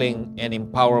indwelling and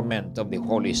empowerment of the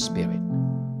Holy Spirit.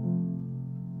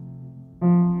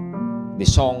 The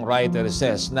songwriter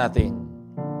says, nothing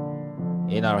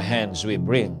in our hands we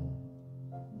bring,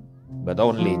 but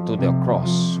only to the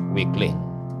cross we cling.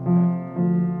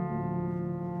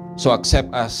 So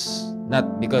accept us,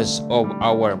 not because of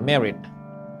our merit,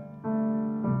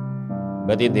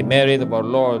 but in the merit of our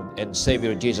Lord and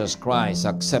Savior Jesus Christ.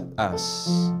 Accept us.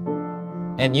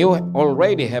 And you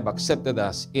already have accepted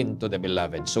us into the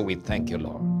beloved. So we thank you,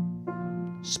 Lord.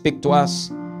 Speak to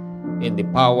us in the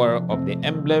power of the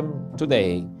emblem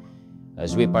today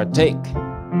as we partake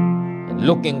and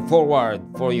looking forward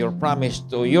for your promise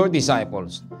to your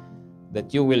disciples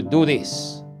that you will do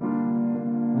this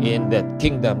in that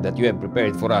kingdom that you have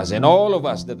prepared for us, and all of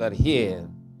us that are here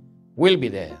will be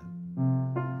there.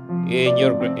 In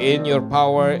your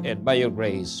power and by your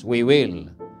grace, we will,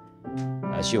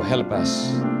 as you help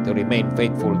us to remain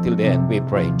faithful till the end, we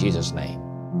pray in Jesus' name.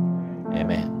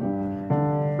 Amen.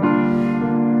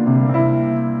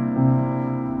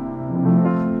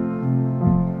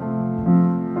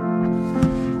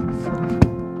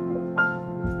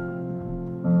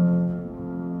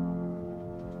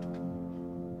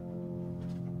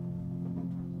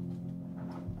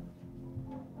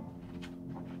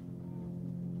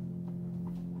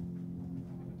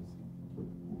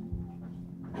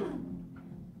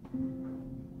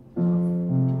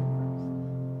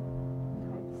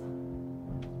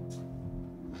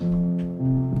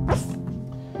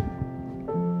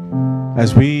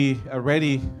 As we are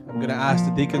ready, I'm going to ask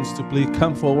the deacons to please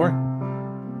come forward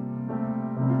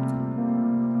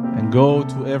and go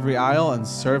to every aisle and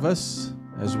serve us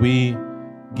as we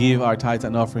give our tithes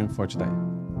and offering for today.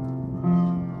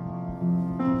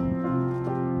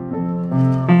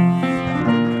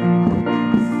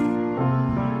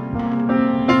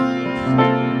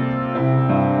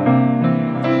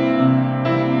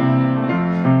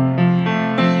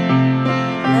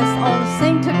 Let's all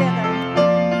sing together.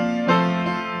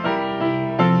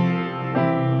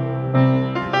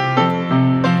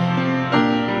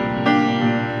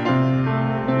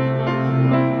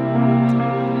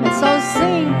 Let's all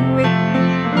sing with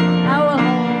our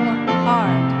whole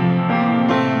heart.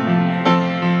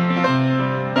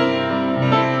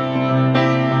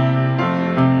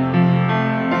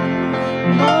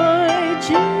 My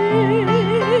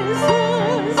Jesus,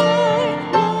 I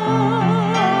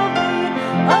love thee.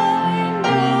 I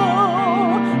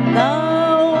know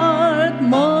thou art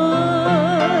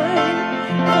mine.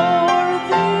 For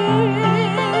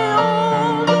thee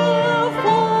all the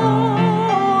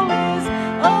follies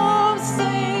of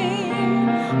sin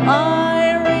I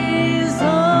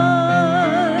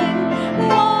resign.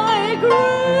 My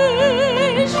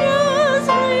gracious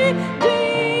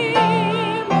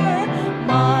Redeemer,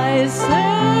 my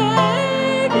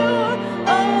Savior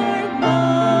art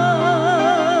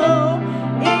thou.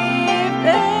 If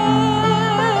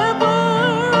ever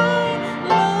I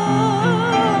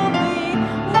love thee,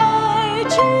 my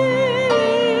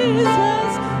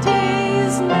Jesus,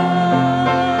 'tis now.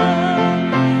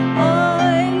 I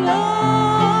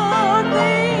love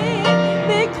thee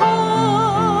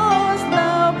because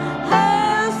thou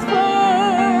hast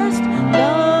first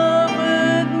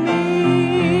loved me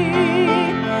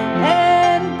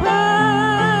and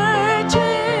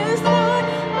purchased thy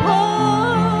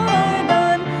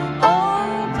pardon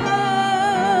on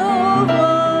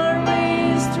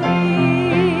Calvary's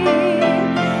tree.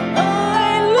 I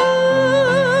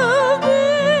love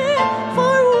thee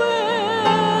for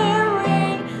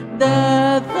wearing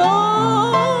the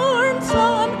thorns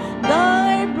on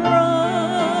thy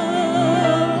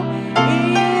brow.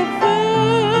 If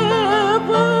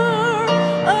ever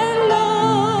I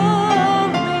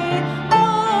love thee,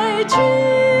 my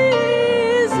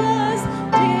Jesus,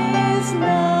 'tis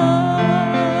now.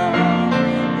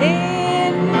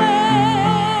 In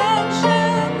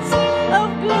mansions of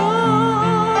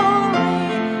glory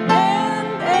and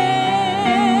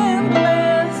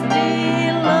endless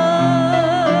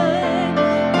delight,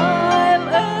 I'll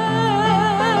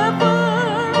ever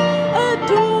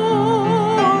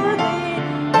adore thee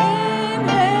in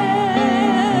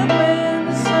heaven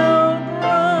so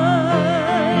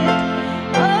bright.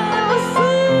 I'll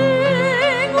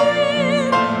sing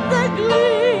with the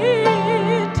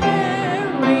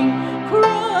glittering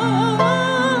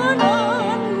crown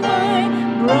on my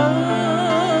brow.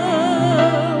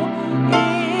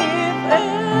 If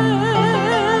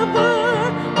ever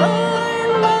I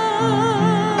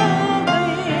love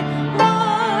thee,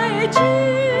 my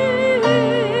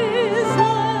Jesus,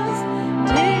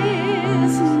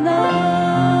 'tis now.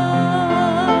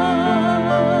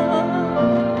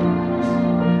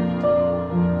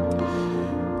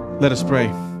 Let us pray.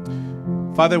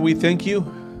 Father, we thank you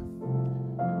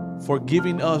for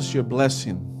giving us your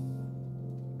blessing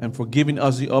and for giving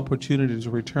us the opportunity to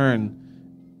return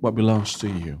what belongs to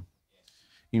you.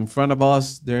 In front of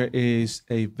us, there is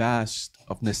a vast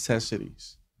of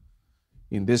necessities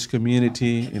in this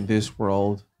community, in this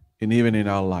world, and even in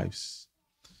our lives.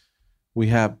 We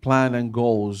have plans and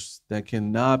goals that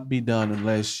cannot be done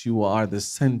unless you are the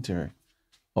center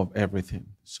of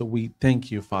everything. So we thank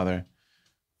you, Father,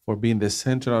 for being the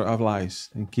center of our lives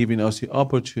and giving us the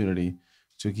opportunity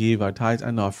to give our tithe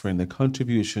and offering, the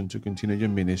contribution to continue your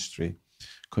ministry.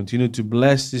 Continue to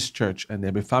bless this church and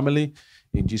every family.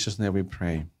 In Jesus' name we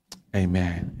pray.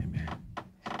 Amen. Amen.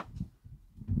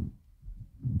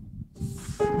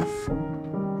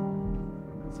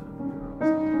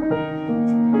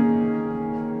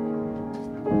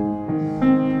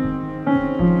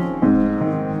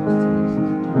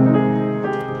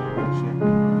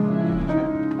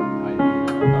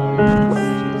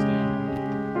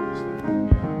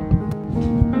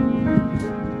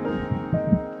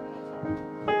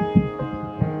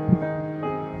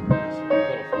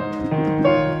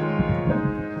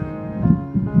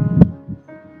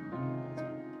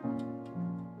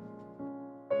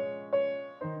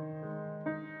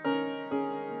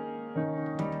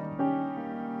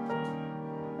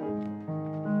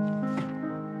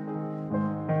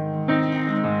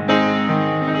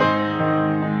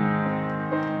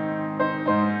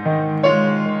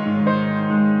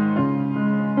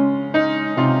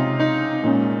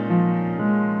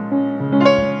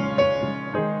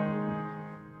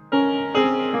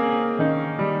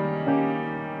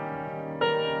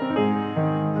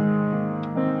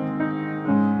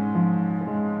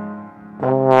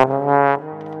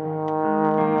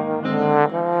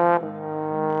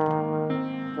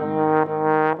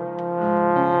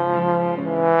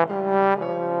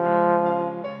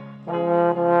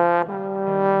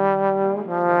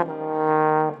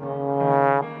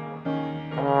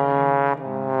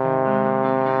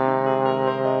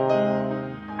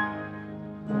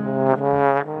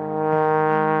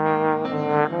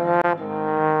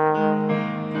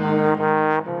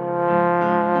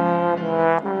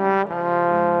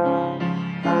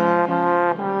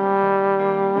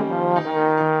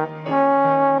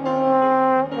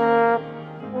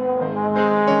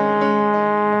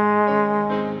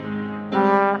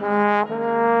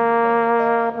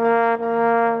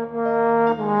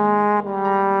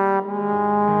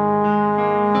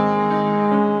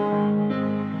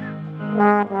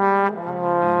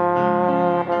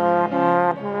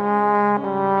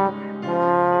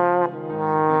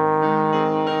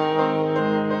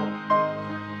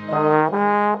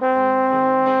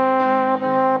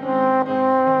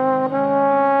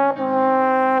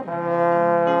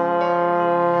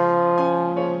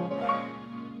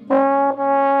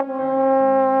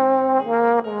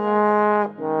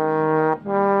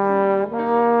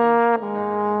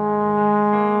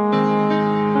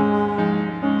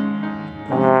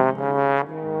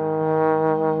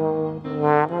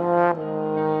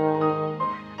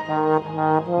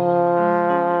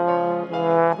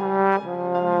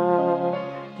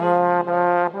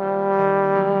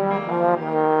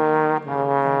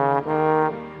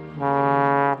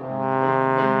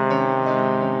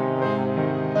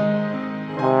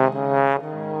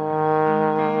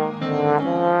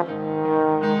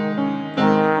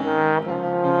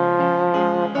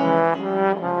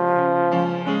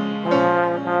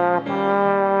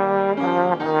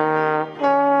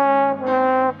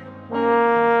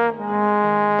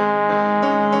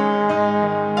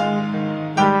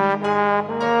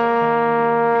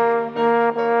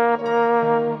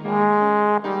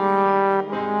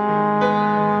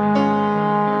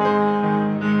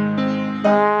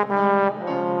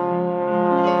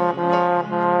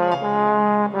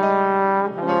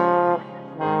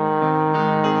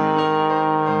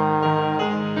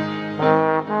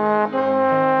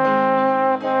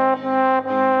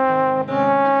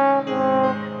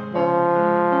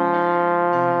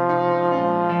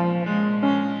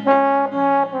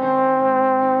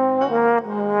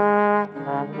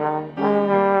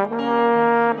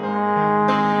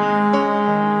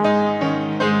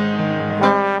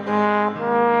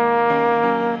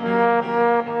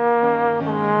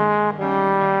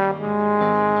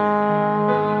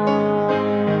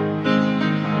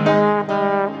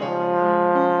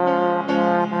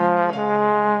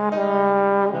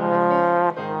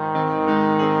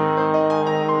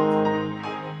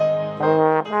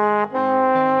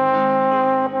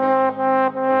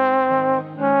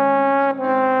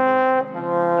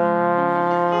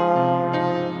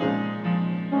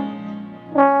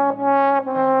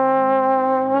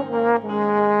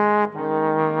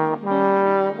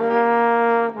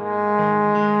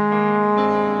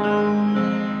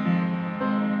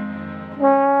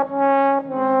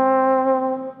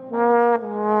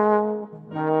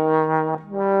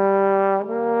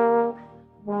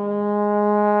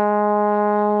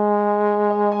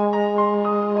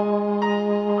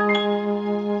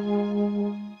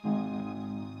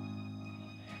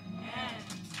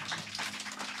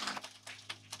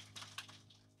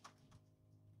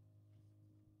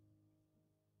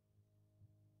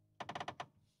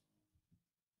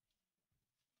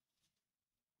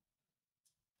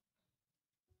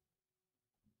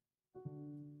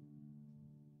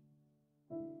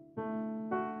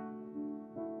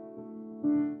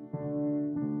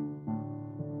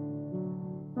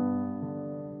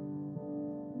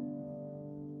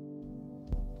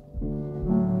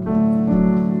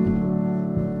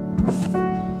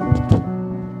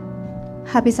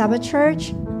 Happy Sabbath,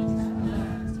 church.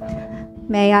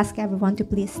 May I ask everyone to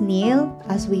please kneel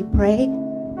as we pray.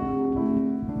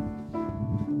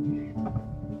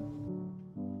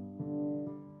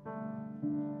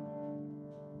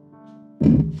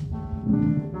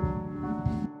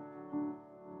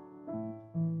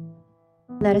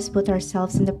 Let us put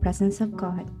ourselves in the presence of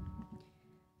God.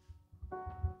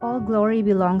 All glory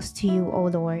belongs to you, O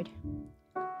Lord.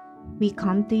 We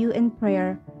come to you in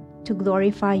prayer to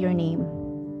glorify your name,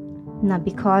 not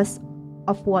because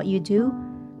of what you do,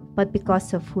 but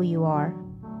because of who you are.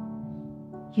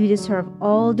 You deserve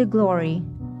all the glory,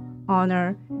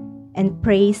 honor, and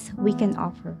praise we can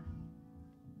offer.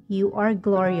 You are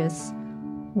glorious,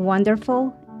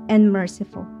 wonderful, and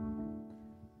merciful.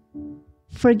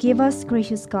 Forgive us,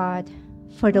 gracious God,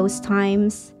 for those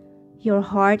times your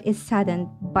heart is saddened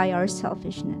by our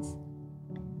selfishness.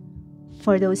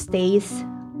 For those days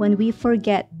when we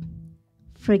forget,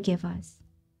 forgive us.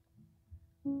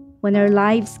 When our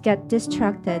lives get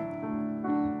distracted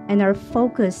and our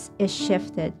focus is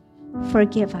shifted,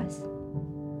 forgive us.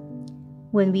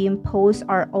 When we impose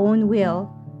our own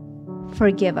will,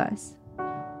 forgive us.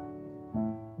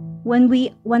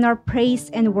 When our praise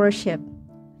and worship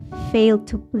fail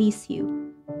to please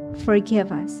you,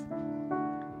 forgive us.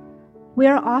 We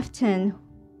are often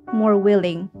more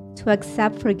willing to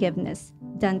accept forgiveness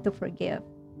than to forgive,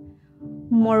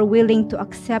 more willing to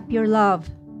accept your love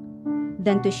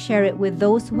than to share it with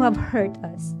those who have hurt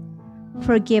us.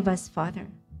 Forgive us, Father.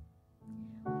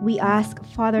 We ask,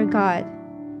 Father God,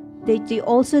 that you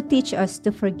also teach us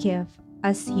to forgive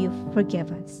as you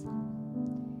forgive us.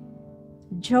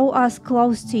 Draw us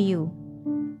close to you.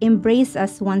 Embrace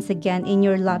us once again in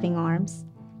your loving arms,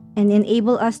 and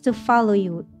enable us to follow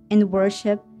you in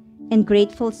worship and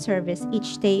grateful service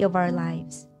each day of our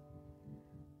lives.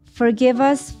 Forgive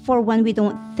us for when we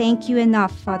don't thank you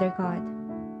enough, Father God.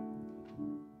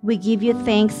 We give you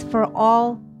thanks for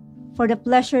the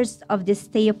pleasures of this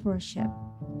day of worship.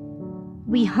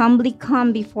 We humbly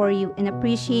come before you in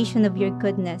appreciation of your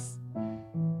goodness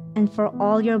and for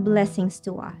all your blessings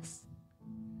to us.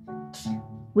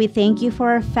 We thank you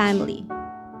for our family,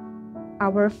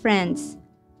 our friends,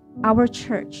 our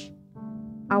church,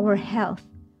 our health,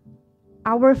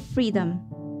 our freedom,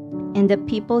 and the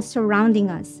people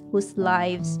surrounding us whose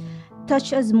lives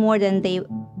touch us more than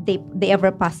they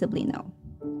ever possibly know.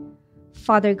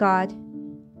 Father God,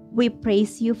 we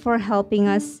praise you for helping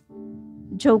us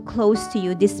draw close to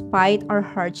you despite our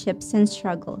hardships and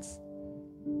struggles.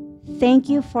 Thank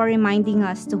you for reminding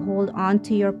us to hold on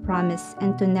to your promise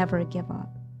and to never give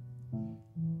up.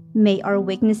 May our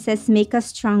weaknesses make us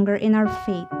stronger in our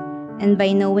faith and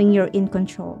by knowing you're in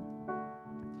control.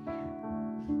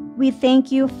 We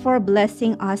thank you for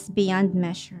blessing us beyond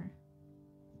measure.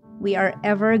 We are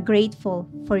ever grateful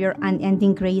for your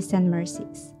unending grace and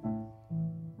mercies.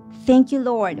 Thank you,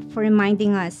 Lord, for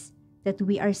reminding us that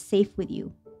we are safe with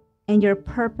you and your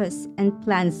purpose and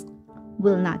plans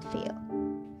will not fail.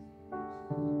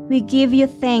 We give you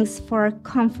thanks for our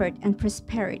comfort and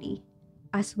prosperity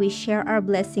as we share our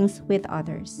blessings with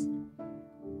others.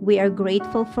 We are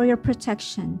grateful for your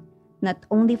protection, not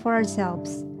only for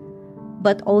ourselves,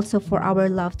 but also for our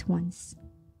loved ones.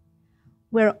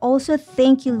 We're also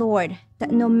thank you, Lord,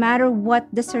 that no matter what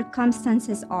the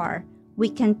circumstances are, we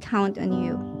can count on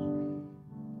you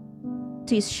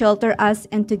to shelter us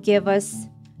and to give us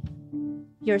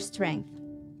your strength.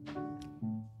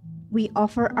 We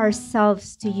offer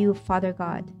ourselves to you, Father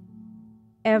God.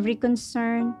 Every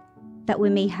concern that we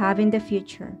may have in the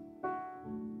future,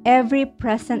 every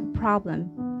present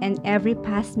problem, and every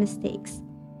past mistakes,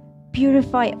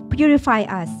 purify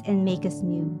us and make us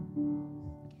new.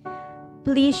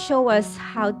 Please show us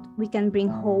how we can bring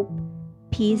hope,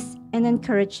 peace, and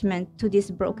encouragement to this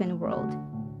broken world.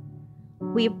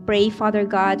 We pray, Father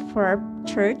God, for our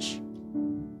church,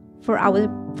 for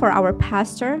our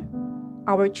pastor,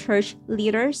 our church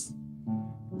leaders,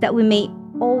 that we may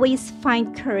always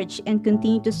find courage and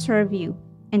continue to serve you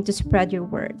and to spread your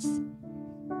words.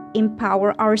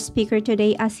 Empower our speaker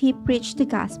today as he preached the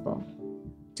gospel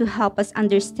to help us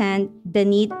understand the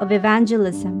need of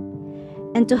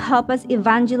evangelism and to help us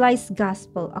evangelize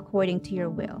gospel according to your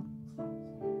will.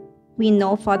 We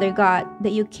know, Father God,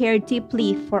 that you care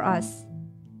deeply for us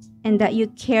and that you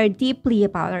care deeply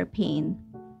about our pain.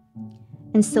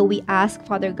 And so we ask,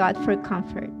 Father God, for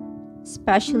comfort,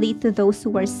 especially to those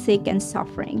who are sick and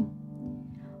suffering.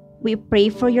 We pray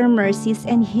for your mercies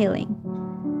and healing,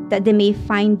 that they may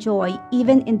find joy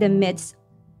even in the midst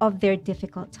of their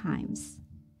difficult times.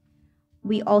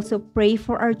 We also pray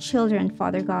for our children,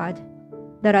 Father God,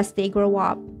 that as they grow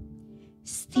up,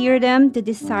 steer them to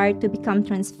desire to become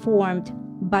transformed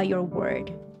by your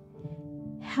word.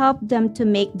 Help them to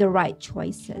make the right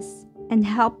choices and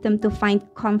help them to find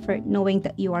comfort knowing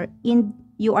that you are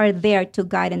there to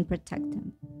guide and protect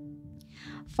them.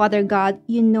 Father God,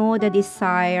 you know the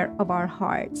desire of our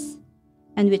hearts,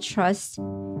 and we trust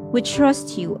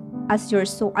you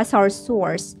as our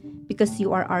source because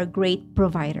you are our great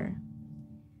provider.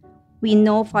 We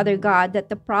know, Father God, that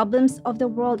the problems of the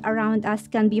world around us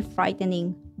can be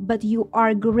frightening, but you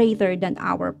are greater than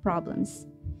our problems.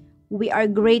 We are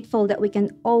grateful that we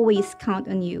can always count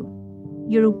on you.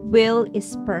 Your will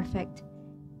is perfect,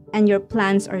 and your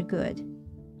plans are good.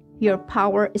 Your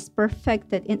power is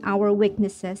perfected in our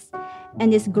weaknesses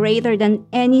and is greater than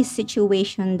any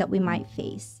situation that we might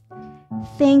face.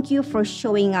 Thank you for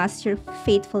showing us your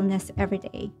faithfulness every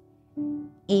day.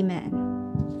 Amen.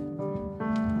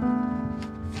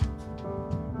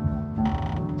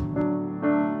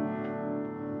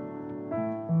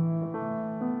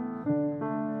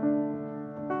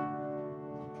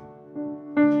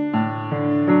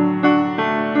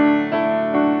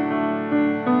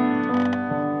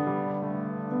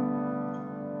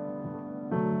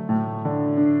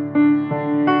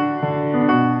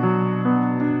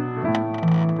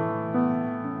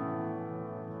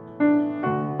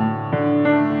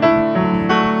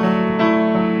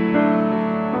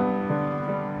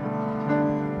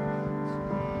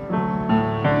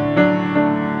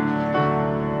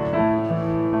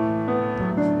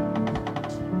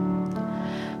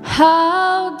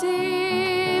 How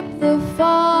deep the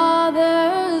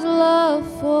Father's love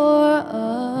for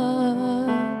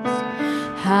us,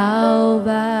 how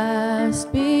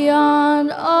vast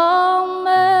beyond all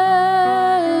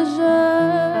measure,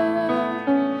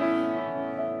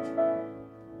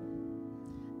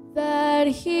 that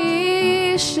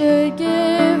He should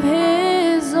give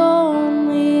His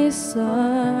only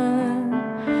Son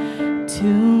to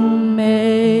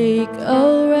make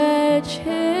a wretch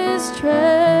His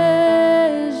treasure.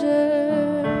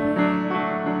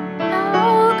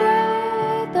 How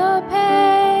great the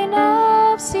pain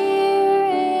of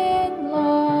searing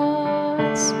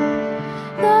loss!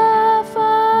 The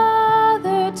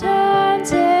Father turns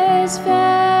His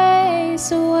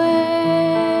face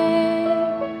away,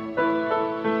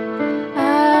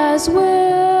 as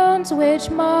wounds which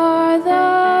mar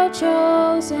the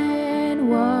chosen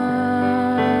one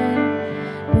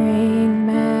bring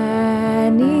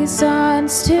many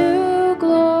sons to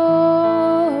glory.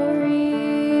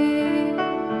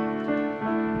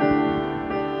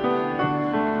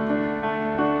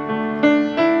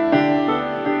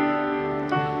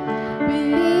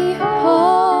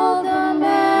 Behold the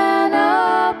man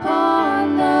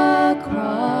upon the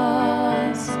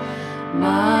cross,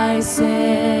 my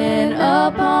sin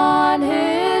upon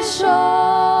His shoulders.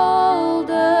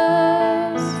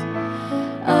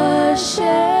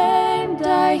 Ashamed,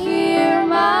 I hear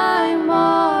my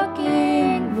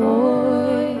mocking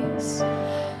voice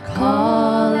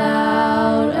call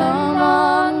out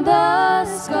among the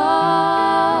scoffers.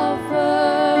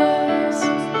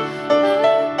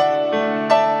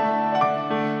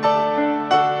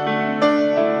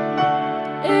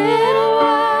 It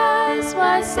was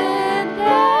my sin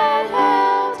that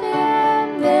held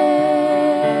Him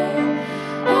there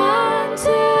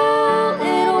until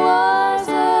it was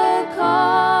accomplished.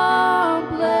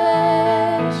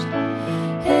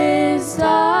 His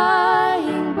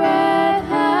dying breath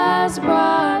has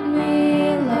brought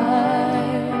me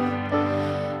life.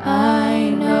 I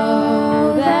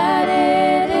know that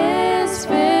it is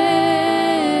finished.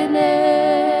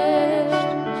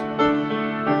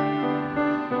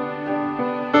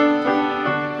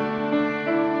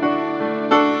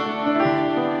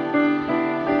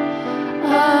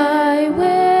 I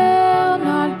will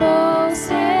not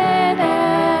boast in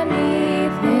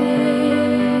anything,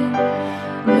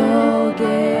 no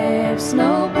gifts,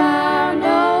 no power,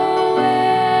 no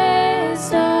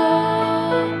wisdom,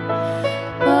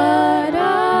 but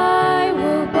I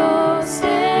will boast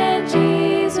in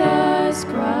Jesus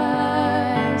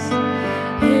Christ,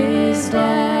 His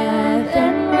death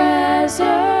and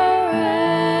resurrection.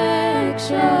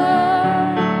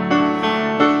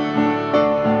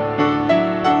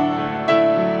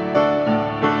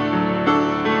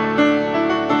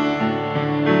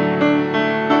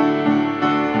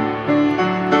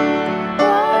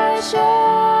 What should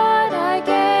I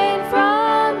gain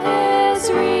from His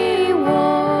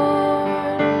reward?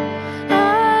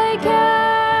 I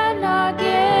cannot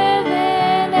give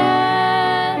an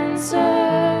answer,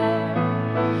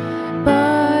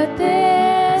 but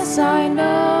this I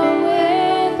know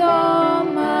with all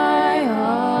my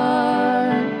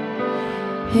heart: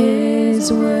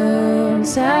 His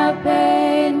wounds have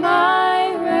paid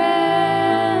my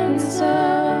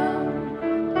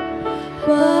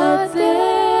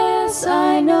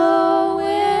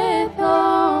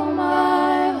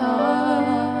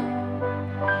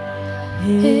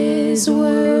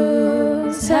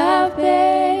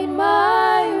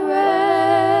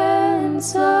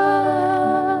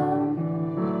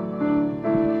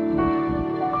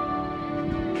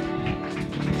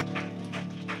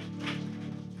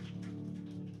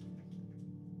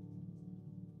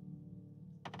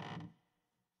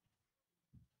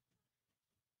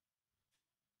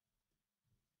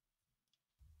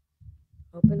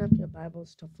Open up your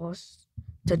Bibles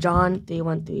to John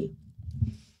 3:1-3.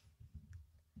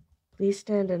 Please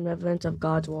stand in reverence of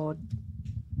God's word.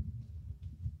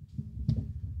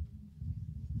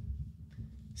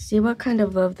 See what kind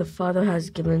of love the Father has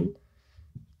given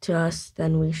to us,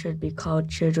 then we should be called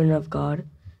children of God.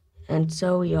 And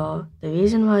so we are. The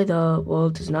reason why the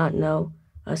world does not know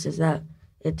us is that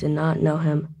it did not know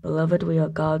him. Beloved, we are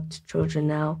God's children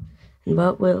now, and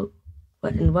what we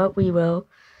will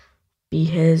be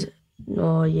his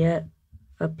nor yet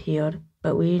appeared.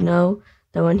 But we know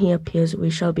that when he appears, we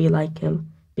shall be like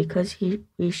him, because we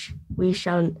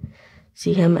shall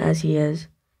see him as he is.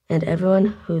 And everyone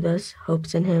who thus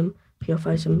hopes in him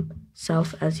purifies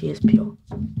himself as he is pure.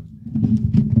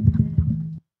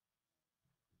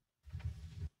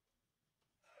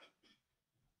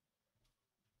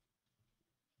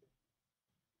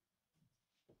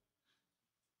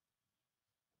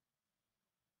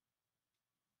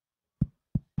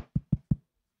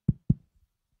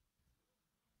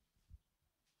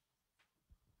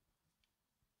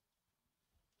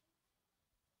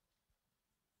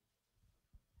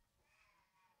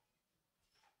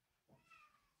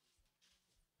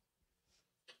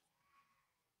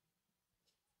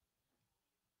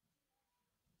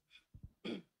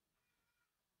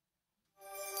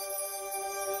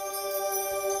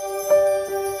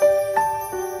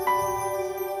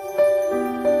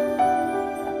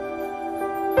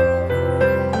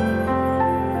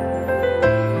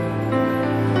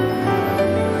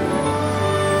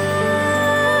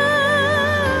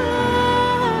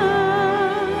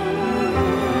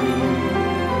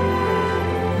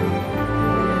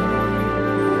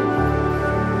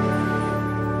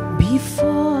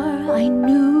 Before I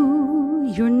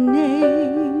knew your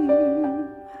name,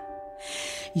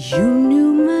 you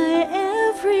knew my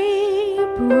every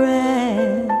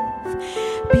breath.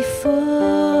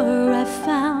 Before I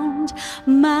found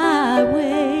my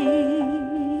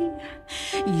way,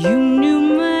 you knew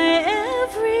my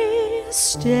every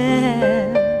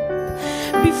step.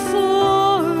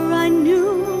 Before I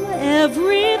knew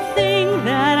everything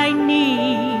that I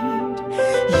need,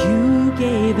 you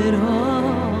gave it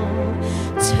all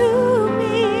to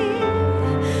me.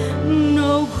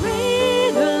 No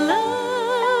greater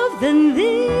love than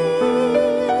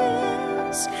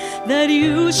this, that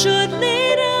you should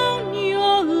lay down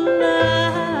your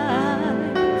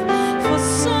life for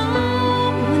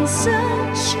someone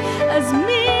such as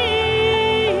me.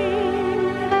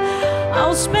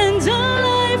 I'll spend a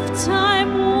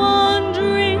lifetime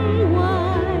wondering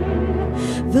why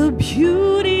the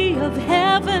beauty of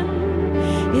heaven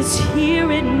is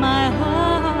here in my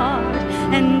heart,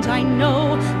 and I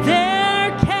know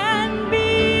there can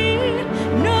be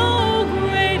no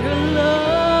greater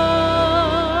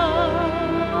love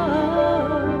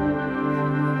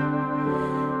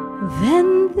than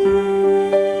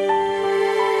this.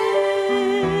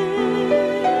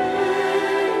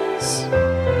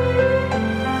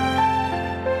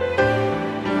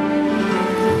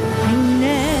 I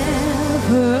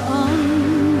never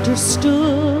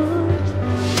understood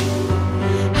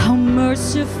how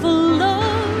merciful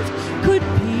love could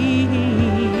be,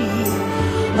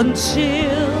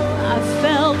 until I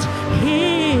felt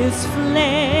his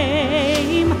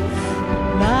flame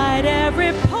light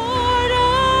every part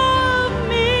of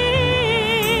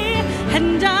me,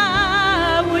 and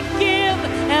I would give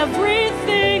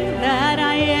everything that I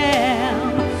am,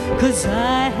 'cause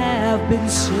I have been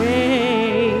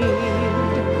saved.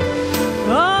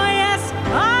 Oh yes,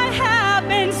 I have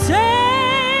been saved.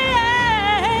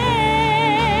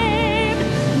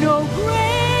 No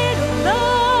greater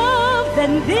love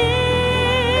than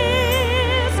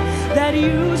this, that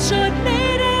you should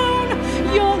lay down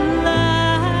your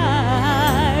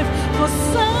life for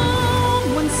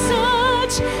someone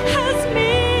such as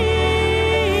me.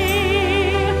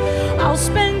 I'll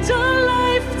spend a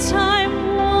lifetime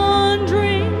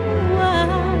wondering why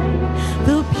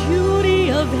the beauty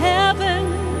of heaven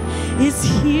is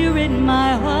here in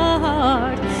my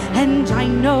heart, and I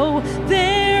know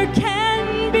there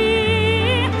can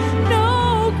be no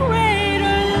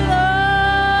greater love.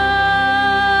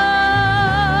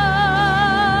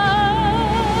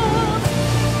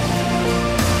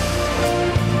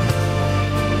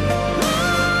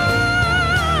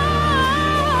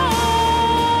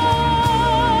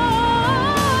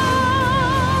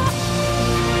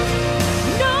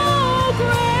 No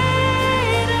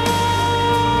greater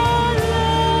love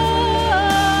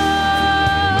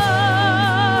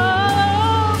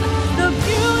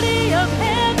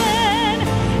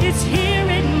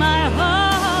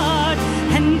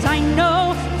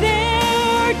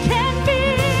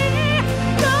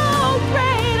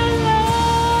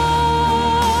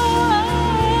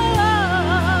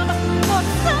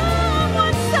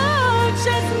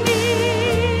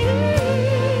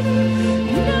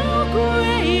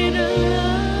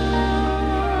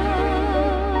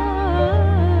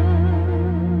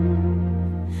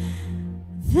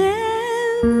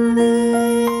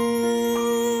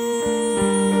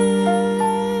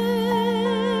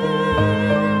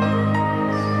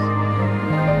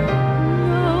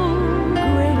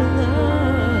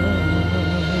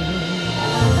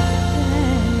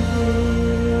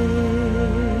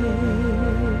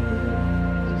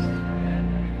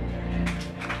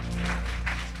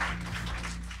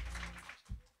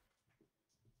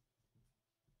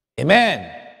Amen.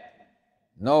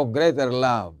 No greater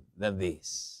love than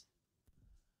this.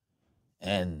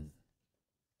 And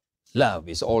love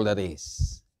is all that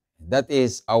is. That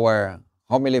is our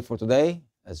homily for today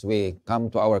as we come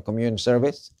to our communion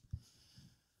service.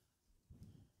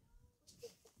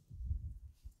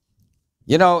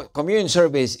 You know, communion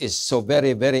service is so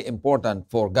very, very important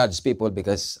for God's people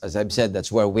because, as I've said,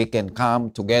 that's where we can come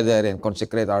together and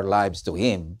consecrate our lives to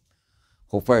Him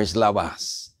who first loved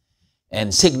us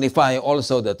and signify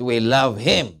also that we love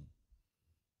Him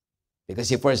because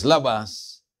He first loved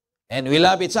us and we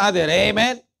love each other.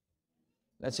 Amen?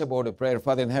 Let's have a word of prayer.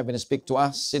 Father in heaven, speak to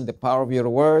us in the power of your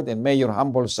word, and may your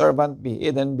humble servant be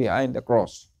hidden behind the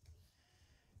cross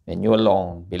and you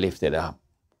alone be lifted up.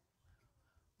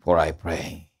 For I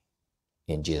pray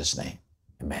in Jesus' name.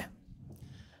 Amen.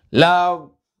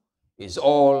 Love is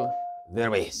all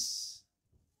there is.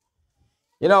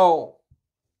 You know,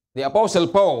 the Apostle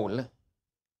Paul,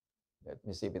 let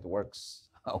me see if it works,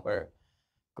 our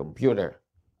computer,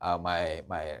 my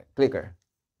clicker.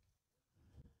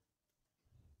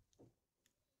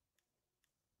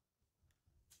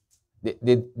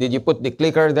 Did you put the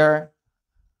clicker there?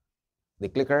 The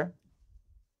clicker?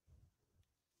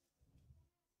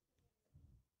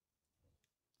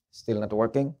 Still not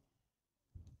working?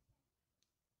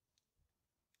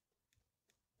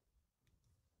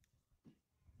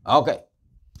 Okay.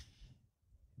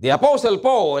 The Apostle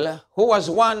Paul, who was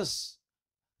once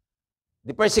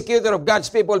the persecutor of God's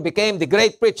people, became the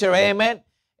great preacher, amen?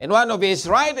 In one of his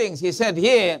writings, he said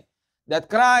here that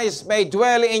Christ may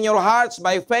dwell in your hearts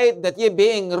by faith, that ye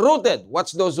being rooted,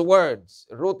 what's those words?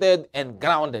 Rooted and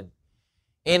grounded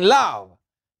in love,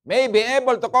 may be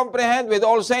able to comprehend with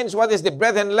all saints what is the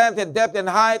breadth and length and depth and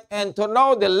height, and to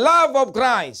know the love of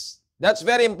Christ. That's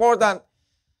very important.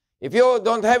 If you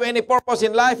don't have any purpose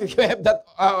in life, if you have that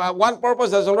one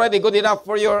purpose, that's already good enough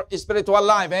for your spiritual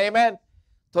life. Amen?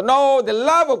 To know the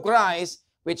love of Christ,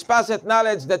 which passeth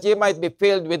knowledge, that ye might be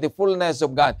filled with the fullness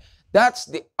of God. That's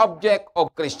the object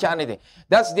of Christianity.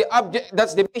 That's the object,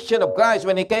 that's the mission of Christ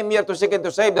when He came here to seek and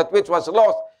to save that which was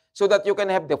lost, so that you can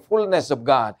have the fullness of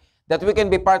God, that we can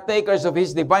be partakers of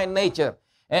His divine nature.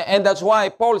 And that's why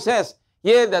Paul says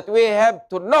here that we have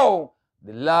to know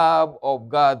the love of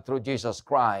God through Jesus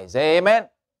Christ. Amen?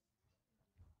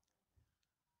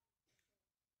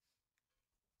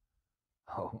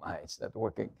 Oh my, it's not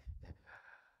working.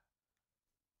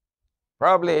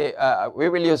 Probably we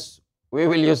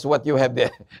will use what you have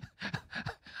there.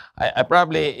 I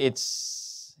probably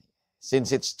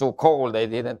since it's too cold, I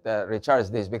didn't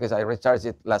recharge this because I recharged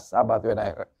it last Sabbath when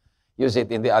I used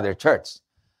it in the other church.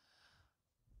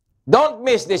 Don't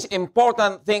miss this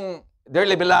important thing,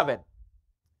 dearly beloved.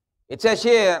 It says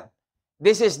here,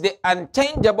 this is the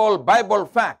unchangeable Bible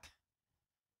fact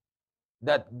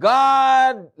that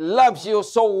God loves you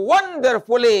so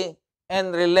wonderfully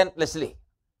and relentlessly.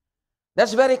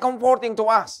 That's very comforting to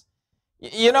us.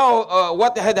 You know,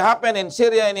 what had happened in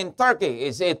Syria and in Turkey,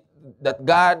 is it that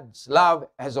God's love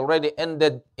has already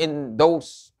ended in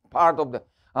those part of the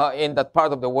in that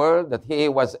part of the world, that He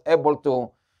was able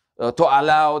to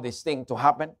allow this thing to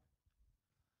happen.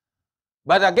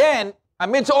 But again,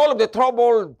 amidst all of the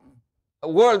troubled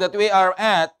world that we are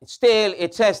at, still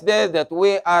it says there that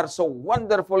we are so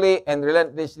wonderfully and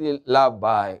relentlessly loved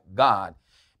by God.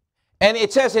 And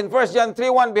it says in 1 John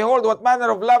 3:1, behold, what manner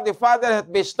of love the Father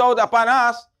hath bestowed upon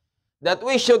us, that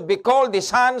we should be called the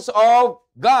sons of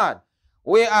God.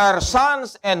 We are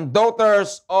sons and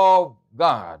daughters of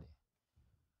God.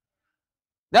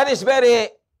 That is very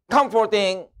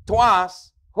comforting to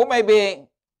us who may be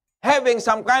having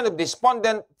some kind of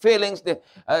despondent feelings,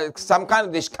 some kind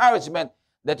of discouragement,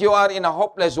 that you are in a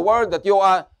hopeless world, that you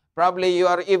are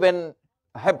even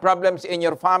have problems in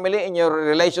your family, in your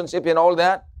relationship and all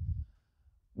that.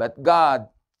 But God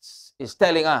is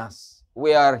telling us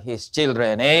we are His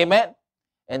children. Amen?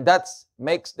 And that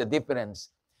makes the difference.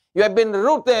 You have been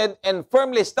rooted and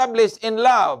firmly established in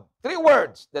love. 3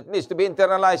 words that needs to be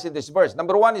internalized in this verse.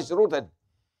 Number 1 is rooted.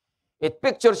 It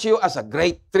pictures you as a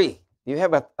great tree. Do you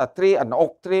have a tree, an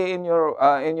oak tree in your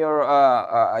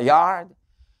yard?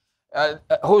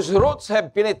 Whose roots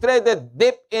have penetrated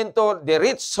deep into the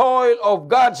rich soil of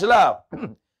God's love.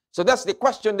 So that's the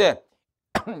question there.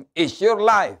 Is your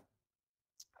life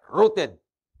rooted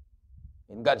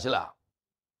in God's love?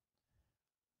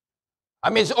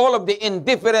 Amidst all of the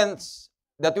indifference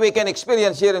that we can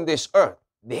experience here in this earth,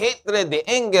 the hatred, the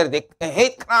anger, the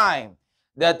hate crime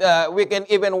that we can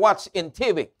even watch in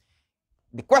TV,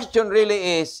 the question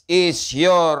really is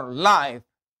your life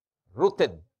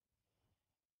rooted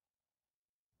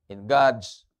in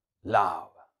God's love?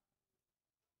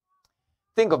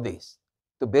 Think of this.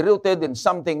 To be rooted in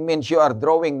something means you are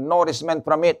drawing nourishment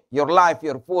from it, your life,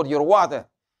 your food, your water.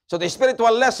 So the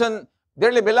spiritual lesson,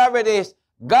 dearly beloved, is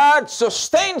God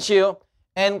sustains you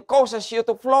and causes you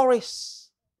to flourish.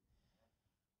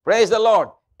 Praise the Lord.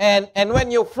 And when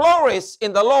you flourish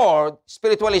in the Lord,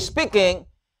 spiritually speaking,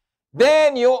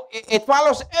 then it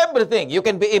follows everything. You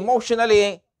can be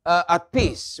emotionally at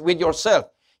peace with yourself.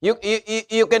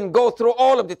 You can go through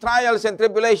all of the trials and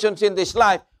tribulations in this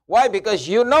life. Why? Because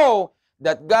you know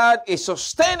that God is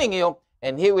sustaining you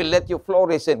and He will let you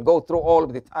flourish and go through all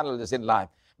of the tunnels in life.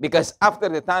 Because after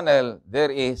the tunnel,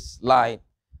 there is light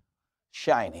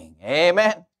shining.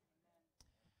 Amen.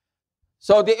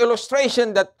 So the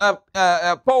illustration that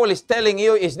Paul is telling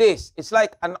you is this. It's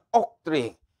like an oak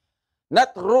tree,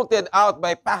 not rooted out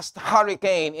by past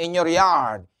hurricane in your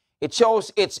yard. It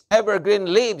shows its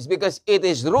evergreen leaves because it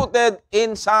is rooted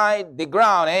inside the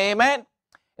ground. Amen.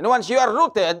 And once you are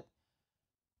rooted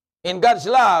in God's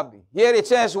love, here it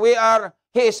says we are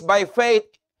His by faith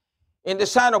in the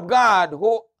Son of God,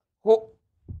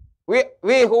 we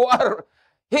who are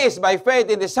His by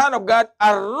faith in the Son of God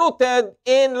are rooted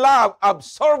in love,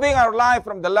 absorbing our life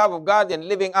from the love of God and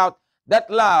living out that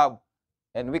love,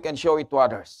 and we can show it to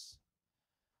others.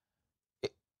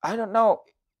 I don't know.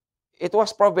 It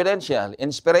was providential,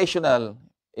 inspirational,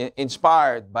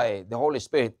 inspired by the Holy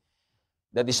Spirit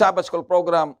that the Sabbath School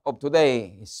program of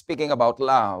today is speaking about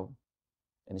love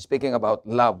and speaking about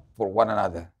love for one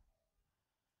another.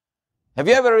 Have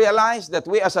you ever realized that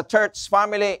we as a church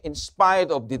family, in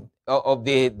spite of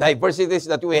the diversities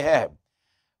that we have,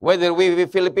 whether we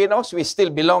Filipinos, we still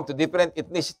belong to different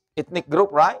ethnic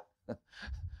group, right?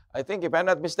 I think, if I'm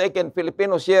not mistaken,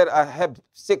 Filipinos here have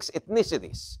 6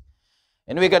 ethnicities.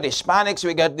 And we got Hispanics,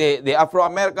 we got the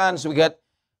Afro-Americans, we got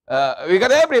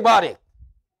everybody.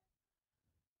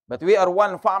 But we are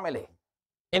one family.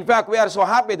 In fact, we are so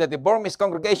happy that the Burmese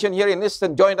congregation here in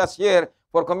Easton joined us here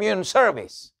for communion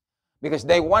service, because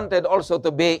they wanted also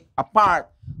to be a part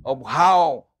of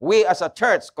how we as a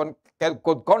church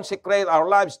could consecrate our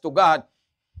lives to God.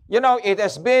 You know, it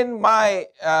has been my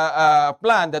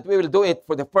plan that we will do it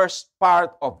for the first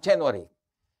part of January.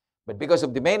 But because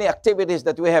of the many activities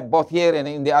that we have both here and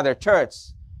in the other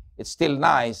church, it's still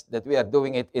nice that we are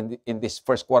doing it in this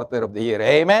first quarter of the year.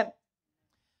 Amen?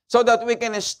 So that we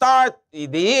can start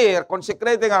the year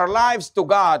consecrating our lives to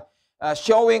God,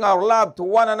 showing our love to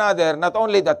one another, not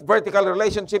only that vertical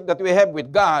relationship that we have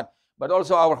with God, but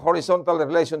also our horizontal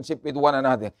relationship with one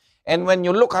another. And when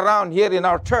you look around here in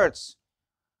our church,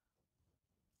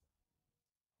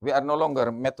 we are no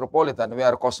longer metropolitan, we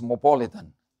are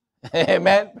cosmopolitan.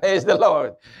 Amen? Praise the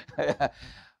Lord.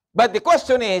 But the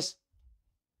question is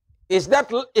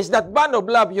that bond of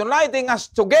love uniting us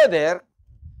together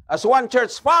as one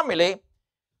church family,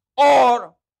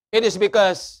 or it is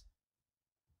because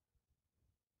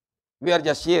we are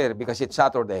just here because it's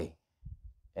Saturday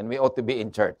and we ought to be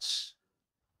in church?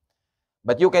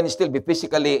 But you can still be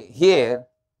physically here,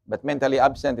 but mentally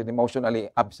absent and emotionally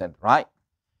absent, right?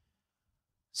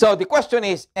 So the question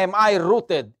is, am I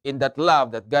rooted in that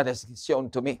love that God has shown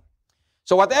to me?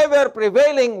 So whatever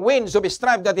prevailing winds of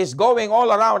strife that is going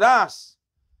all around us,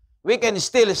 we can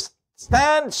still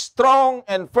stand strong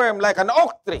and firm like an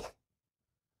oak tree.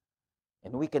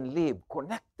 And we can live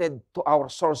connected to our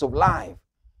source of life,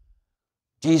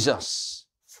 Jesus,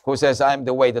 who says, I am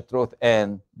the way, the truth,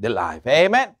 and the life.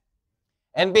 Amen?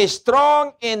 And be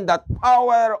strong in that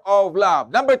power of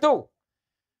love. Number 2,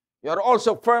 you are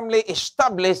also firmly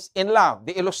established in love.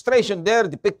 The illustration there,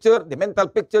 the picture, the mental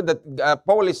picture that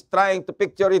Paul is trying to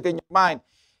picture it in your mind.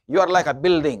 You are like a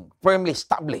building, firmly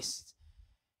established.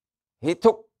 He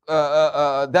took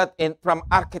that from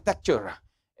architecture.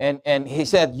 And he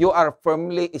said, you are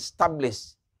firmly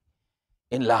established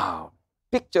in love.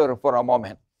 Picture for a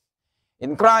moment.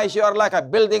 In Christ, you are like a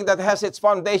building that has its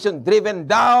foundation driven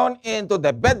down into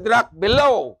the bedrock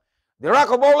below. The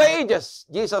rock of all ages,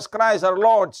 Jesus Christ our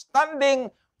Lord, standing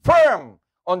firm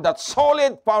on that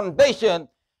solid foundation,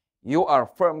 you are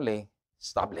firmly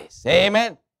established.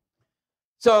 Amen?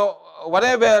 So,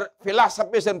 whatever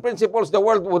philosophies and principles the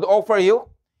world would offer you,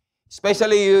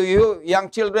 especially you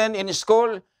young children in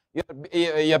school,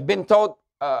 you've been taught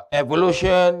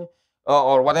evolution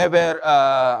or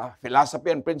whatever philosophy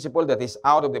and principle that is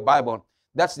out of the Bible.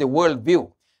 That's the world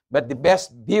view. But the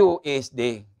best view is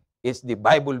the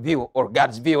Bible view or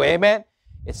God's view. Amen?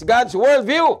 It's God's world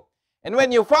view. And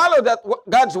when you follow that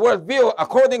God's world view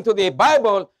according to the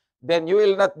Bible, then you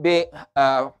will not be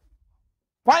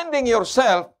finding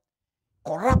yourself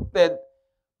corrupted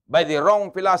by the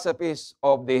wrong philosophies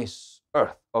of this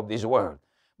earth, of this world.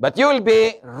 But you will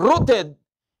be rooted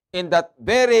in that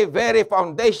very, very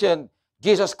foundation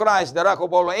Jesus Christ, the rock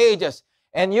of all ages.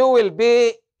 And you will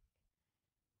be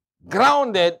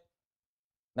grounded,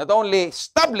 not only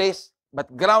established,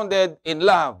 but grounded in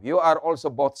love. You are also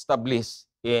both established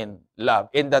in love,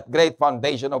 in that great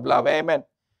foundation of love. Amen.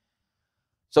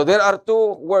 So there are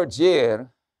two words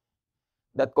here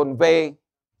that convey,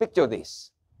 picture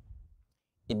this,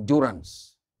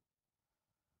 endurance.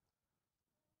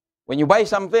 When you buy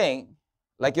something,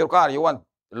 like your car, you want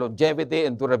longevity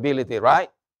and durability, right?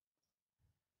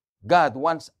 God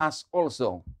wants us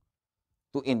also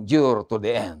to endure to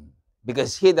the end,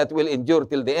 because he that will endure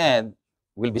till the end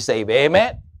will be saved.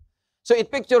 Amen? So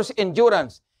it pictures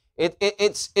endurance. It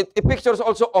pictures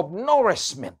also of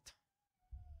nourishment.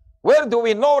 Where do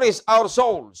we nourish our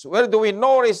souls? Where do we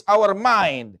nourish our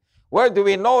mind? Where do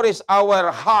we nourish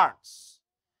our hearts?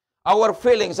 Our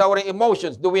feelings, our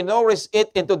emotions? Do we nourish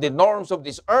it into the norms of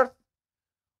this earth?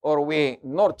 Or we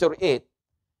nurture it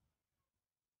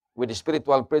with the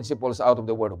spiritual principles out of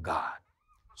the Word of God?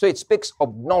 So it speaks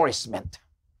of nourishment.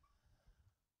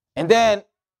 And then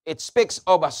it speaks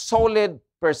of a solid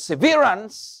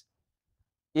perseverance,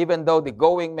 even though the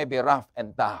going may be rough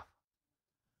and tough.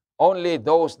 Only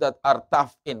those that are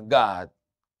tough in God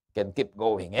can keep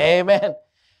going. Amen.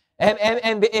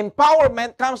 And the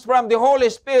empowerment comes from the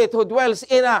Holy Spirit who dwells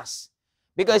in us,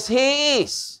 because he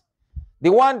is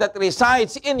the one that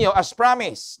resides in you, as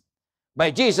promised by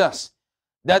Jesus,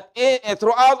 that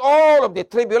throughout all of the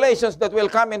tribulations that will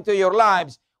come into your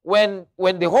lives, when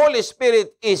the Holy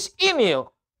Spirit is in you,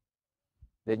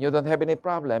 then you don't have any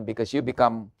problem, because you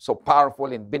become so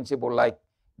powerful, invincible like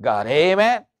God.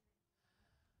 Amen?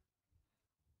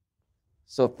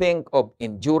 So think of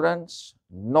endurance,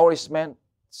 nourishment,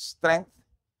 strength,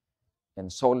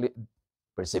 and solid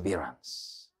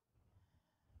perseverance.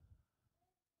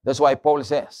 That's why Paul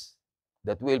says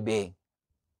that we'll be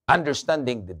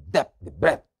understanding the depth, the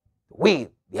breadth, the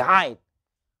width, the height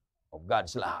of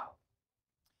God's love.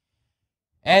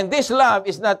 And this love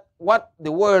is not what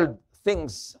the world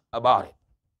thinks about it.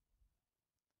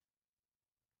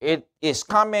 It is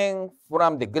coming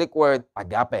from the Greek word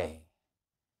agape.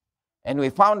 And we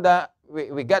found that,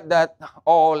 we got that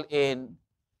all in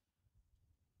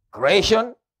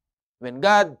creation. When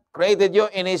God created you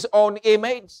in his own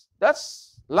image,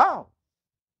 that's love.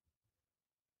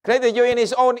 Created you in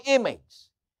his own image.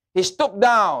 He stooped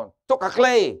down, took a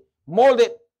clay,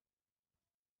 molded,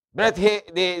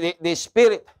 breathed the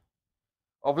spirit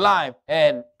of life,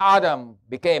 and Adam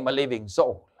became a living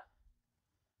soul.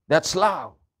 That's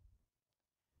love.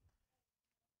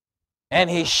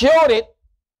 And he showed it,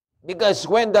 because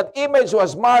when that image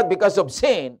was marred because of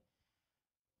sin,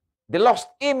 the lost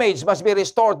image must be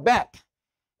restored back.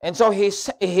 And so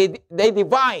they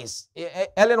devised,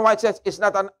 Ellen White says, it's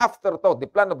not an afterthought. The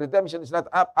plan of redemption is not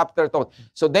an afterthought.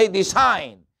 So they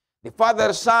designed, the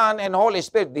Father, Son, and Holy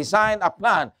Spirit designed a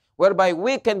plan whereby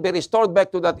we can be restored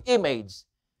back to that image.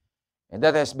 And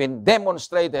that has been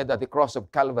demonstrated at the cross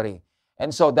of Calvary.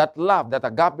 And so that love, that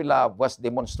agape love, was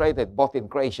demonstrated both in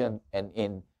creation and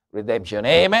in redemption.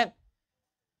 Amen?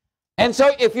 And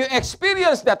so if you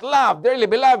experience that love, dearly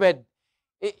beloved,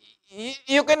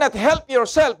 you cannot help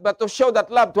yourself but to show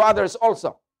that love to others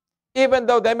also. Even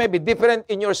though they may be different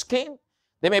in your skin,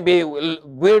 they may be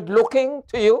weird looking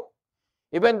to you,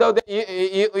 even though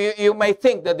you may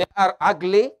think that they are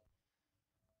ugly,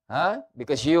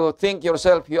 because you think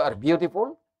yourself you are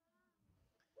beautiful.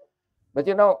 But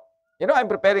you know, I'm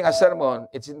preparing a sermon.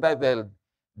 It's entitled,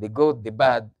 The Good, the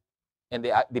Bad, and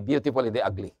the Beautiful and the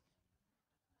Ugly.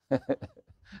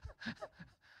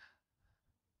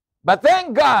 But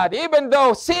thank God, even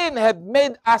though sin had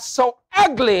made us so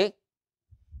ugly,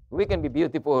 we can be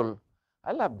beautiful.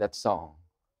 I love that song.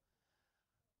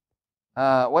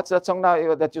 What's that song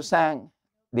now that you sang?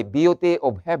 The Beauty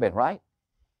of Heaven, right?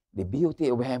 The Beauty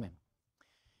of Heaven.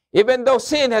 Even though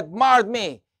sin had marred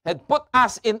me, had put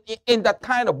us in that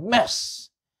kind of mess,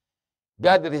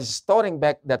 God is restoring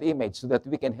back that image so that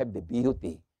we can have the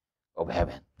beauty of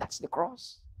heaven. That's the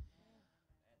cross.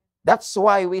 That's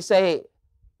why we say,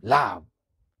 love,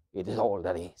 it is all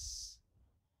that is.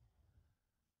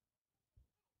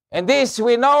 And this,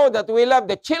 we know that we love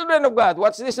the children of God.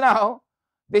 What's this now?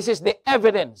 This is the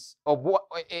evidence of what,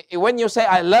 when you say,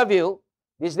 I love you,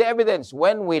 this is the evidence.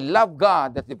 When we love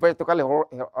God, that's the vertical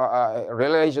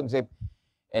relationship,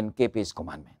 and keep his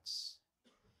commandments.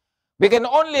 We can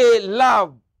only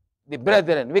love the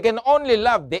brethren. We can only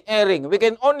love the erring. We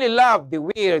can only love the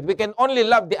weird. We can only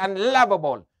love the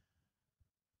unlovable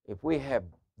if we have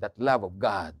that love of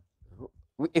God.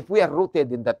 If we are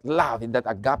rooted in that love, in that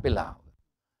agape love,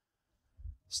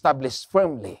 established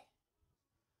firmly,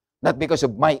 not because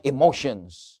of my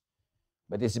emotions,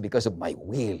 but it's because of my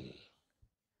will.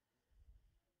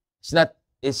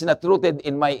 It's not rooted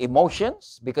in my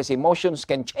emotions, because emotions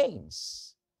can change.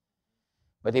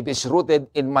 But if it's rooted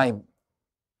in my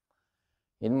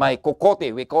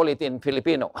kokote, we call it in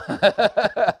Filipino,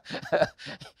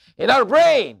 in our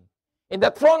brain, in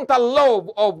the frontal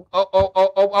lobe of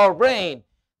our brain,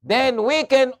 then we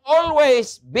can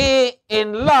always be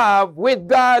in love with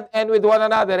God and with one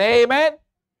another. Amen?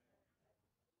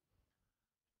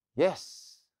 Yes.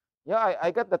 Yeah, I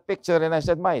got that picture and I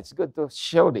said, it's good to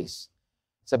show this.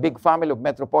 It's a big family of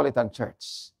Metropolitan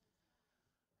Church.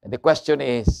 And the question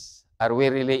is, are we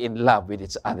really in love with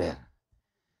each other?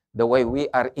 The way we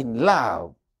are in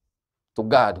love to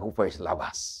God who first loved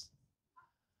us.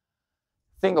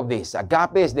 Think of this.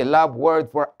 Agape is the love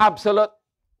word for absolute,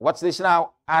 what's this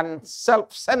now? And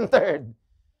self-centered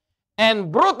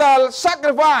and brutal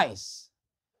sacrifice.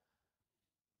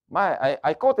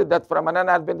 I quoted that from an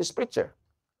Adventist preacher.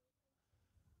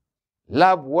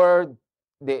 Love word,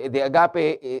 the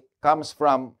agape, it comes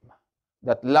from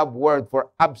that love word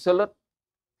for absolute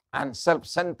and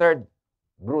self-centered,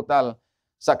 brutal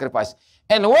sacrifice.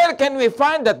 And where can we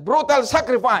find that brutal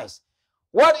sacrifice?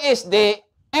 What is the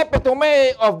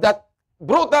epitome of that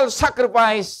brutal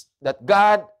sacrifice that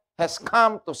God has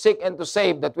come to seek and to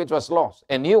save that which was lost,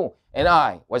 and you and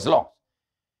I was lost?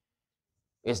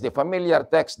 It's the familiar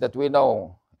text that we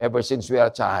know ever since we are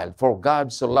a child. For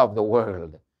God so loved the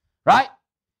world, right?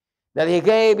 That he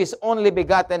gave his only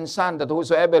begotten Son, that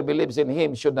whosoever believes in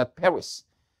him should not perish,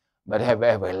 but have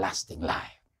everlasting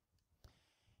life.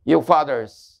 You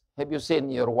fathers, have you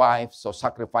seen your wives so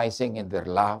sacrificing in their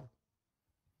love?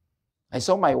 I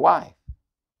saw my wife.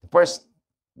 The first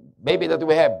baby that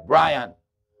we have, Brian.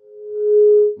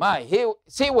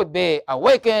 She would be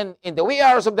awakened in the wee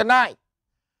hours of the night.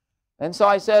 And so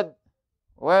I said,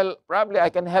 well, probably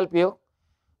I can help you.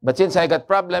 But since I got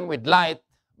problem with light,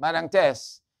 Manang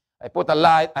Tess, I put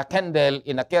a candle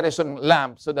in a kerosene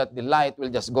lamp so that the light will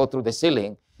just go through the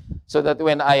ceiling, so that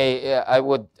when I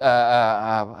would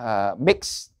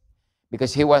mix,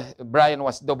 because Brian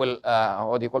was double,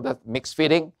 what do you call that, mix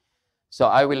feeding. So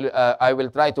I will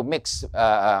try to mix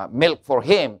milk for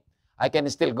him. I can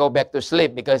still go back to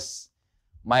sleep because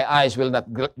my eyes will not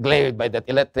glared by that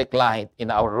electric light in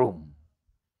our room.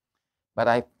 But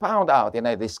I found out and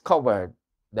I discovered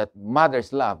that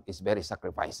mother's love is very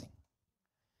sacrificing.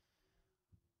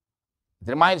 It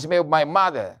reminds me of my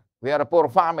mother. We are a poor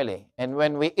family. And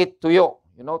when we eat tuyo,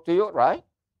 you know tuyo, right?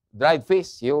 Dried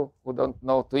fish. You who don't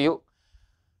know tuyo,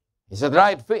 it's a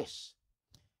dried fish.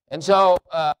 And so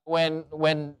when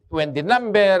the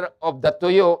number of the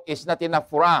tuyo is not enough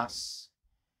for us,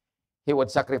 he would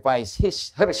sacrifice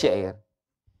her share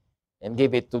and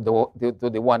give it to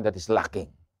the one that is lacking.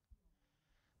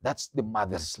 That's the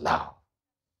mother's love.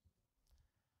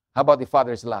 How about the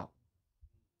father's love?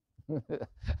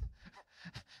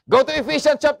 Go to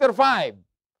Ephesians chapter 5.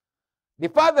 The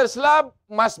father's love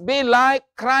must be like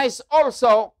Christ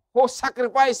also, who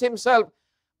sacrificed himself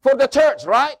for the church,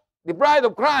 right? The bride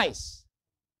of Christ.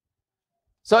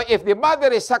 So if the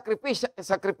mother is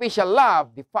sacrificial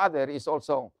love, the father is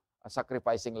also a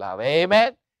sacrificing love.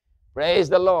 Amen? Praise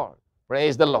the Lord.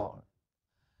 Praise the Lord.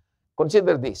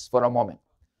 Consider this for a moment.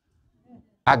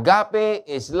 Agape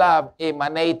is love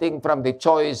emanating from the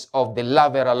choice of the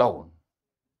lover alone.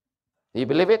 Do you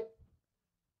believe it?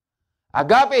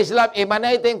 Agape is love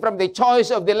emanating from the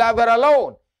choice of the lover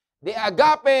alone. The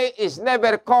agape is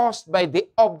never caused by the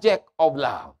object of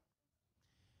love.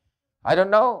 I don't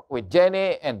know, with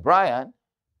Jenny and Brian,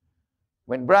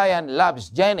 when Brian loves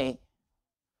Jenny,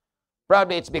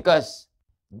 probably it's because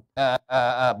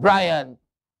Brian,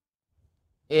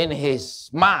 in his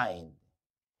mind,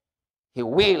 he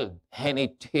willed and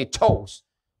he chose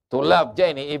to love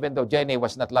Jenny even though Jenny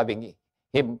was not loving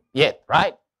him yet,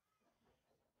 right?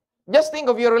 Just think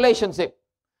of your relationship.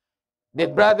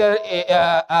 Did Brother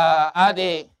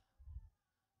Adi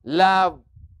love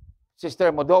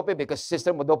Sister Modope because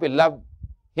Sister Modope loved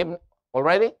him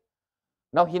already?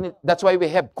 No, that's why we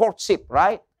have courtship,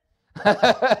 right?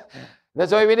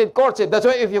 That's why we need courtship. That's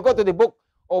why if you go to the book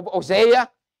of Hosea,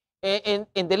 in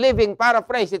the Living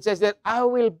Paraphrase, it says that I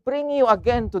will bring you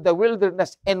again to the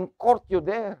wilderness and court you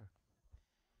there.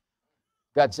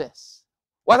 God says.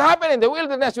 What happened in the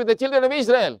wilderness with the children of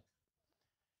Israel?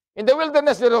 In the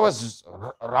wilderness, there was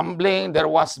rumbling, there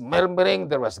was murmuring,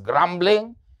 there was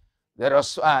grumbling, there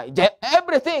was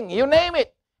everything, you name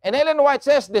it. And Ellen White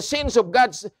says the sins of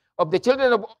the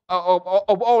children of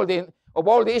all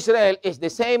the Israel is the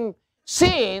same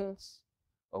sins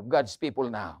of God's people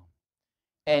now.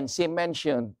 And she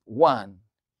mentioned one,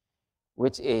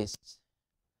 which is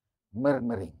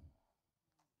murmuring.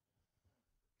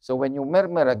 So when you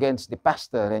murmur against the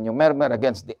pastor and you murmur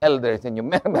against the elders and you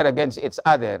murmur against each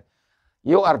other,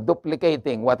 you are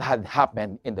duplicating what had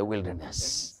happened in the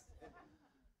wilderness.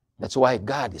 That's why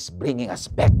God is bringing us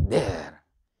back there.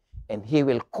 And He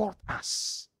will court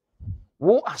us,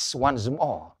 woo us once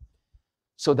more,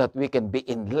 so that we can be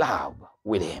in love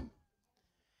with Him.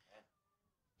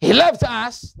 He loves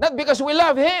us, not because we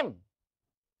love Him.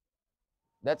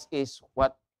 That is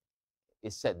what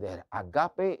is said there.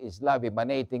 Agape is love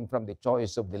emanating from the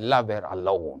choice of the lover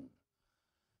alone.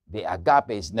 The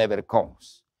agape is never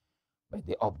caused by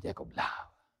the object of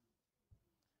love.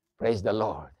 Praise the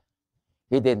Lord.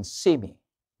 He didn't see me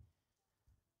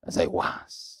as I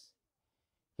was.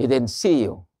 He didn't see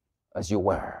you as you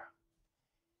were.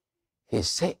 He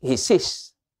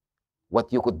sees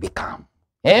what you could become.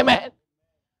 Amen.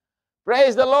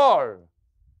 Praise the Lord.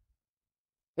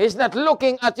 He's not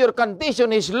looking at your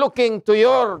condition. He's looking to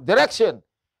your direction.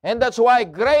 And that's why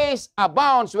grace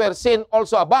abounds where sin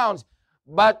also abounds.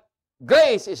 But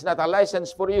grace is not a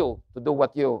license for you to do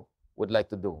what you would like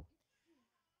to do,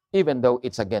 even though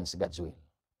it's against God's will.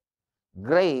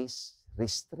 Grace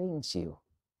restrains you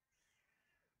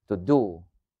to do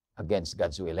against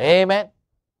God's will. Amen?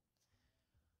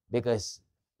 Because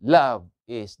love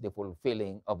is the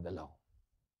fulfilling of the law.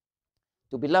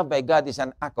 To be loved by God is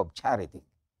an act of charity.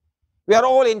 We are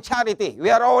all in charity. We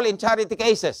are all in charity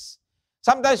cases.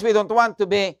 Sometimes we don't want to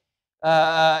be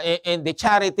in the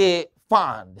charity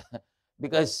fund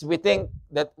because we think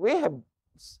that we have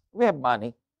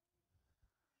money.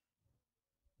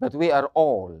 But we are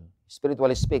all,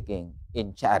 spiritually speaking,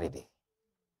 in charity.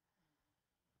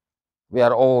 We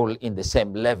are all in the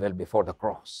same level before the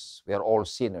cross. We are all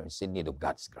sinners in need of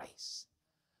God's grace.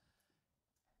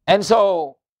 And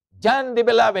so, John the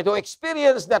Beloved, who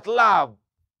experienced that love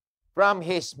from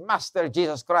his Master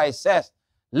Jesus Christ, says,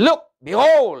 look,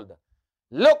 behold,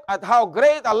 look at how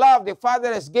great a love the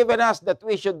Father has given us that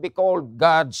we should be called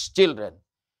God's children.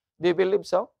 Do you believe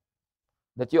so?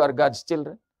 That you are God's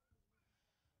children?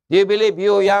 Do you believe,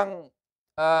 you young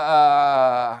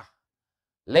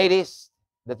ladies,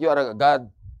 that you are God's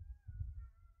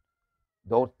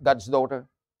daughter?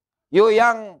 You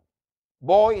young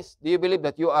boys, do you believe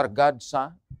that you are God's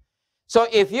son? So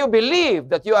if you believe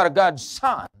that you are God's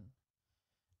son,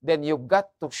 then you've got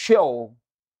to show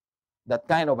that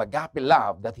kind of agape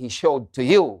love that He showed to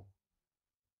you,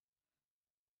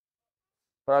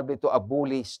 probably to a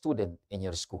bully student in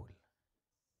your school.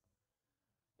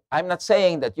 I'm not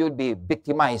saying that you'd be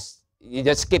victimized. You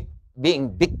just keep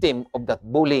being victim of that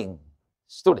bullying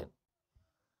student,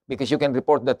 because you can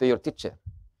report that to your teacher,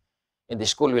 and the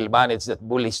school will manage that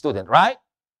bully student, right?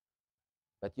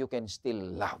 But you can still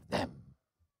love them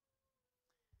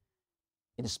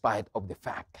in spite of the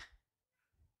fact.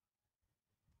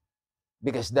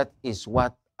 Because that is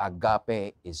what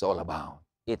agape is all about.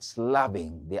 It's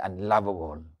loving the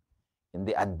unlovable and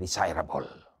the undesirable.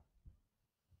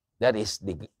 That is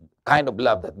the kind of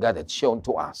love that God had shown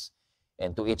to us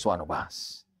and to each one of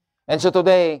us. And so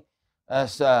today,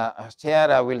 as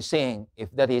Tiara will sing, if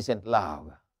that isn't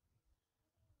love,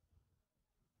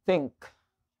 think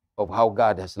of how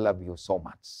God has loved you so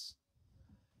much.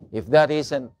 If that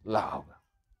isn't love,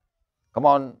 come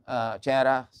on,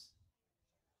 Tiara.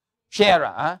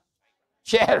 Shara, huh?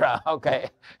 Shara, okay.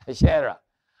 Shara.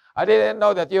 I didn't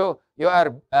know that you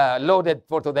are loaded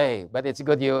for today, but it's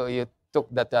good you took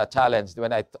that challenge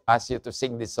when I asked you to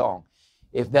sing this song,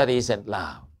 If That Isn't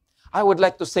Love. I would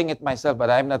like to sing it myself, but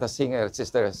I'm not a singer,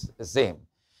 Sister Zim.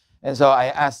 And so I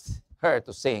asked her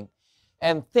to sing.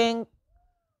 And think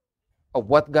of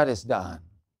what God has done,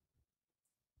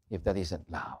 if that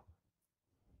isn't love.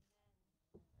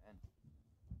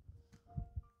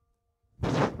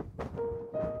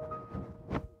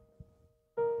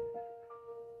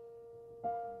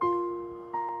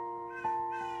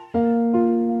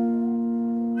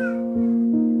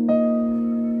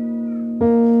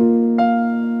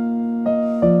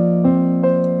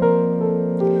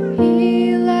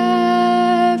 He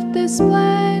left the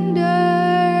splendor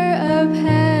of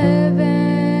heaven,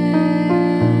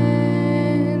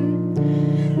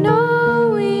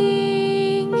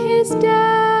 knowing his destiny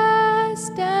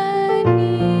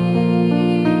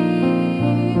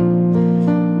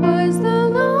was the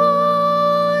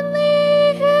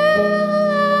lonely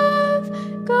hill of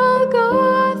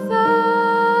Golgotha,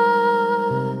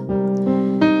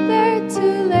 there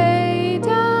to lay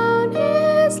down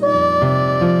his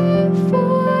life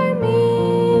for me.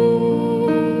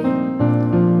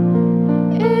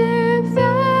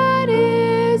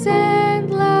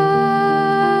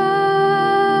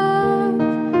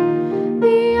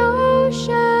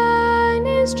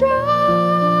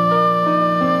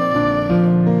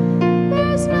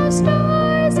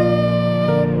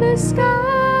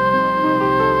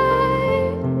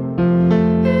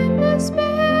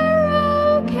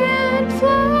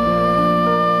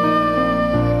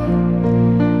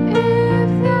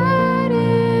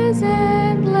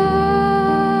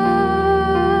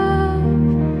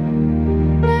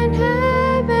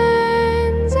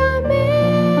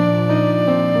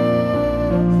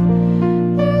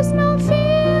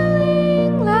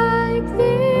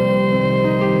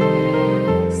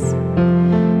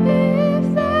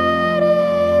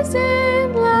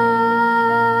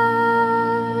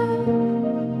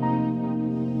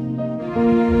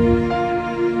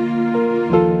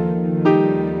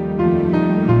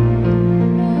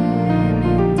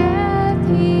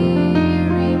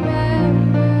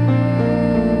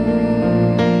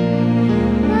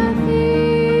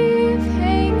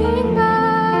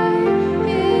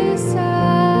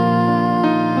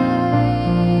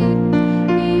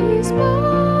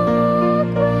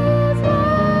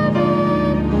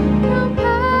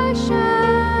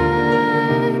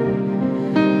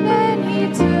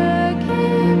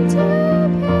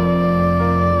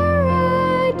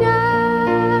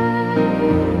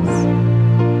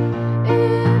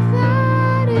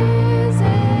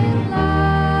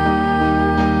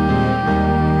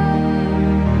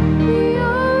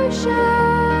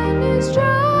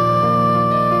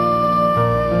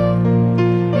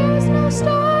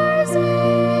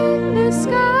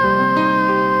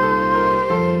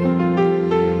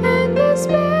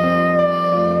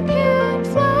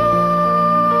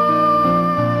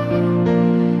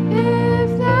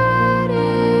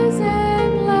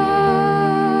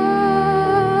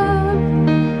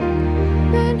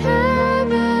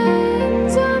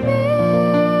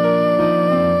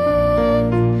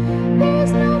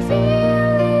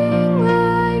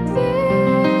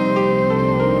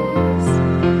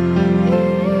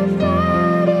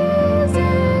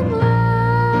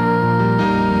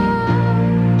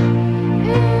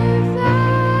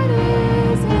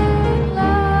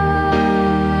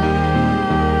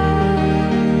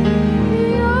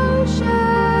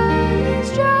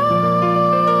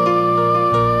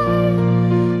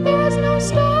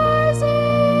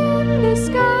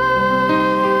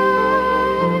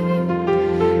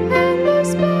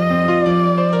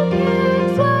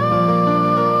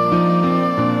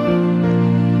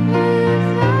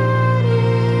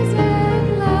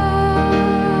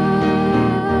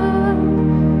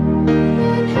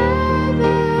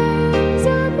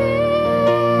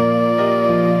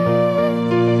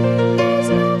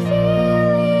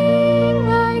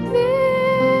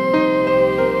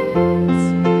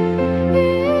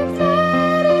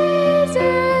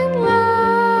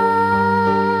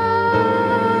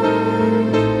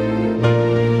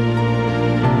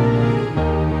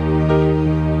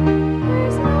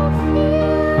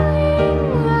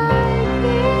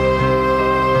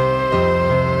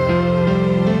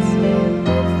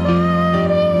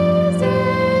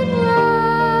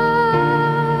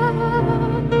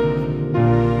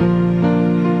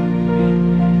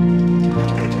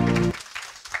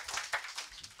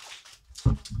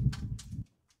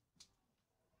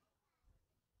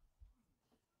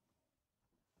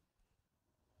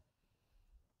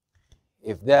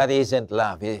 if that isn't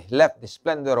love. He left the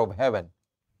splendor of heaven.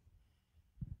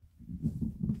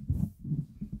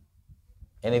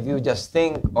 And if you just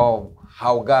think of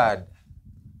how God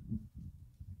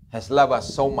has loved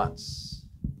us so much,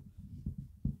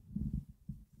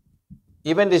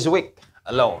 even this week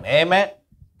alone, amen?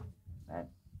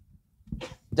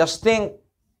 Just think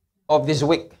of this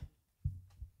week.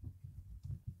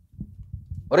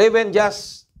 Or even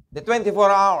just the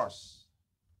 24 hours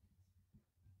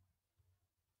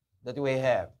that we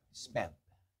have spent.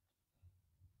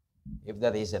 If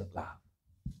that isn't love.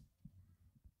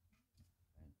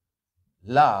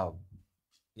 Love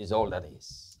is all that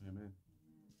is. Amen.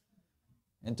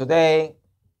 And today,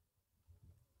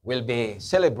 we'll be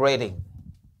celebrating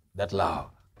that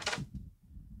love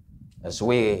as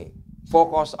we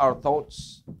focus our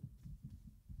thoughts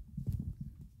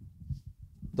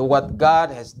to what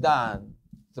God has done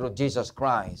through Jesus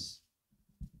Christ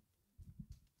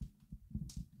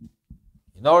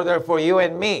in order for you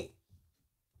and me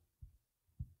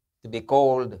to be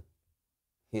called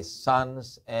His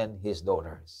sons and His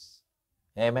daughters.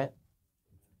 Amen.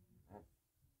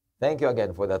 Thank you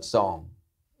again for that song,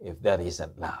 If That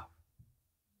Isn't Love.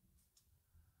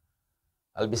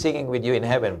 I'll be singing with you in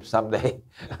heaven someday.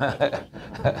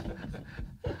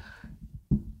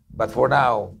 But for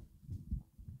now,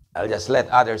 I'll just let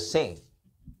others sing.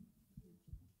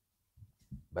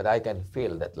 But I can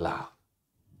feel that love.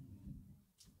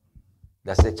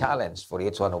 That's the challenge for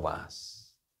each one of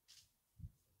us.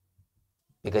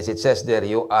 Because it says there,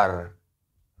 you are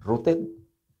rooted,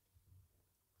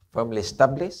 firmly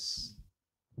established,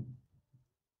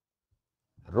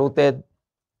 rooted,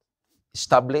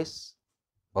 established,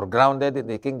 or grounded in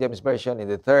the King James Version. And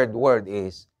the third word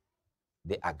is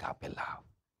the agape love.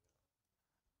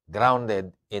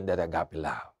 Grounded in that agape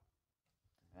love.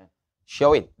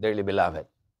 Show it, dearly beloved.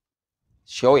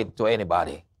 Show it to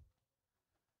anybody.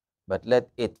 But let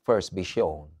it first be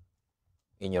shown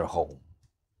in your home.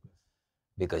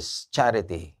 Because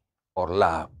charity or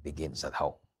love begins at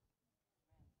home.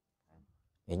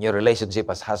 In your relationship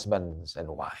as husbands and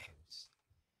wives.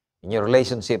 In your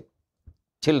relationship,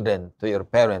 children to your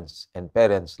parents, and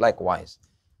parents likewise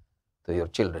to your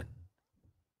children.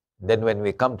 Then when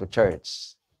we come to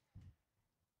church,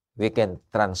 we can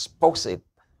transpose it,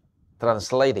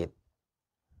 translate it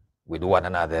with one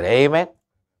another. Amen?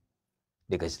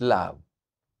 Because love,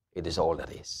 it is all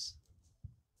that is.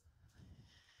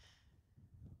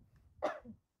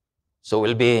 So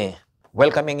we'll be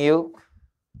welcoming you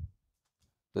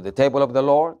to the table of the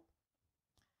Lord.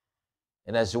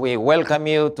 And as we welcome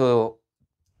you to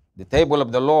the table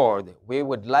of the Lord, we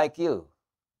would like you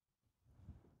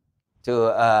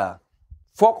to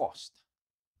focus,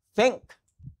 think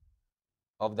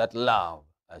of that love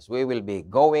as we will be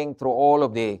going through all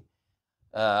of the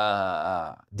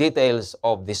details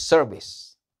of this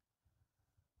service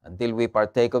until we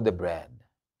partake of the bread.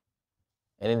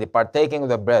 And in the partaking of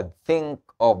the bread, think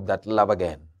of that love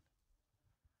again.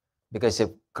 Because if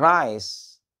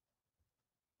Christ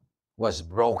was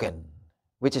broken,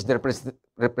 which is the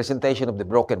representation of the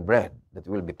broken bread that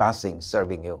we'll be passing,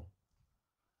 serving you,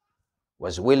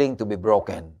 was willing to be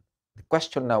broken, the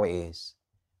question now is,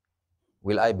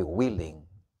 will I be willing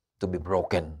to be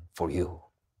broken for you?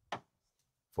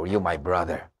 For you, my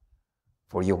brother.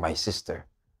 For you, my sister.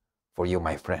 For you,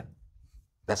 my friend.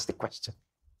 That's the question.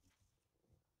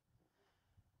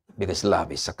 Because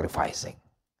love is sacrificing.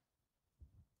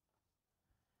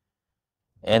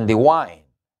 And the wine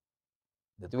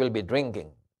that we'll be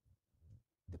drinking,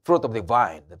 the fruit of the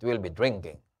vine that we'll be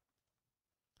drinking,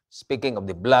 speaking of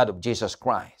the blood of Jesus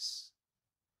Christ.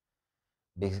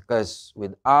 Because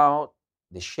without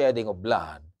the shedding of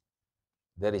blood,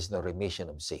 there is no remission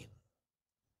of sin.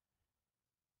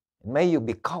 And may you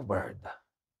be covered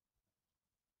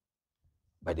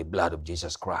by the blood of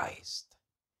Jesus Christ.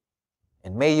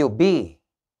 And may you be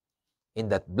in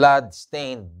that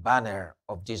blood-stained banner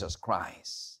of Jesus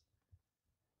Christ.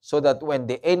 So that when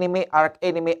the enemy,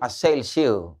 arch-enemy assails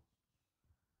you,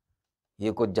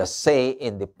 you could just say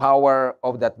in the power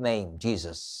of that name,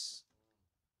 Jesus,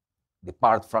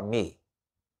 depart from me.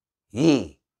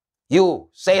 You,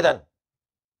 Satan,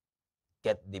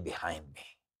 get thee behind me.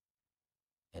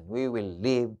 And we will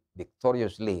live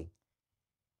victoriously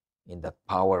in that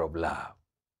power of love.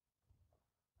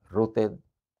 Rooted,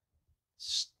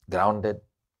 grounded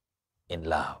in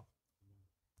love.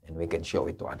 And we can show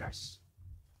it to others.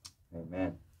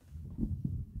 Amen.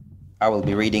 I will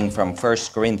be reading from 1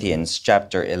 Corinthians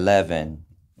chapter 11,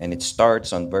 and it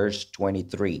starts on verse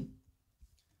 23.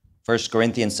 1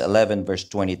 Corinthians 11, verse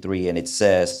 23, and it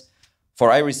says,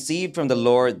 For I received from the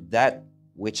Lord that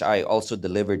which I also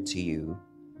delivered to you,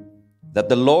 that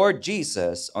the Lord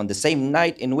Jesus, on the same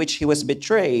night in which he was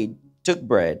betrayed, took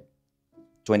bread.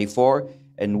 24,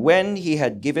 and when he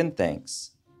had given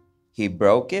thanks, he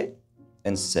broke it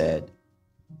and said,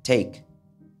 "Take,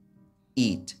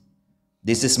 eat.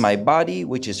 This is my body,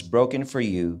 which is broken for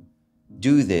you.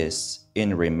 Do this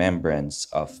in remembrance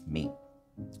of me."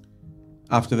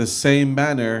 After the same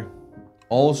manner,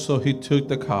 also he took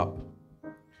the cup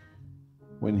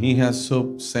when he had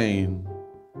supped, saying,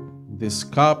 "This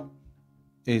cup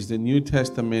is the New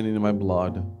Testament in my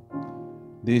blood.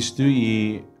 This do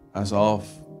ye as oft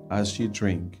as ye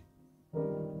drink,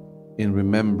 in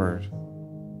remembrance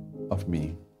of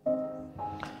me."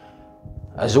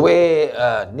 As we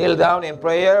kneel down in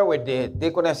prayer with the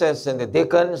deaconesses and the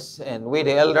deacons and with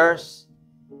the elders,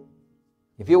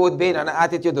 if you would be in an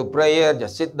attitude of prayer,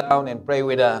 just sit down and pray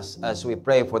with us as we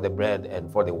pray for the bread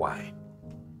and for the wine.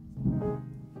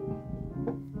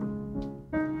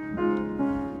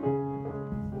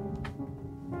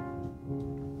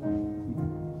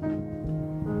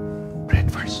 Bread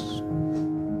first.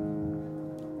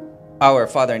 Our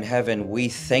Father in heaven, we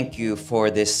thank you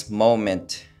for this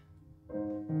moment.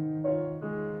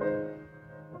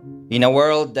 In a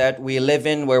world that we live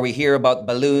in where we hear about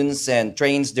balloons and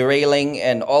trains derailing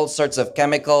and all sorts of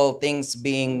chemical things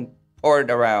being poured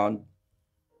around.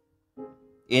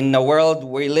 In a world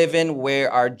we live in where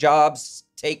our jobs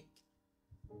take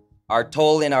our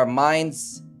toll in our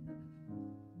minds,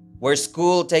 where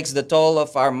school takes the toll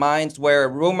of our minds, where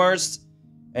rumors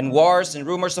and wars and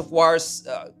rumors of wars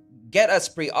get us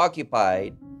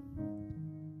preoccupied.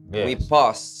 Yes. We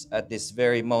pause at this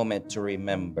very moment to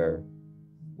remember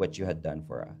what you had done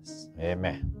for us.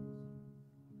 Amen.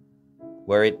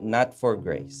 Were it not for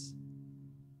grace,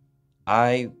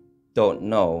 I don't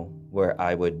know where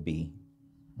I would be.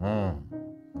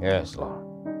 Yes, Lord.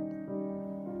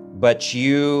 But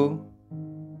you,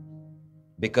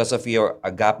 because of your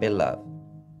agape love,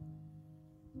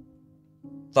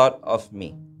 thought of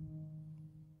me.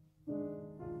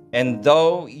 And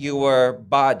though your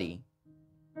body,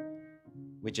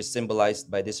 which is symbolized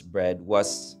by this bread,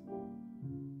 was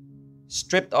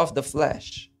stripped off the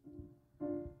flesh,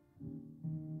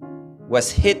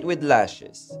 was hit with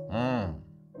lashes,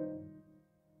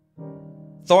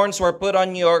 thorns were put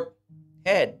on your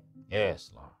head,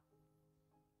 yes, Lord,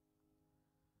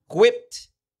 whipped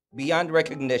beyond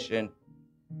recognition,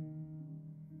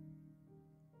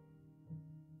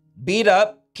 beat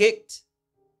up, kicked,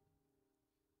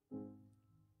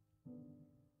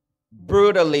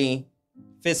 brutally,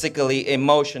 physically,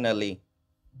 emotionally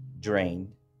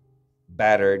drained,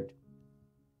 battered.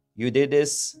 You did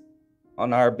this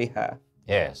on our behalf.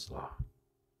 Yes, Lord.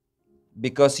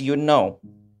 Because you know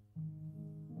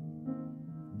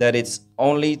that it's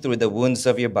only through the wounds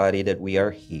of your body that we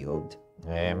are healed.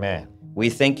 Amen. We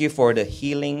thank you for the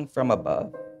healing from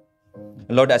above.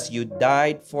 Lord, as you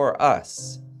died for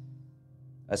us,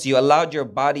 as you allowed your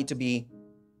body to be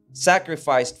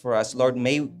sacrificed for us, Lord,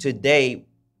 may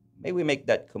we make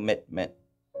that commitment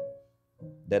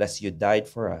that as you died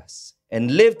for us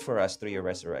and lived for us through your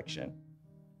resurrection,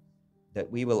 that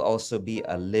we will also be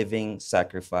a living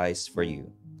sacrifice for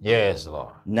you. Yes,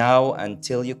 Lord. Now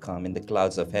until you come in the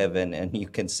clouds of heaven and you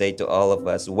can say to all of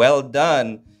us, "Well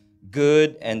done,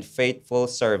 good and faithful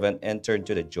servant, enter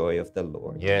into the joy of the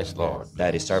Lord." Yes, Lord.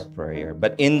 That is our prayer.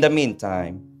 But in the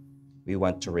meantime, we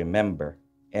want to remember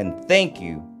and thank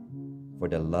you for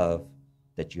the love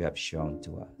that you have shown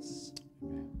to us.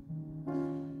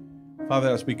 Father,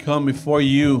 as we come before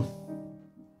you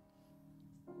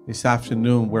this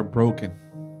afternoon, we're broken.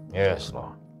 Yes,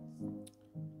 Lord.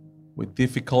 With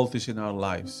difficulties in our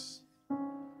lives.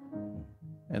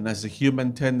 And as a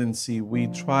human tendency, we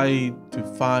try to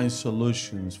find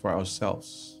solutions for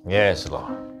ourselves. Yes,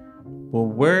 Lord. But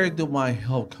where do my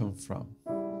help come from?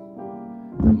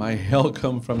 My help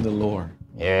come from the Lord.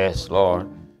 Yes, Lord.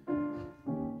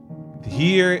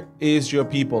 Here is your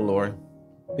people, Lord,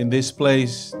 in this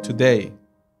place today.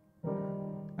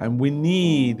 And we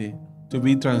need to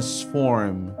be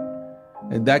transformed.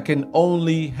 And that can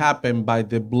only happen by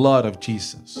the blood of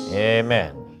Jesus.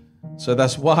 Amen. So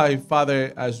that's why,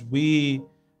 Father, as we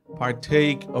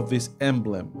partake of this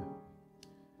emblem,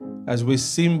 as we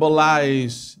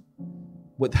symbolize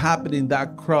what happened in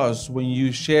that cross when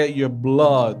you shed your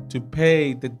blood to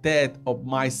pay the debt of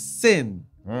my sin.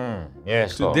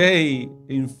 Yes, Lord. Today,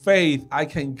 in faith, I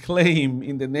can claim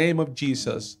in the name of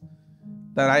Jesus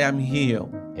that I am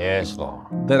healed. Yes,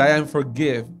 Lord. That I am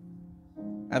forgiven.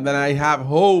 And that I have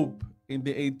hope in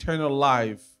the eternal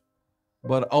life,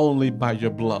 but only by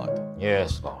your blood.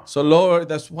 Yes, Lord. So, Lord,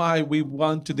 that's why we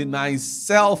want to deny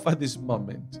self at this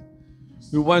moment.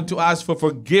 We want to ask for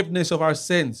forgiveness of our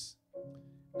sins.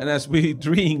 And as we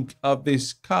drink of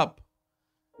this cup,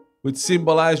 which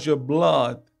symbolizes your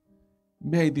blood,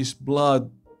 may this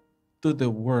blood do the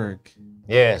work.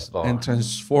 Yes, Lord. And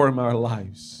transform our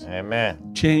lives.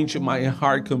 Amen. Change my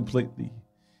heart completely.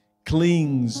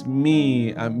 Cleanse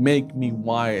me and make me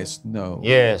white as snow.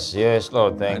 Yes, yes,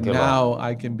 Lord. Thank you, now Lord.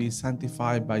 I can be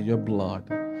sanctified by your blood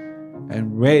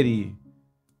and ready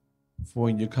for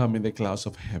when you come in the clouds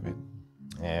of heaven.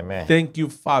 Amen. Thank you,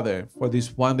 Father, for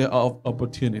this wonderful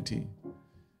opportunity.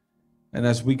 And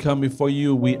as we come before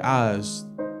you, we ask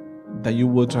that you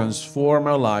will transform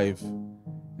our life.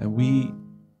 And we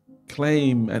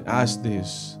claim and ask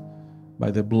this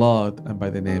by the blood and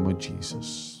by the name of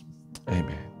Jesus.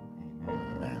 Amen.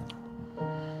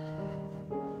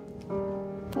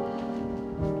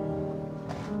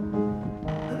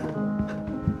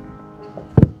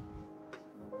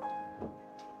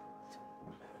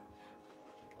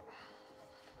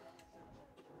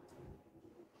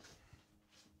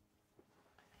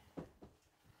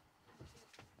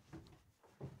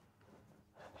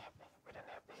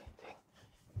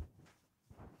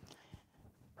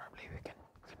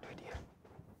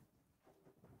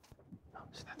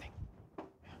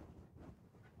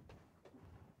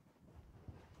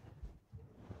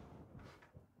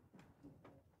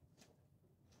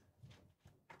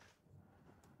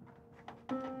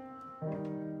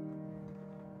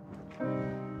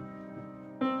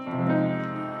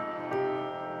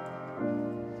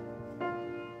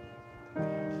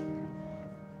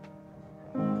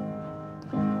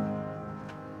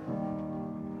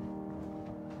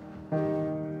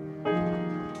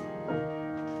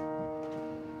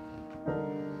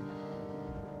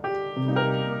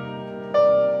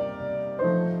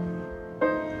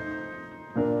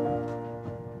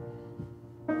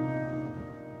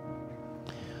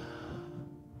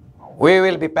 We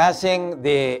will be passing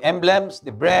the emblems,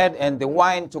 the bread, and the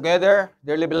wine together,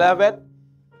 dearly beloved.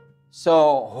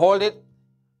 So hold it.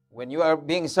 When you are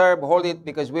being served, hold it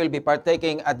because we'll be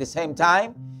partaking at the same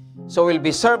time. So we'll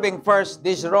be serving first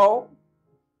this row.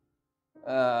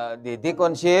 The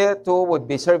deacons here too would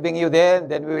be serving you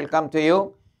then we will come to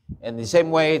you. And the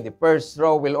same way, the first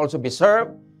row will also be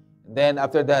served. Then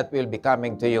after that, we'll be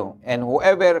coming to you. And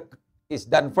whoever is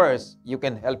done first, you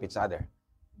can help each other.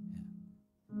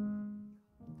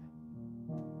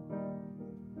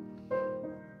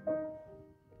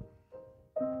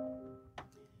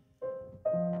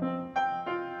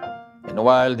 And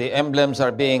while the emblems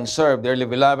are being served, dearly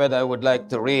beloved, I would like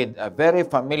to read a very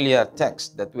familiar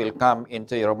text that will come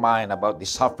into your mind about the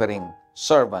suffering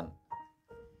servant,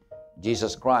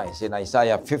 Jesus Christ, in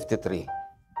Isaiah 53.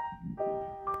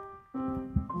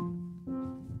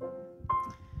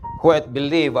 Who hath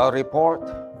believed our report,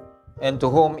 and to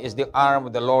whom is the arm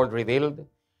of the Lord revealed?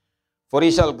 For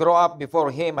he shall grow up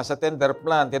before him as a tender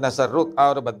plant, and as a root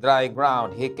out of a dry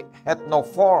ground. He hath no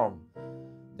form.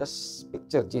 Just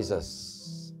picture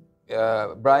Jesus.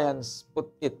 Brian's put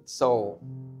it so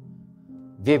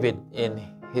vivid in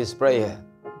his prayer.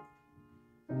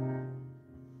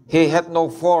 He had no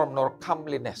form nor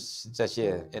comeliness, it says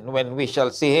here. And when we shall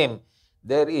see him,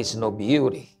 there is no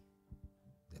beauty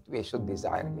that we should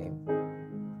desire him.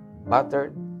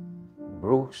 Battered,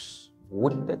 bruised,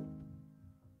 wounded.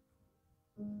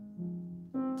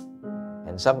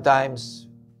 And sometimes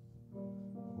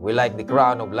we like the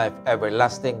crown of life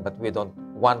everlasting, but we don't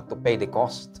want to pay the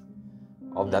cost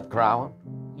of that crown.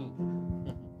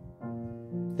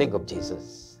 Think of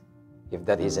Jesus, if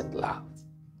that isn't love.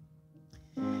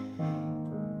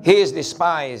 He is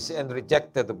despised and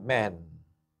rejected of men,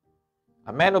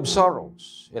 a man of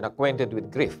sorrows and acquainted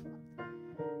with grief.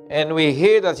 And we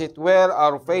hid, as it were,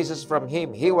 our faces from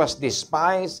him. He was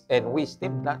despised, and we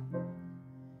esteemed not.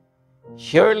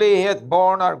 Surely he hath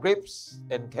borne our griefs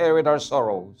and carried our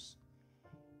sorrows.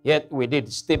 Yet we did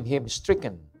esteem him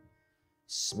stricken,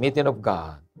 smitten of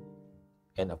God,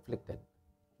 and afflicted.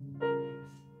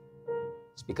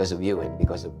 It's because of you and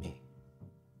because of me.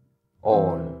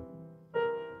 All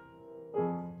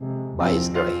by his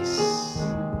grace.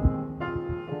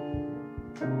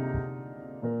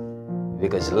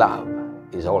 Because love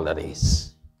is all that is.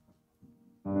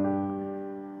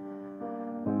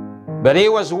 But he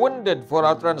was wounded for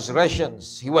our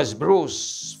transgressions. He was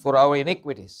bruised for our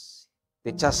iniquities.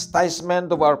 The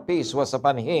chastisement of our peace was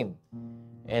upon him.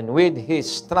 And with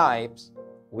his stripes,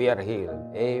 we are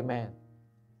healed. Amen.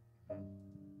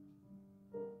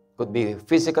 Could be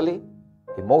physically,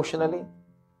 emotionally,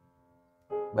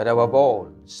 but above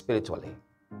all, spiritually.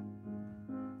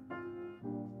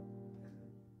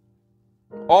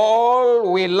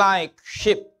 All we like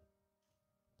sheep.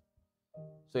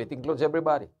 So it includes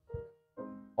everybody.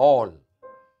 All.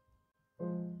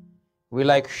 We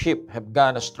like sheep have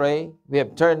gone astray. We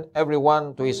have turned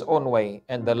everyone to his own way,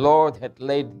 and the Lord hath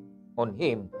laid on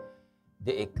him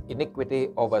the iniquity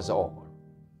of us all.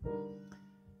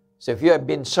 So if you have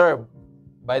been served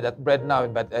by that bread now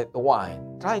and by that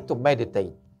wine, try to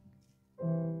meditate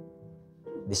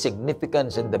the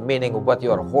significance and the meaning of what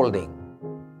you are holding,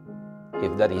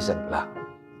 if that isn't love.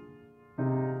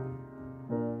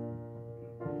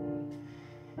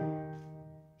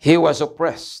 He was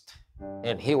oppressed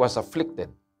and he was afflicted,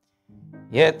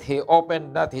 yet he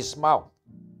opened not his mouth.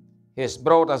 He is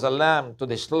brought as a lamb to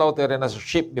the slaughter, and as a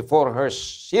sheep before her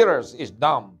shearers is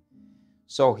dumb,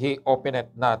 so he openeth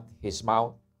not his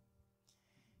mouth.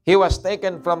 He was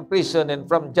taken from prison and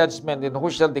from judgment, and who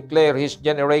shall declare his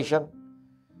generation?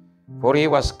 For he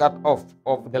was cut off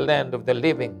of the land of the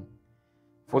living.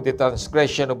 For the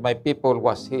transgression of my people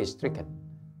was he stricken.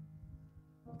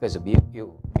 Because of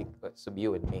you, because of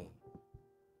you and me.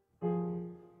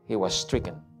 He was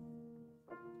stricken,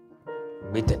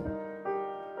 beaten.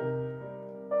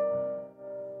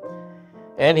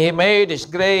 And he made his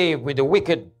grave with the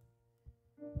wicked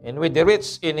and with the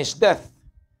rich in his death,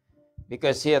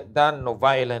 because he had done no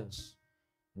violence,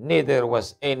 neither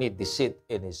was any deceit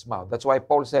in his mouth. That's why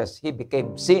Paul says he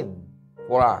became sin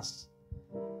for us,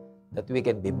 that we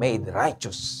can be made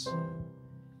righteous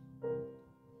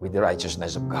with the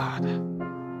righteousness of God.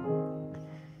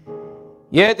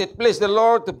 Yet it pleased the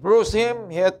Lord to bruise him.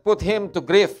 He hath put him to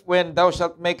grief. When thou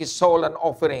shalt make his soul an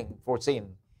offering for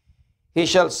sin, he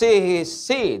shall see his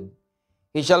seed,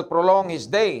 he shall prolong his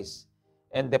days,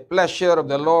 and the pleasure of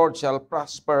the Lord shall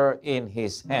prosper in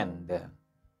his hand.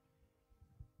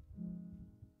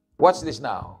 Watch this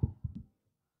now.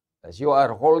 As you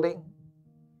are holding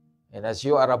and as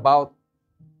you are about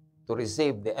to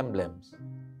receive the emblems,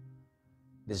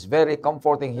 this is very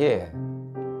comforting here,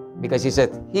 because he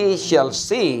said, he shall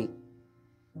see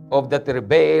of the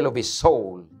travail of his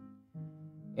soul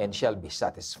and shall be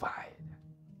satisfied.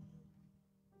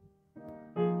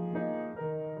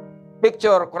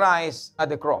 Picture Christ at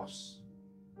the cross.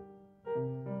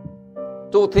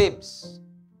 Two thieves,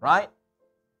 right?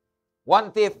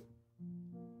 One thief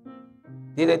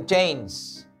didn't change,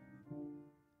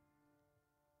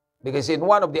 because in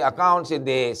one of the accounts in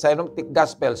the Synoptic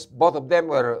Gospels, both of them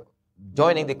were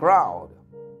joining the crowd.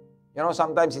 You know,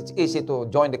 sometimes it's easy to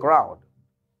join the crowd,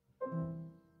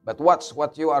 but watch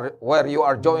what you are, where you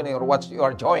are joining, or what you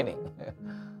are joining.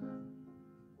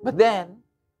 But then,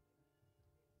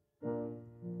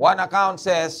 one account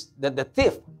says that the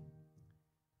thief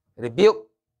rebuked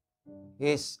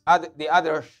the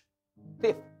other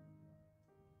thief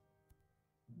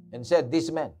and said, "This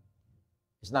man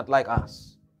is not like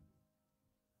us.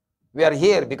 We are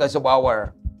here because of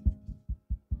our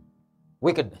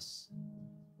wickedness.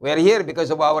 We are here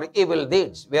because of our evil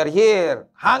deeds. We are here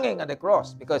hanging on the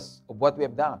cross because of what we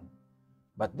have done.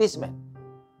 But this man,"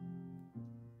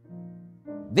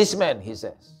 he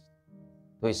says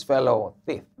to his fellow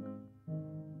thief,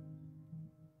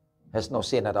 "has no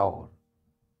sin at all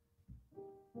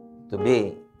to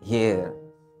be here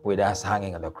with us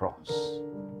hanging on the cross."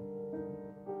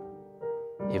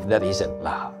 If that isn't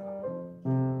love.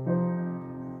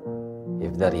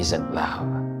 If that isn't love.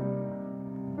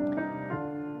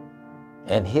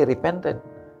 And he repented.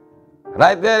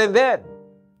 Right there and then.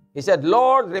 He said,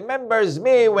 "Lord, remembers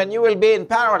me when you will be in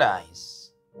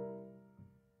paradise."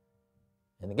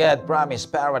 And God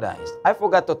promised paradise. I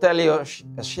forgot to tell you,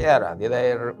 Sierra. Did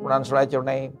I pronounce right your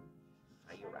name?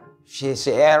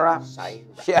 Sierra?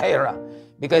 Sierra.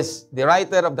 Because the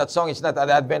writer of that song is not an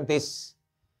Adventist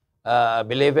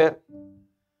believer.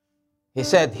 He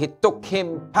said he took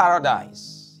him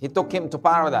paradise. He took him to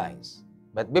paradise.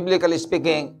 But biblically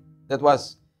speaking, that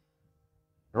was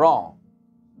wrong.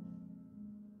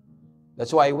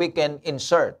 That's why we can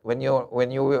insert, when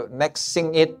you next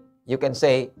sing it, you can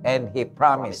say, "and he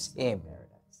promised him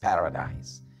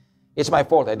paradise." It's my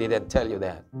fault I didn't tell you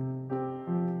that.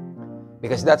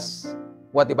 Because that's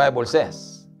what the Bible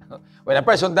says. When a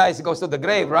person dies, he goes to the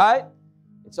grave, right?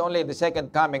 It's only the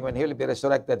second coming when he will be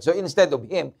resurrected. So instead of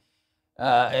him,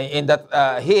 in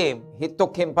that hymn, he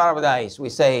took him paradise, we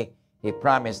say, he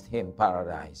promised him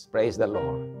paradise. Praise the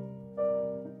Lord.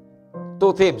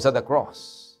 Two thieves at the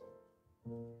cross,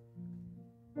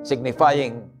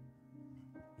 signifying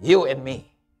you and me.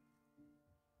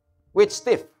 Which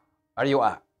thief are you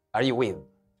at? Are you with?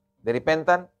 The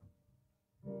repentant,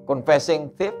 confessing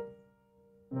thief?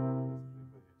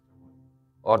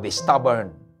 Or the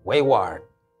stubborn, wayward,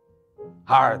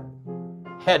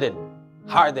 hard-headed,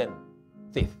 hardened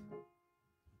thief.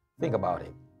 Think about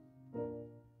it.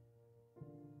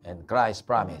 And Christ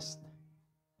promised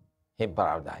him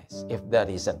paradise, if that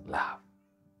isn't love.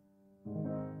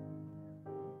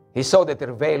 He saw the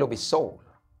travail of his soul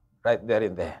right there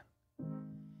and then.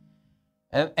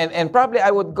 And probably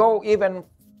I would go even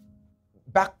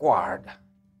backward.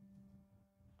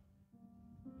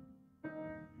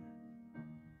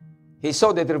 He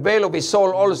saw the travail of his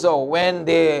soul also when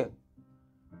the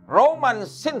Roman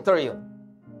centurion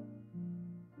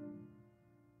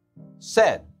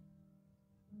said,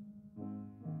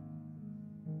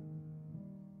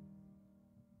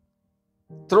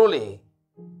 truly,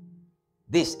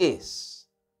 this is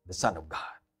the Son of God.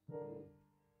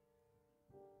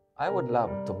 I would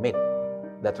love to meet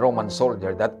that Roman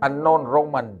soldier, that unknown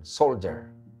Roman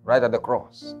soldier, right at the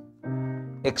cross,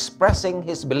 expressing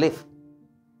his belief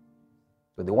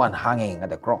to the one hanging at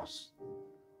the cross.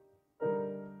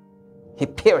 He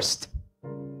pierced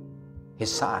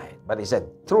his side, but he said,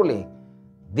 truly,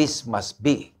 this must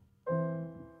be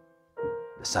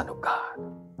the Son of God.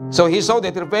 So he saw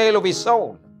the travail of his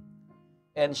soul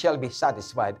and shall be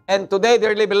satisfied. And today,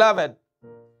 dearly beloved,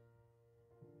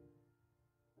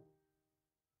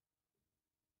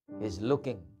 is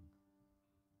looking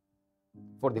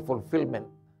for the fulfillment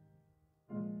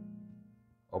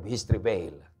of his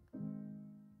travail.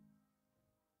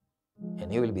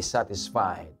 And he will be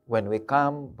satisfied when we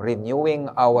come renewing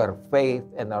our faith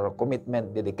and our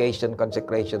commitment, dedication,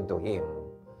 consecration to him,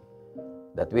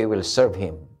 that we will serve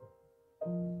him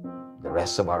the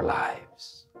rest of our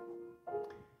lives.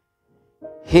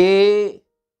 He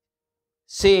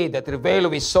see the travail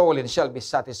of his soul and shall be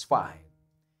satisfied.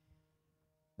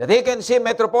 That he can see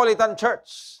Metropolitan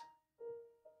Church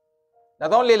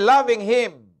not only loving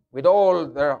him with all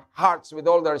their hearts, with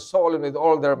all their soul, and with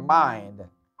all their mind,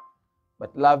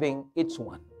 but loving each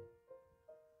one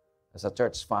as a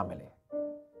church family.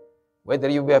 Whether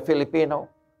you be a Filipino,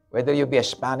 whether you be a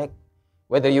Hispanic,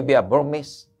 whether you be a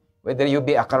Burmese, whether you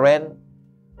be a Karen,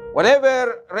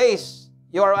 whatever race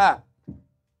you are at,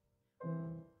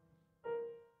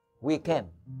 we can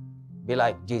be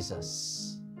like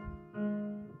Jesus.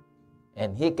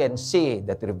 And he can see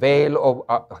the travail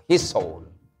of his soul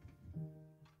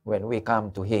when we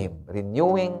come to him,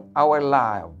 renewing our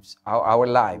lives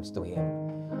to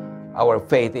him, our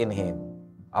faith in him,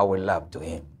 our love to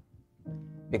him.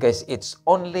 Because it's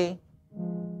only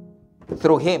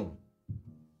through him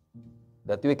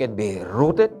that we can be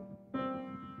rooted,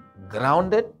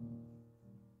 grounded,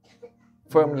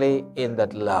 firmly in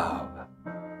that love.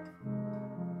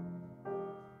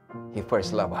 He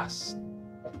first loved us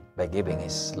by giving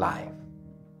his life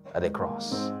at the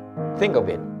cross. Think of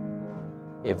it,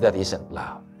 if that isn't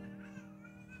love.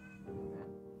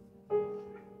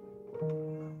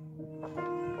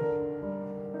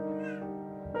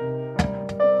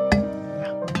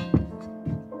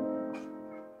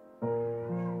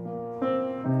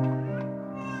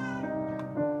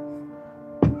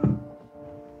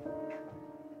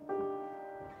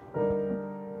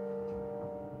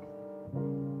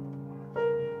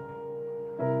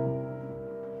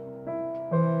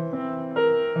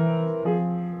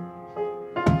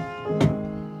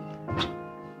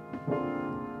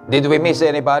 Did we miss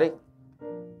anybody?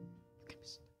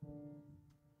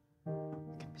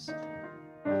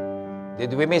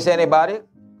 Did we miss anybody?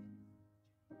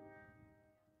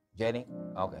 Jenny?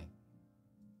 Okay.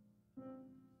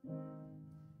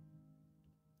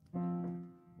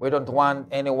 We don't want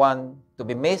anyone to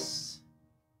be missed,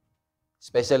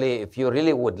 especially if you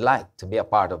really would like to be a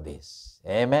part of this.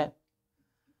 Amen?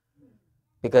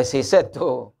 Because he said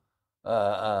to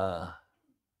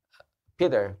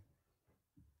Peter,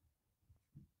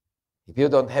 if you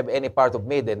don't have any part of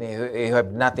me, then you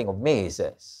have nothing of me, he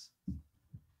says.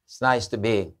 It's nice to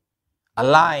be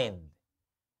aligned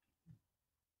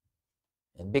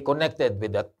and be connected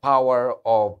with that power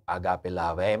of agape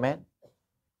love. Amen?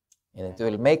 And it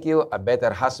will make you a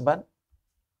better husband.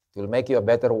 It will make you a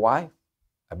better wife,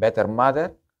 a better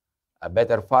mother, a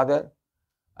better father,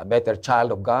 a better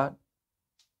child of God,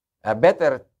 a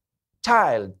better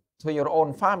child to your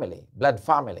own family, blood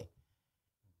family,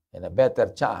 and a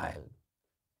better child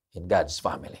in God's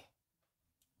family.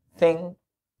 Think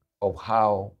of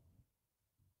how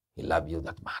he loved you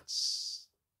that much,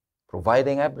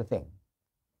 providing everything,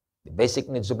 the basic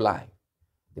needs of life,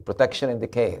 the protection and the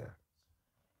care,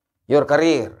 your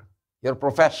career, your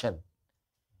profession,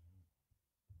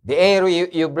 the air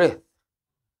you breathe,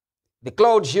 the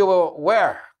clothes you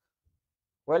wear.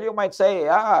 Well, you might say,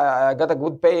 I got a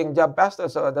good paying job, Pastor,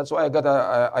 so that's why I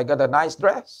got a nice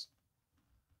dress.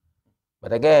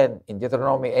 But again, in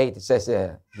Deuteronomy 8, it says,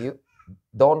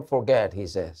 don't forget, he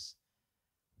says,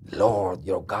 Lord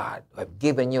your God, who have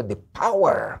given you the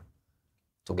power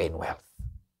to gain wealth.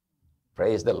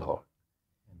 Praise the Lord.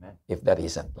 Amen. If that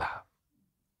isn't love.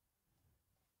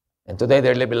 And today,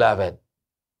 dearly beloved,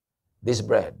 this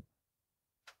bread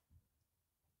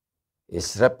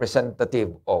is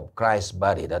representative of Christ's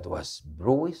body that was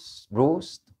bruised,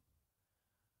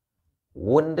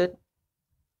 wounded,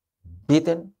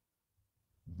 beaten,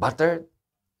 battered,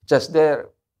 just there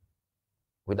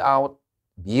without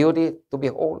beauty to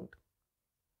behold,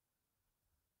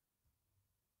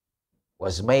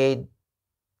 was made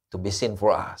to be sin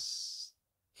for us,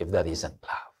 if that isn't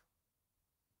love.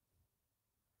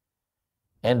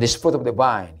 And this fruit of the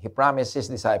vine, he promised his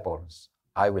disciples,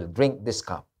 I will drink this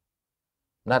cup,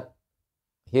 not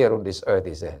here on this earth,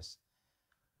 he says,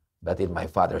 but in my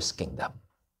Father's kingdom.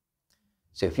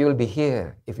 So if you will be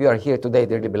here, if you are here today,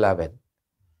 dearly beloved,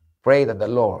 pray that the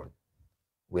Lord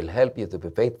will help you to be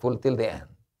faithful till the end,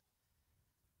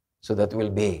 so that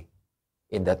we'll be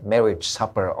in that marriage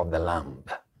supper of the Lamb,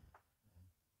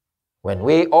 when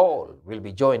we all will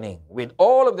be joining with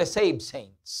all of the saved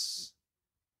saints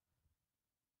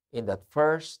in that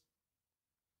first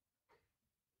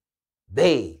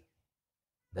day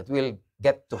that we'll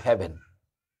get to heaven,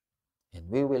 and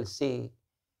we will see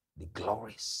the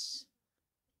glories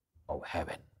of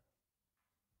heaven.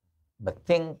 But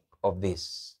think of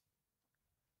this.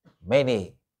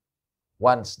 Many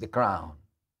wants the crown,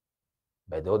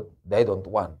 but they don't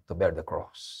want to bear the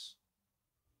cross.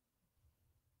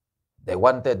 They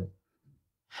wanted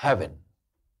heaven,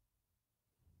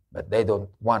 but they don't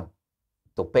want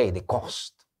to pay the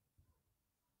cost.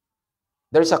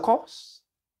 There's a cost,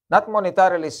 not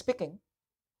monetarily speaking,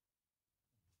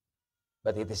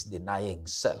 but it is denying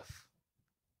self.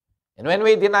 And when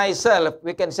we deny self,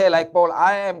 we can say like Paul,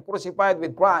 I am crucified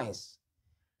with Christ.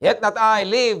 Yet not I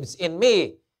lives in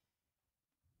me,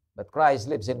 but Christ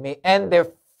lives in me. And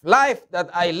the life that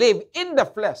I live in the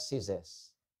flesh, he says,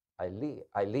 I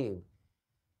live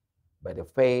by the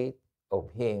faith of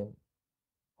him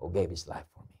who gave his life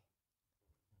for me.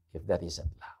 If that isn't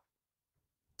love.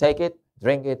 Take it,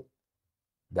 drink it.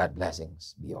 God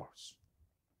blessings be yours.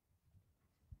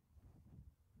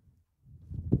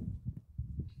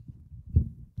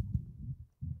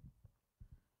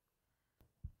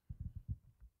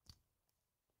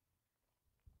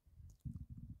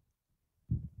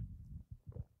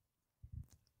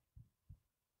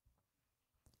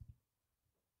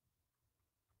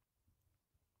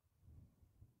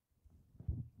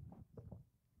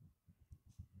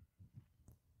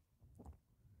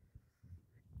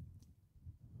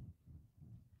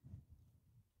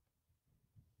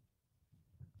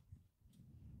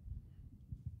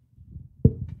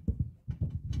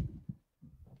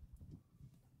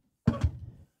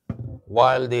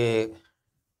 While take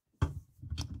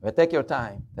your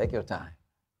time.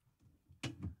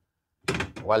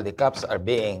 While the cups are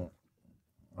being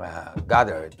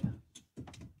gathered,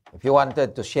 if you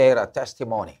wanted to share a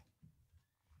testimony,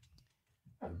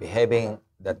 we'll be having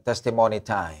the testimony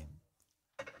time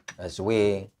as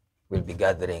we will be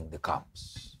gathering the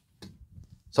cups.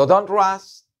 So don't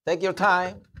rush, take your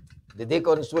time. The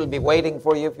deacons will be waiting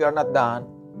for you if you are not done.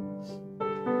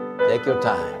 Take your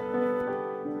time.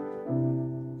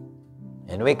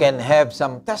 And we can have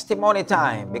some testimony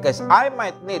time, because I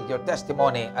might need your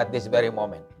testimony at this very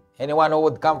moment. Anyone who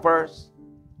would come first?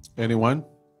 Anyone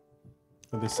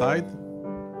on this side?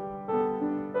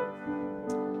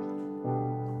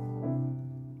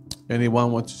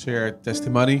 Anyone want to share a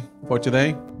testimony for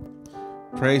today?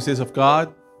 Praises of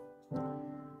God,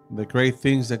 the great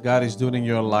things that God is doing in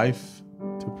your life,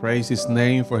 to praise his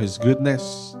name for his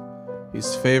goodness,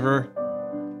 his favor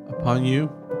upon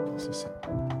you.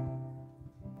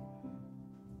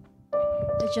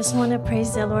 I just want to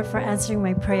praise the Lord for answering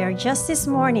my prayer. Just this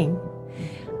morning,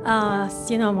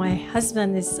 my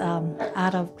husband is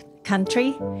out of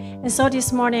country. And so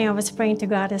this morning I was praying to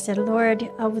God. I said, Lord,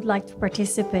 I would like to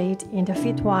participate in the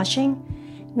feet washing,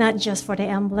 not just for the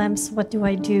emblems. What do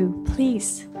I do?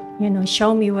 Please,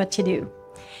 show me what to do.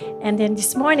 And then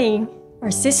this morning,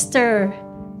 our sister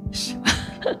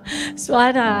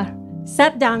Swada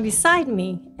sat down beside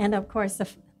me. And of course,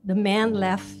 the man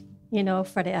left,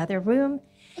 for the other room.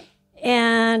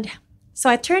 And so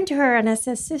I turned to her and I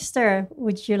said, Sister,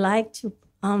 would you like to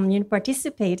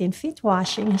participate in feet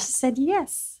washing? And she said,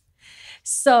 yes.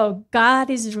 So God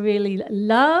is really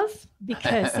love,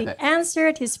 because he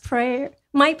answered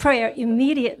my prayer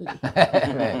immediately.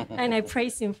 And I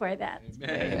praise him for that.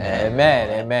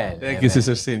 Amen. Thank you,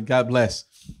 Sister Sin. God bless.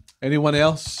 Anyone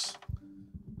else?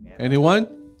 Anyone?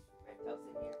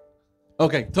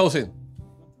 Okay, Tosin.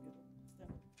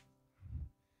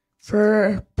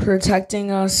 for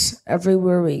protecting us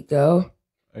everywhere we go.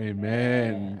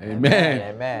 Amen. Amen. Amen.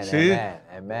 Amen. See? Amen.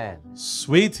 Amen.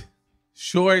 Sweet,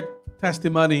 short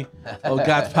testimony of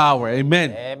God's power.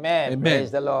 Amen. Amen. Amen.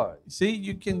 Praise the Lord. See,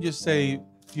 you can just say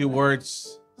a few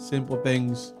words, simple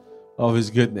things of His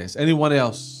goodness. Anyone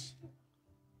else?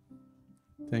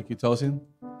 Thank you, Tosin.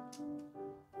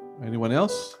 Anyone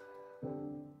else?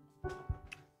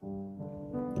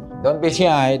 Don't be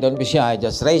shy. Don't be shy.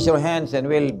 Just raise your hands and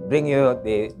we'll bring you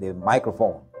the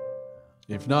microphone.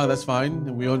 If not, that's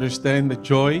fine. We understand the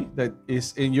joy that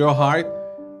is in your heart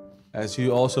as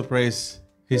you also praise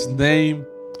His name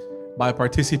by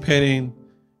participating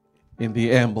in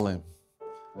the emblem.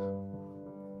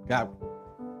 God.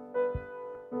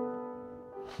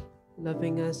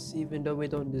 Loving us even though we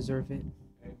don't deserve it.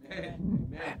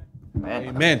 Amen.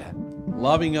 Amen.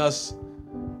 Loving us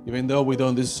even though we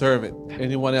don't deserve it.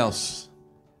 Anyone else?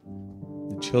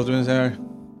 The children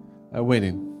are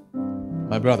waiting.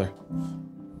 My brother.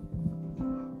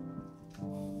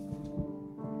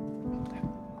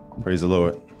 Praise the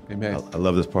Lord. Amen. I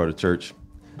love this part of church.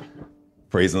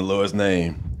 Praising the Lord's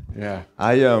name. Yeah.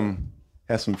 I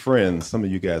have some friends. Some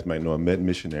of you guys might know a med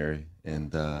missionary,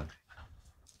 and a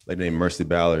lady named Mercy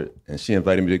Ballard, and she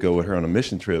invited me to go with her on a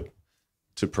mission trip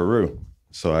to Peru.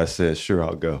 So I said, sure,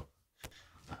 I'll go.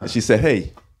 And she said,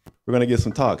 hey, we're going to get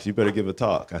some talks. You better give a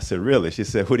talk. I said, really? She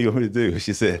said, what do you want me to do?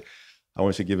 She said, I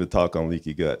want you to give a talk on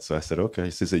leaky gut. So I said,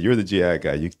 okay. She said, you're the GI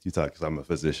guy. You talk because I'm a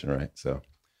physician, right? So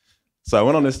I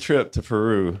went on this trip to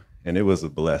Peru, and it was a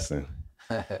blessing.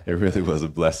 It really was a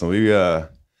blessing. We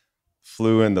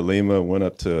flew into Lima, went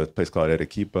up to a place called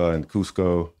Arequipa in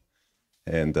Cusco,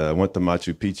 and went to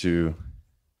Machu Picchu,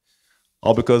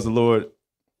 all because the Lord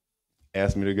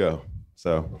asked me to go.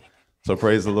 So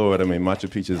praise the Lord. I mean, Machu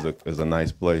Picchu is a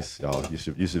nice place, y'all. You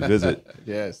should visit.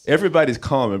 Yes. Everybody's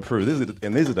calm in Peru.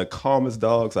 These are the calmest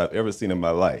dogs I've ever seen in my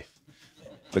life.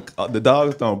 The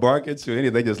dogs don't bark at you.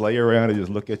 They just lay around and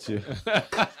just look at you.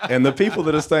 And the people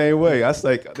are the same way.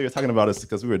 They were talking about us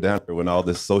because we were down there when all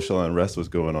this social unrest was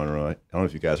going on, right? I don't know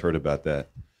if you guys heard about that,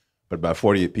 but about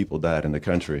 48 people died in the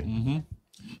country. Mm-hmm.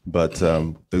 But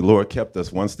the Lord kept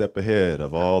us one step ahead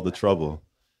of all the trouble.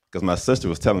 Because my sister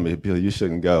was telling me, Bill, you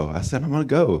shouldn't go. I said, I'm going to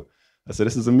go. I said,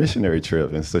 this is a missionary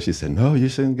trip. And so she said, no, you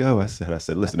shouldn't go. I said,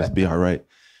 listen, it's be all right.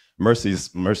 Mercy's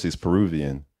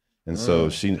Peruvian. And so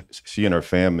she and her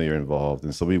family are involved.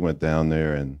 And so we went down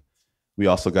there, and we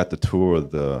also got the tour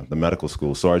of the medical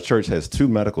school. So our church has 2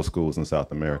 medical schools in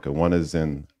South America. One is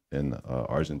in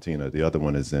Argentina. The other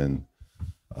one is in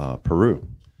Peru.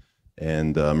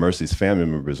 And Mercy's family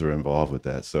members are involved with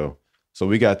that. So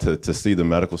we got to see the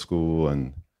medical school,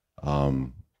 and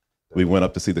we went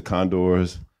up to see the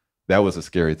condors. That was a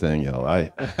scary thing, y'all.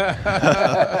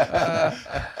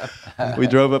 We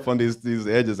drove up on these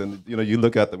edges, and you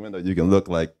look out the window, you can look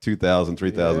like 2,000,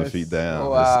 3,000 feet down.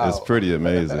 Wow. It's pretty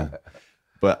amazing.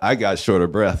 But I got short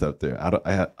of breath up there.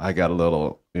 I got a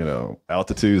little,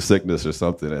 altitude sickness or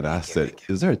something, and I said,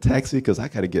 "Is there a taxi? Because I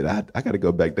got to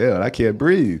go back down. I can't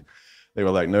breathe." They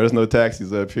were like, "No, there's no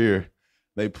taxis up here."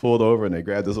 They pulled over and they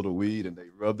grabbed this little weed and they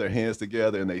rubbed their hands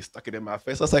together and they stuck it in my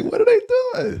face. I was like, "What are they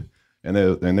doing?" And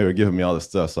they were giving me all this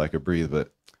stuff so I could breathe.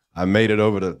 But I made it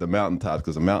over the mountaintops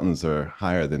because the mountains are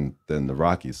higher than the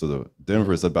Rockies. So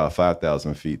Denver is about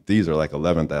 5,000 feet. These are like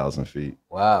 11,000 feet.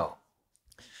 Wow.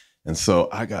 And so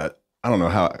I don't know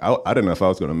how, I didn't know if I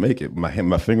was going to make it.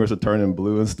 My fingers are turning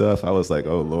blue and stuff. I was like,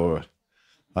 oh, Lord.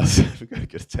 I said, we got to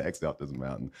get a taxi off this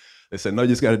mountain. They said, no, you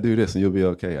just got to do this and you'll be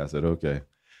okay. I said, okay.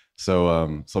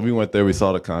 So we went there. We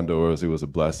saw the condors. It was a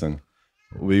blessing.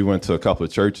 We went to a couple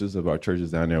of churches of our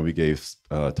churches down there. And we gave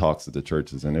talks at the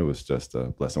churches, and it was just a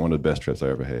blessing. One of the best trips I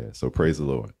ever had. So praise the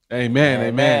Lord. Amen.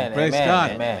 Amen. Praise Amen.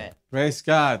 God. Amen. Praise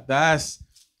God. That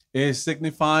is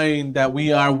signifying that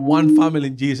we are one family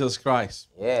in Jesus Christ.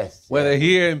 Yes. Whether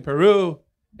here in Peru,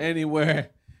 anywhere,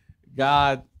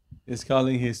 God is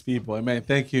calling His people. Amen.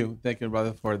 Thank you,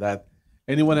 brother, for that.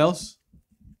 Anyone else?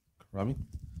 Rami?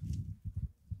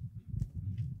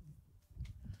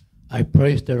 I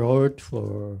praise the Lord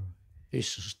for His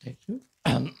sustaining,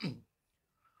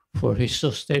 for His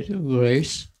sustaining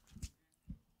grace,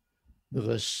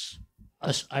 because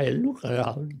as I look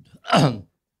around,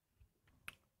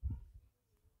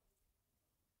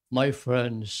 my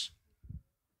friends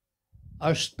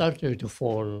are starting to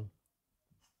fall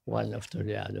one after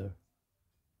the other.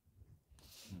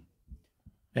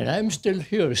 And I'm still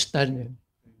here standing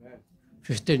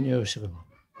 15 years ago.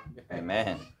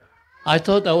 Amen. I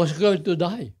thought I was going to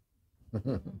die.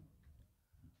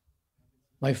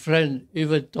 My friend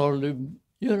even told him,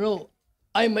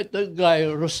 I met the guy,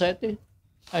 Rossetti,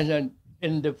 and then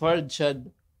in the friend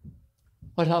said,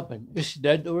 what happened? Is he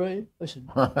dead already? I said,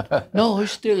 no,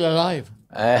 he's still alive.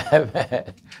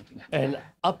 Amen. And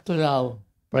up to now,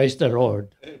 praise the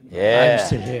Lord, Yeah. I'm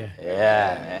still here.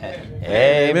 Yeah.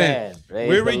 Amen. Praise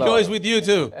We the rejoice Lord. with you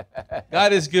too.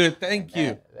 God is good. Thank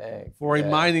you Thanks. for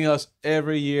reminding us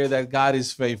every year that God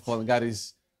is faithful and God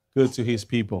is good to his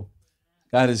people.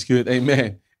 God is good.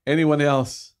 Amen. Anyone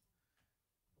else?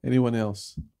 Anyone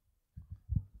else?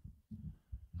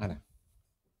 Anna.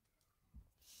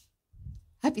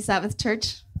 Happy Sabbath,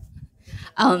 church.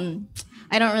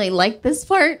 I don't really like this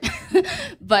part,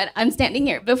 but I'm standing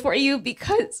here before you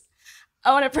because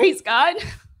I want to praise God.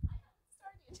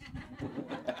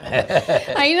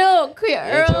 I know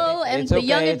Kuya Earl and the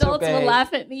young adults will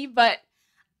laugh at me, but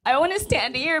I want to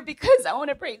stand here because I want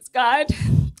to praise God.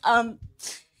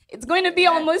 It's going to be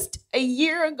almost a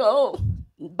year ago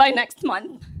by next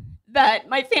month that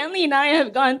my family and I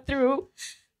have gone through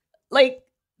like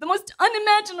the most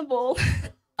unimaginable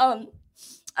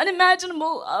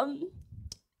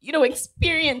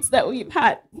experience that we've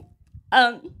had.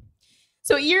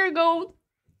 So a year ago,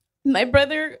 my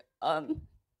brother,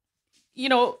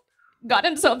 got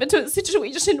himself into a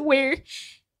situation where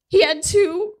he had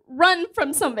to run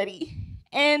from somebody.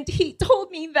 And he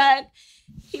told me that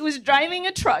he was driving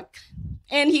a truck.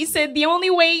 And he said the only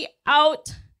way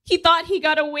out, he thought he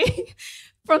got away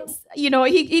from, he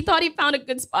thought he found a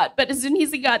good spot. But as soon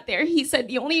as he got there, he said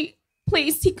the only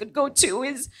place he could go to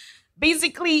is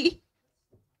basically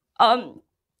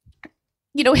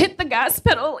hit the gas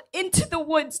pedal into the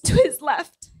woods to his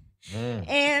left.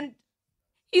 And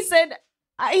he said,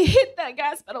 I hit that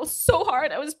gas pedal so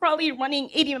hard, I was probably running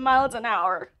 80 miles an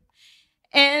hour.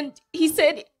 And he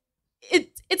said,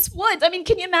 it's woods. I mean,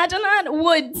 can you imagine that?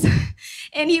 Woods.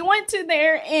 And he went to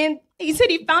there and he said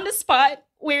he found a spot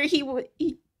where he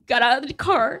got out of the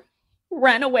car,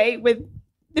 ran away with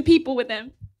the people with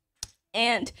him.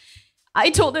 And I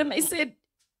told him, I said,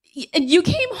 you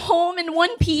came home in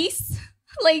one piece?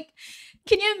 Like,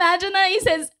 can you imagine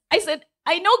that? I said,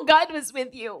 I know God was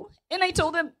with you. And I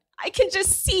told him, I can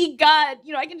just see God,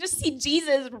 I can just see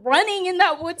Jesus running in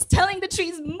that woods, telling the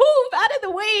trees, move out of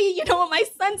the way, my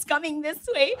son's coming this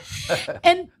way.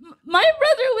 And my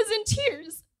brother was in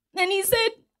tears. And he said,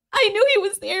 I knew he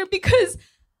was there because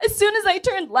as soon as I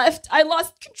turned left, I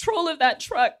lost control of that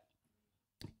truck.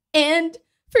 And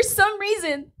for some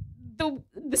reason,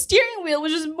 the steering wheel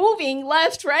was just moving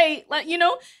left, right,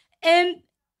 And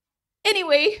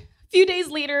anyway, a few days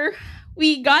later,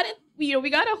 we got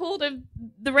a hold of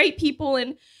the right people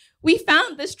and we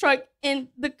found this truck, and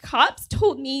the cops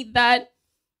told me that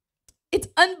it's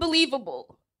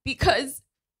unbelievable because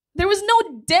there was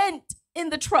no dent in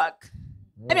the truck.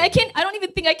 I mean, I don't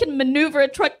even think I can maneuver a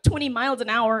truck 20 miles an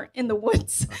hour in the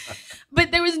woods,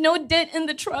 but there was no dent in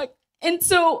the truck. And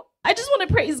so I just want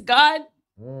to praise God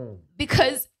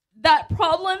because that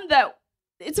problem,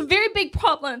 it's a very big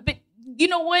problem, but you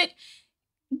know what?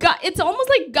 God, it's almost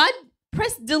like God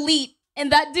pressed delete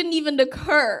and that didn't even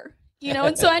occur,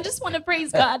 And so I just want to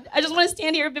praise God. I just want to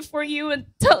stand here before you and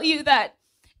tell you that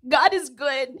God is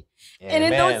good.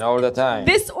 Amen. And all the time.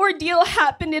 This ordeal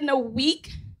happened in a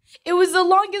week. It was the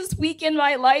longest week in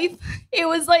my life. It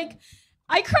was like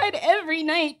I cried every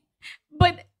night.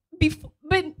 But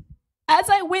as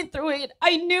I went through it,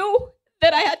 I knew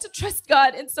that I had to trust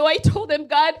God. And so I told him,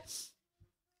 God,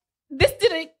 this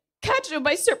didn't catch you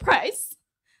by surprise.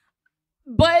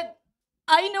 But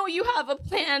I know you have a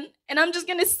plan, and I'm just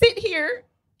going to sit here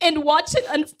and watch it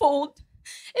unfold.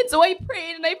 And so I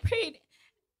prayed and I prayed.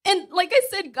 And like I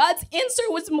said, God's answer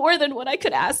was more than what I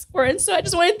could ask for. And so I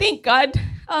just want to thank God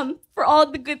for all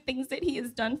the good things that he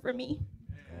has done for me.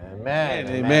 Amen.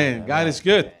 Amen. God is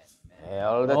good.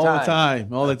 All the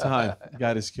time. All the time.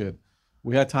 God is good.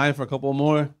 We have time for a couple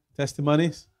more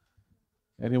testimonies.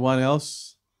 Anyone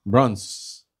else?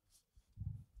 Bronze.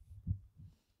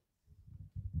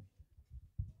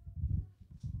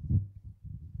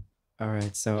 All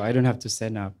right, so I don't have to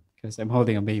stand up because I'm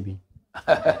holding a baby.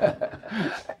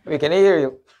 We can hear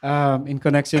you. In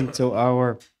connection to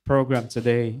our program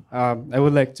today, I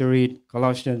would like to read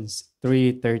Colossians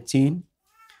 3:13.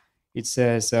 It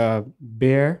says,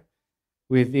 bear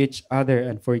with each other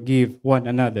and forgive one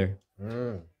another.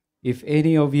 If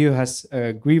any of you has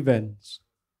a grievance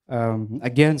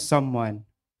against someone,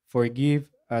 forgive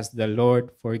as the Lord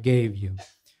forgave you.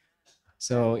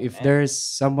 So if there's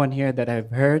someone here that I've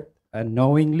hurt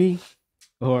unknowingly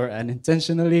or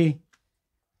unintentionally,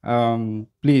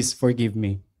 please forgive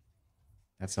me.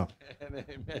 That's all.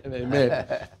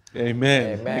 Amen.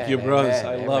 Amen. Thank you, brothers.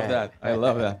 I love that. I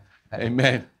love that.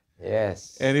 Amen.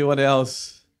 Yes. Anyone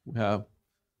else? We have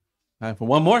time for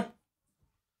one more.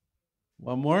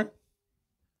 One more.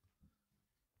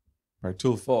 Part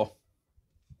 2-4.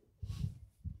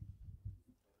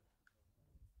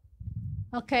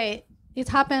 Okay, it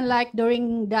happened like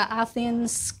during the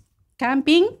Athens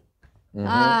camping.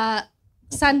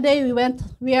 Sunday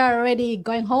we are already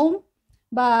going home,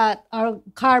 but our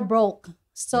car broke.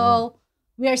 So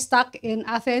we are stuck in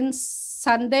Athens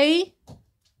Sunday,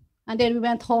 and then we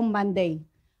went home Monday.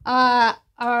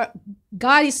 Our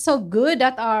God is so good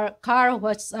that our car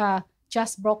was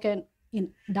just broken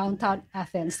in downtown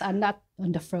Athens and not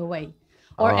on the freeway.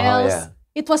 Or else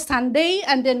it was Sunday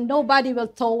and then nobody will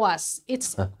tow us.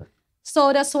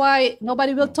 So that's why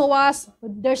nobody will tow us.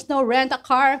 There's no rent a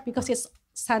car because it's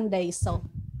Sunday. So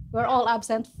we're all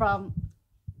absent from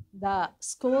the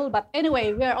school. But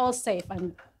anyway, we're all safe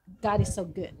and God is so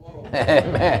good.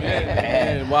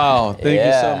 Amen. Wow. Thank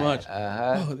you so much.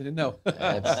 Oh, I didn't know.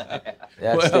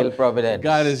 That's still providence.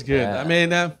 God is good. I mean,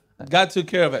 God took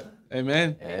care of it.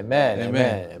 Amen. Amen.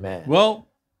 Amen. Amen. Well,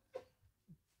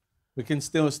 we can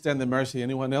still stand the mercy.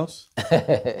 Anyone else?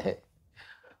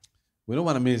 We don't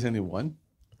want to miss anyone.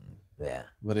 Yeah.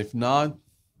 But if not,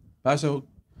 Pastor,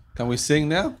 can we sing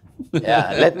now?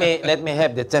 Yeah. Let me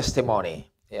have the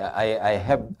testimony. Yeah, I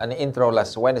have an intro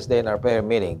last Wednesday in our prayer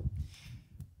meeting.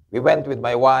 We went with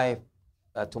my wife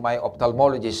to my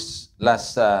ophthalmologist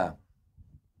last,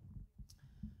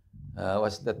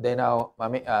 what's that day now,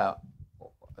 Mommy?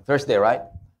 Thursday, right?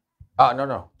 Oh,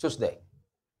 no, Tuesday.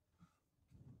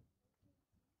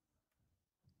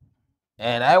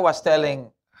 And I was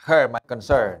telling her my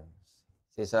concerns.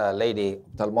 She's a lady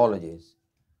ophthalmologist.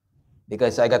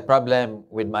 Because I got problem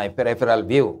with my peripheral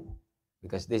view.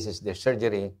 Because this is the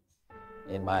surgery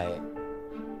in my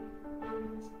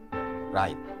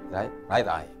right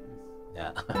eye.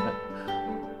 Yeah.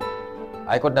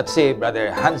 I could not see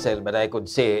Brother Hansel, but I could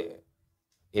see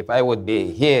if I would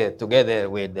be here together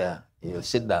with, you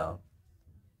sit down.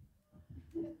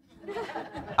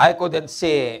 I couldn't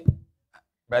see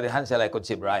Brother Hansel, I could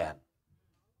see Brian.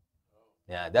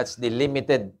 Yeah, that's the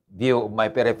limited view of my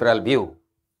peripheral view.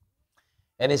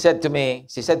 And she said to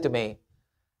me,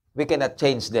 we cannot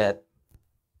change that,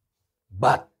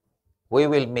 but we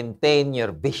will maintain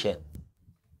your vision.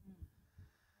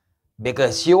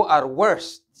 Because you are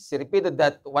worse. She repeated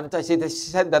that one time. She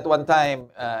said that one time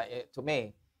to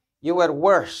me. You were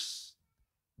worse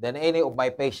than any of my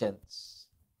patients.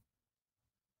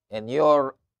 And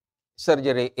your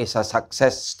surgery is a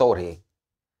success story.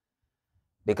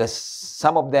 Because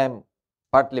some of them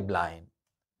partly blind.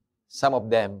 Some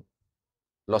of them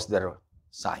lost their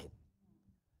sight.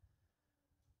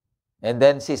 And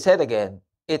then she said again,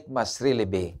 it must really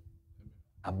be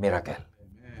a miracle.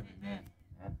 Amen.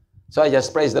 So I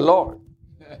just praise the Lord.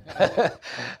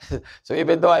 So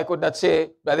even though I could not see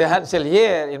Brother Hansel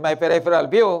here in my peripheral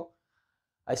view,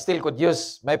 I still could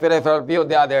use my peripheral view in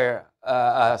the other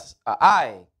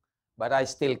eye, but I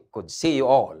still could see you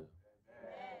all.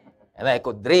 And I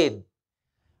could read.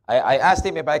 I asked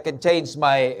him if I can change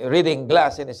my reading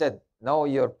glass, and he said, no,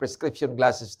 your prescription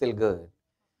glass is still good.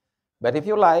 But if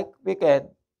you like, we can.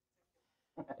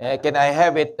 Can I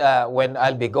have it when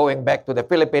I'll be going back to the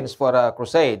Philippines for a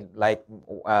crusade, like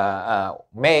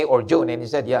May or June? And he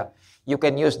said, yeah, you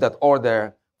can use that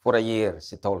order for a year,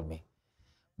 she told me.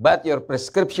 But your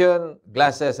prescription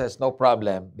glasses has no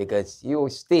problem because you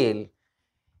still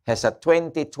has a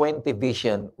 20/20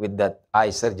 vision with that eye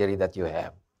surgery that you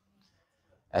have.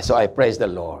 So I praise the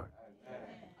Lord.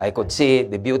 I could see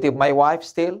the beauty of my wife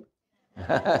still.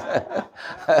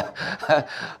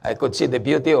 I could see the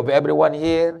beauty of everyone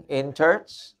here in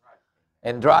church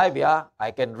and drive. Yeah,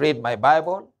 I can read my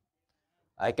Bible.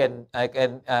 I can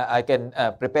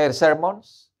prepare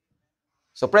sermons.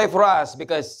 So pray for us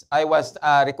because I was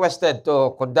requested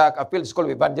to conduct a field school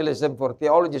of evangelism for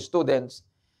theology students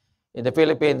in the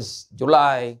Philippines.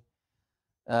 July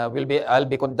I'll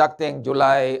be conducting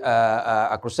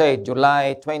a crusade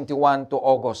July 21 to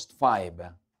August 5.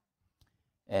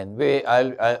 And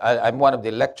I'm one of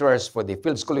the lecturers for the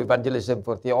Field School of Evangelism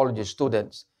for Theology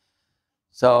students.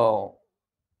 So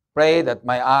pray that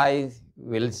my eye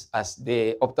will, as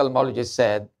the ophthalmologist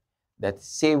said, that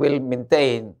she will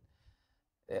maintain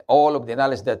all of the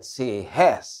knowledge that she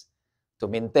has to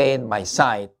maintain my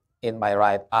sight in my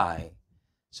right eye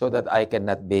so that I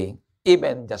cannot be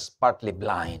even just partly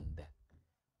blind.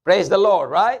 Praise the Lord,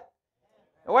 right?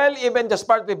 Well, even just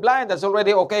partly blind, that's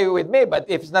already okay with me. But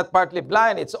if it's not partly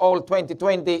blind, it's all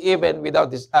 20/20, even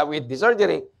without this, with the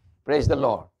surgery. Praise the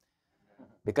Lord.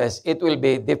 Because it will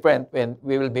be different when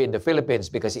we will be in the Philippines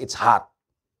because it's hot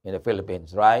in the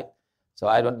Philippines, right? So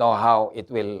I don't know how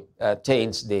it will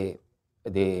change the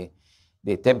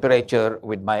temperature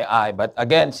with my eye. But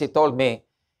again, she told me,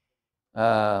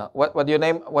 What do you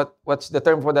name? What's the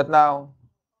term for that now?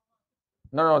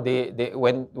 No,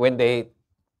 when they,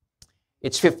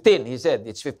 it's 15. He said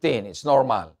it's 15. It's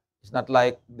normal. It's not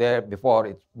like there before.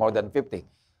 It's more than 50.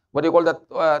 What do you call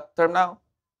that term now?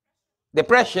 The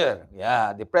pressure.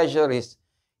 Yeah, the pressure is.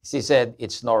 He said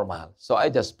it's normal. So I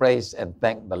just praise and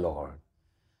thank the Lord.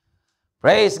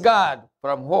 Praise God,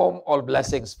 from whom all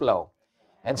blessings flow.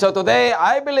 And so today,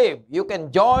 I believe you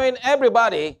can join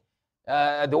everybody,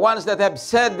 the ones that have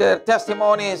said their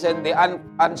testimonies and the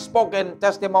unspoken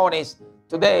testimonies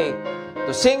today,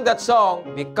 to sing that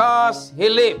song, Because He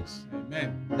Lives.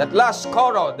 Amen. That last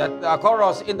chorus,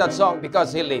 chorus in that song,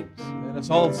 Because He Lives. Let us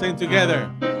all sing together.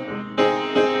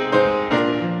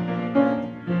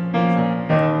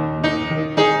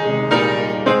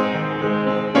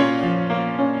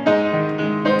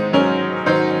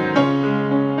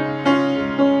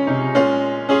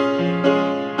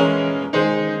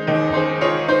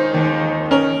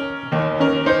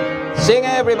 Sing,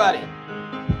 everybody.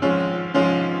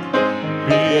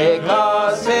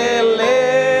 Because He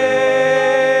lives,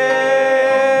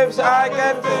 I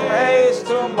can face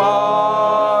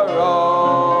tomorrow.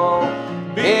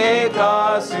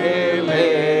 Because He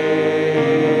lives,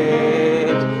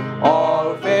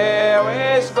 all fear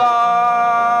is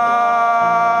gone.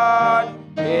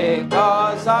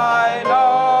 Because I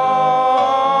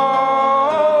know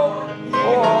He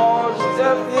holds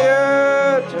the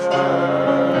future.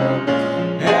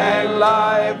 And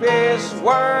life is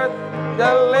worth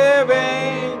the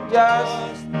living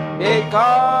just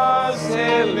because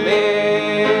He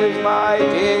lives. My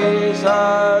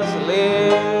Jesus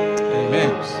lives.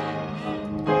 Amen.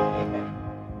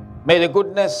 May the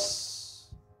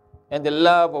goodness and the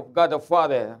love of God the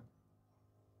Father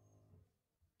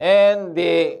and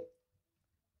the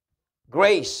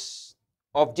grace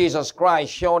of Jesus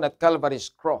Christ shown at Calvary's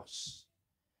cross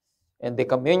and the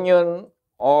communion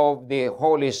of the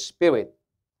Holy Spirit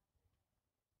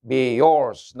be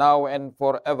yours now and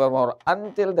forevermore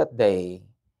until that day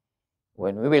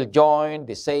when we will join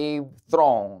the saved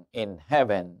throng in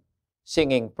heaven,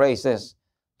 singing praises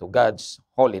to God's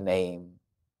holy name,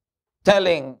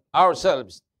 telling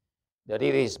ourselves that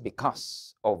it is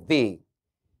because of Thee,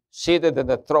 seated on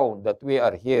the throne, that we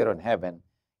are here in heaven.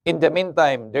 In the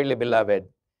meantime, dearly beloved,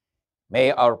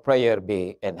 may our prayer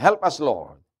be, and help us,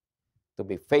 Lord, to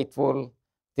be faithful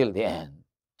till the end,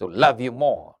 to love You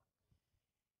more,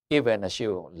 even as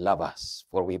You love us.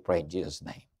 For we pray in Jesus'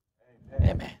 name.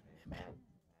 Amen.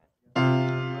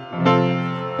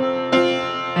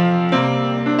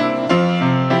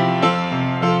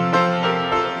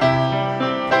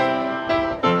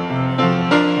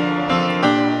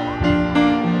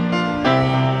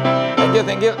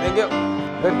 Thank you.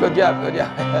 Good job.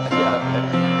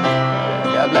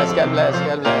 God bless.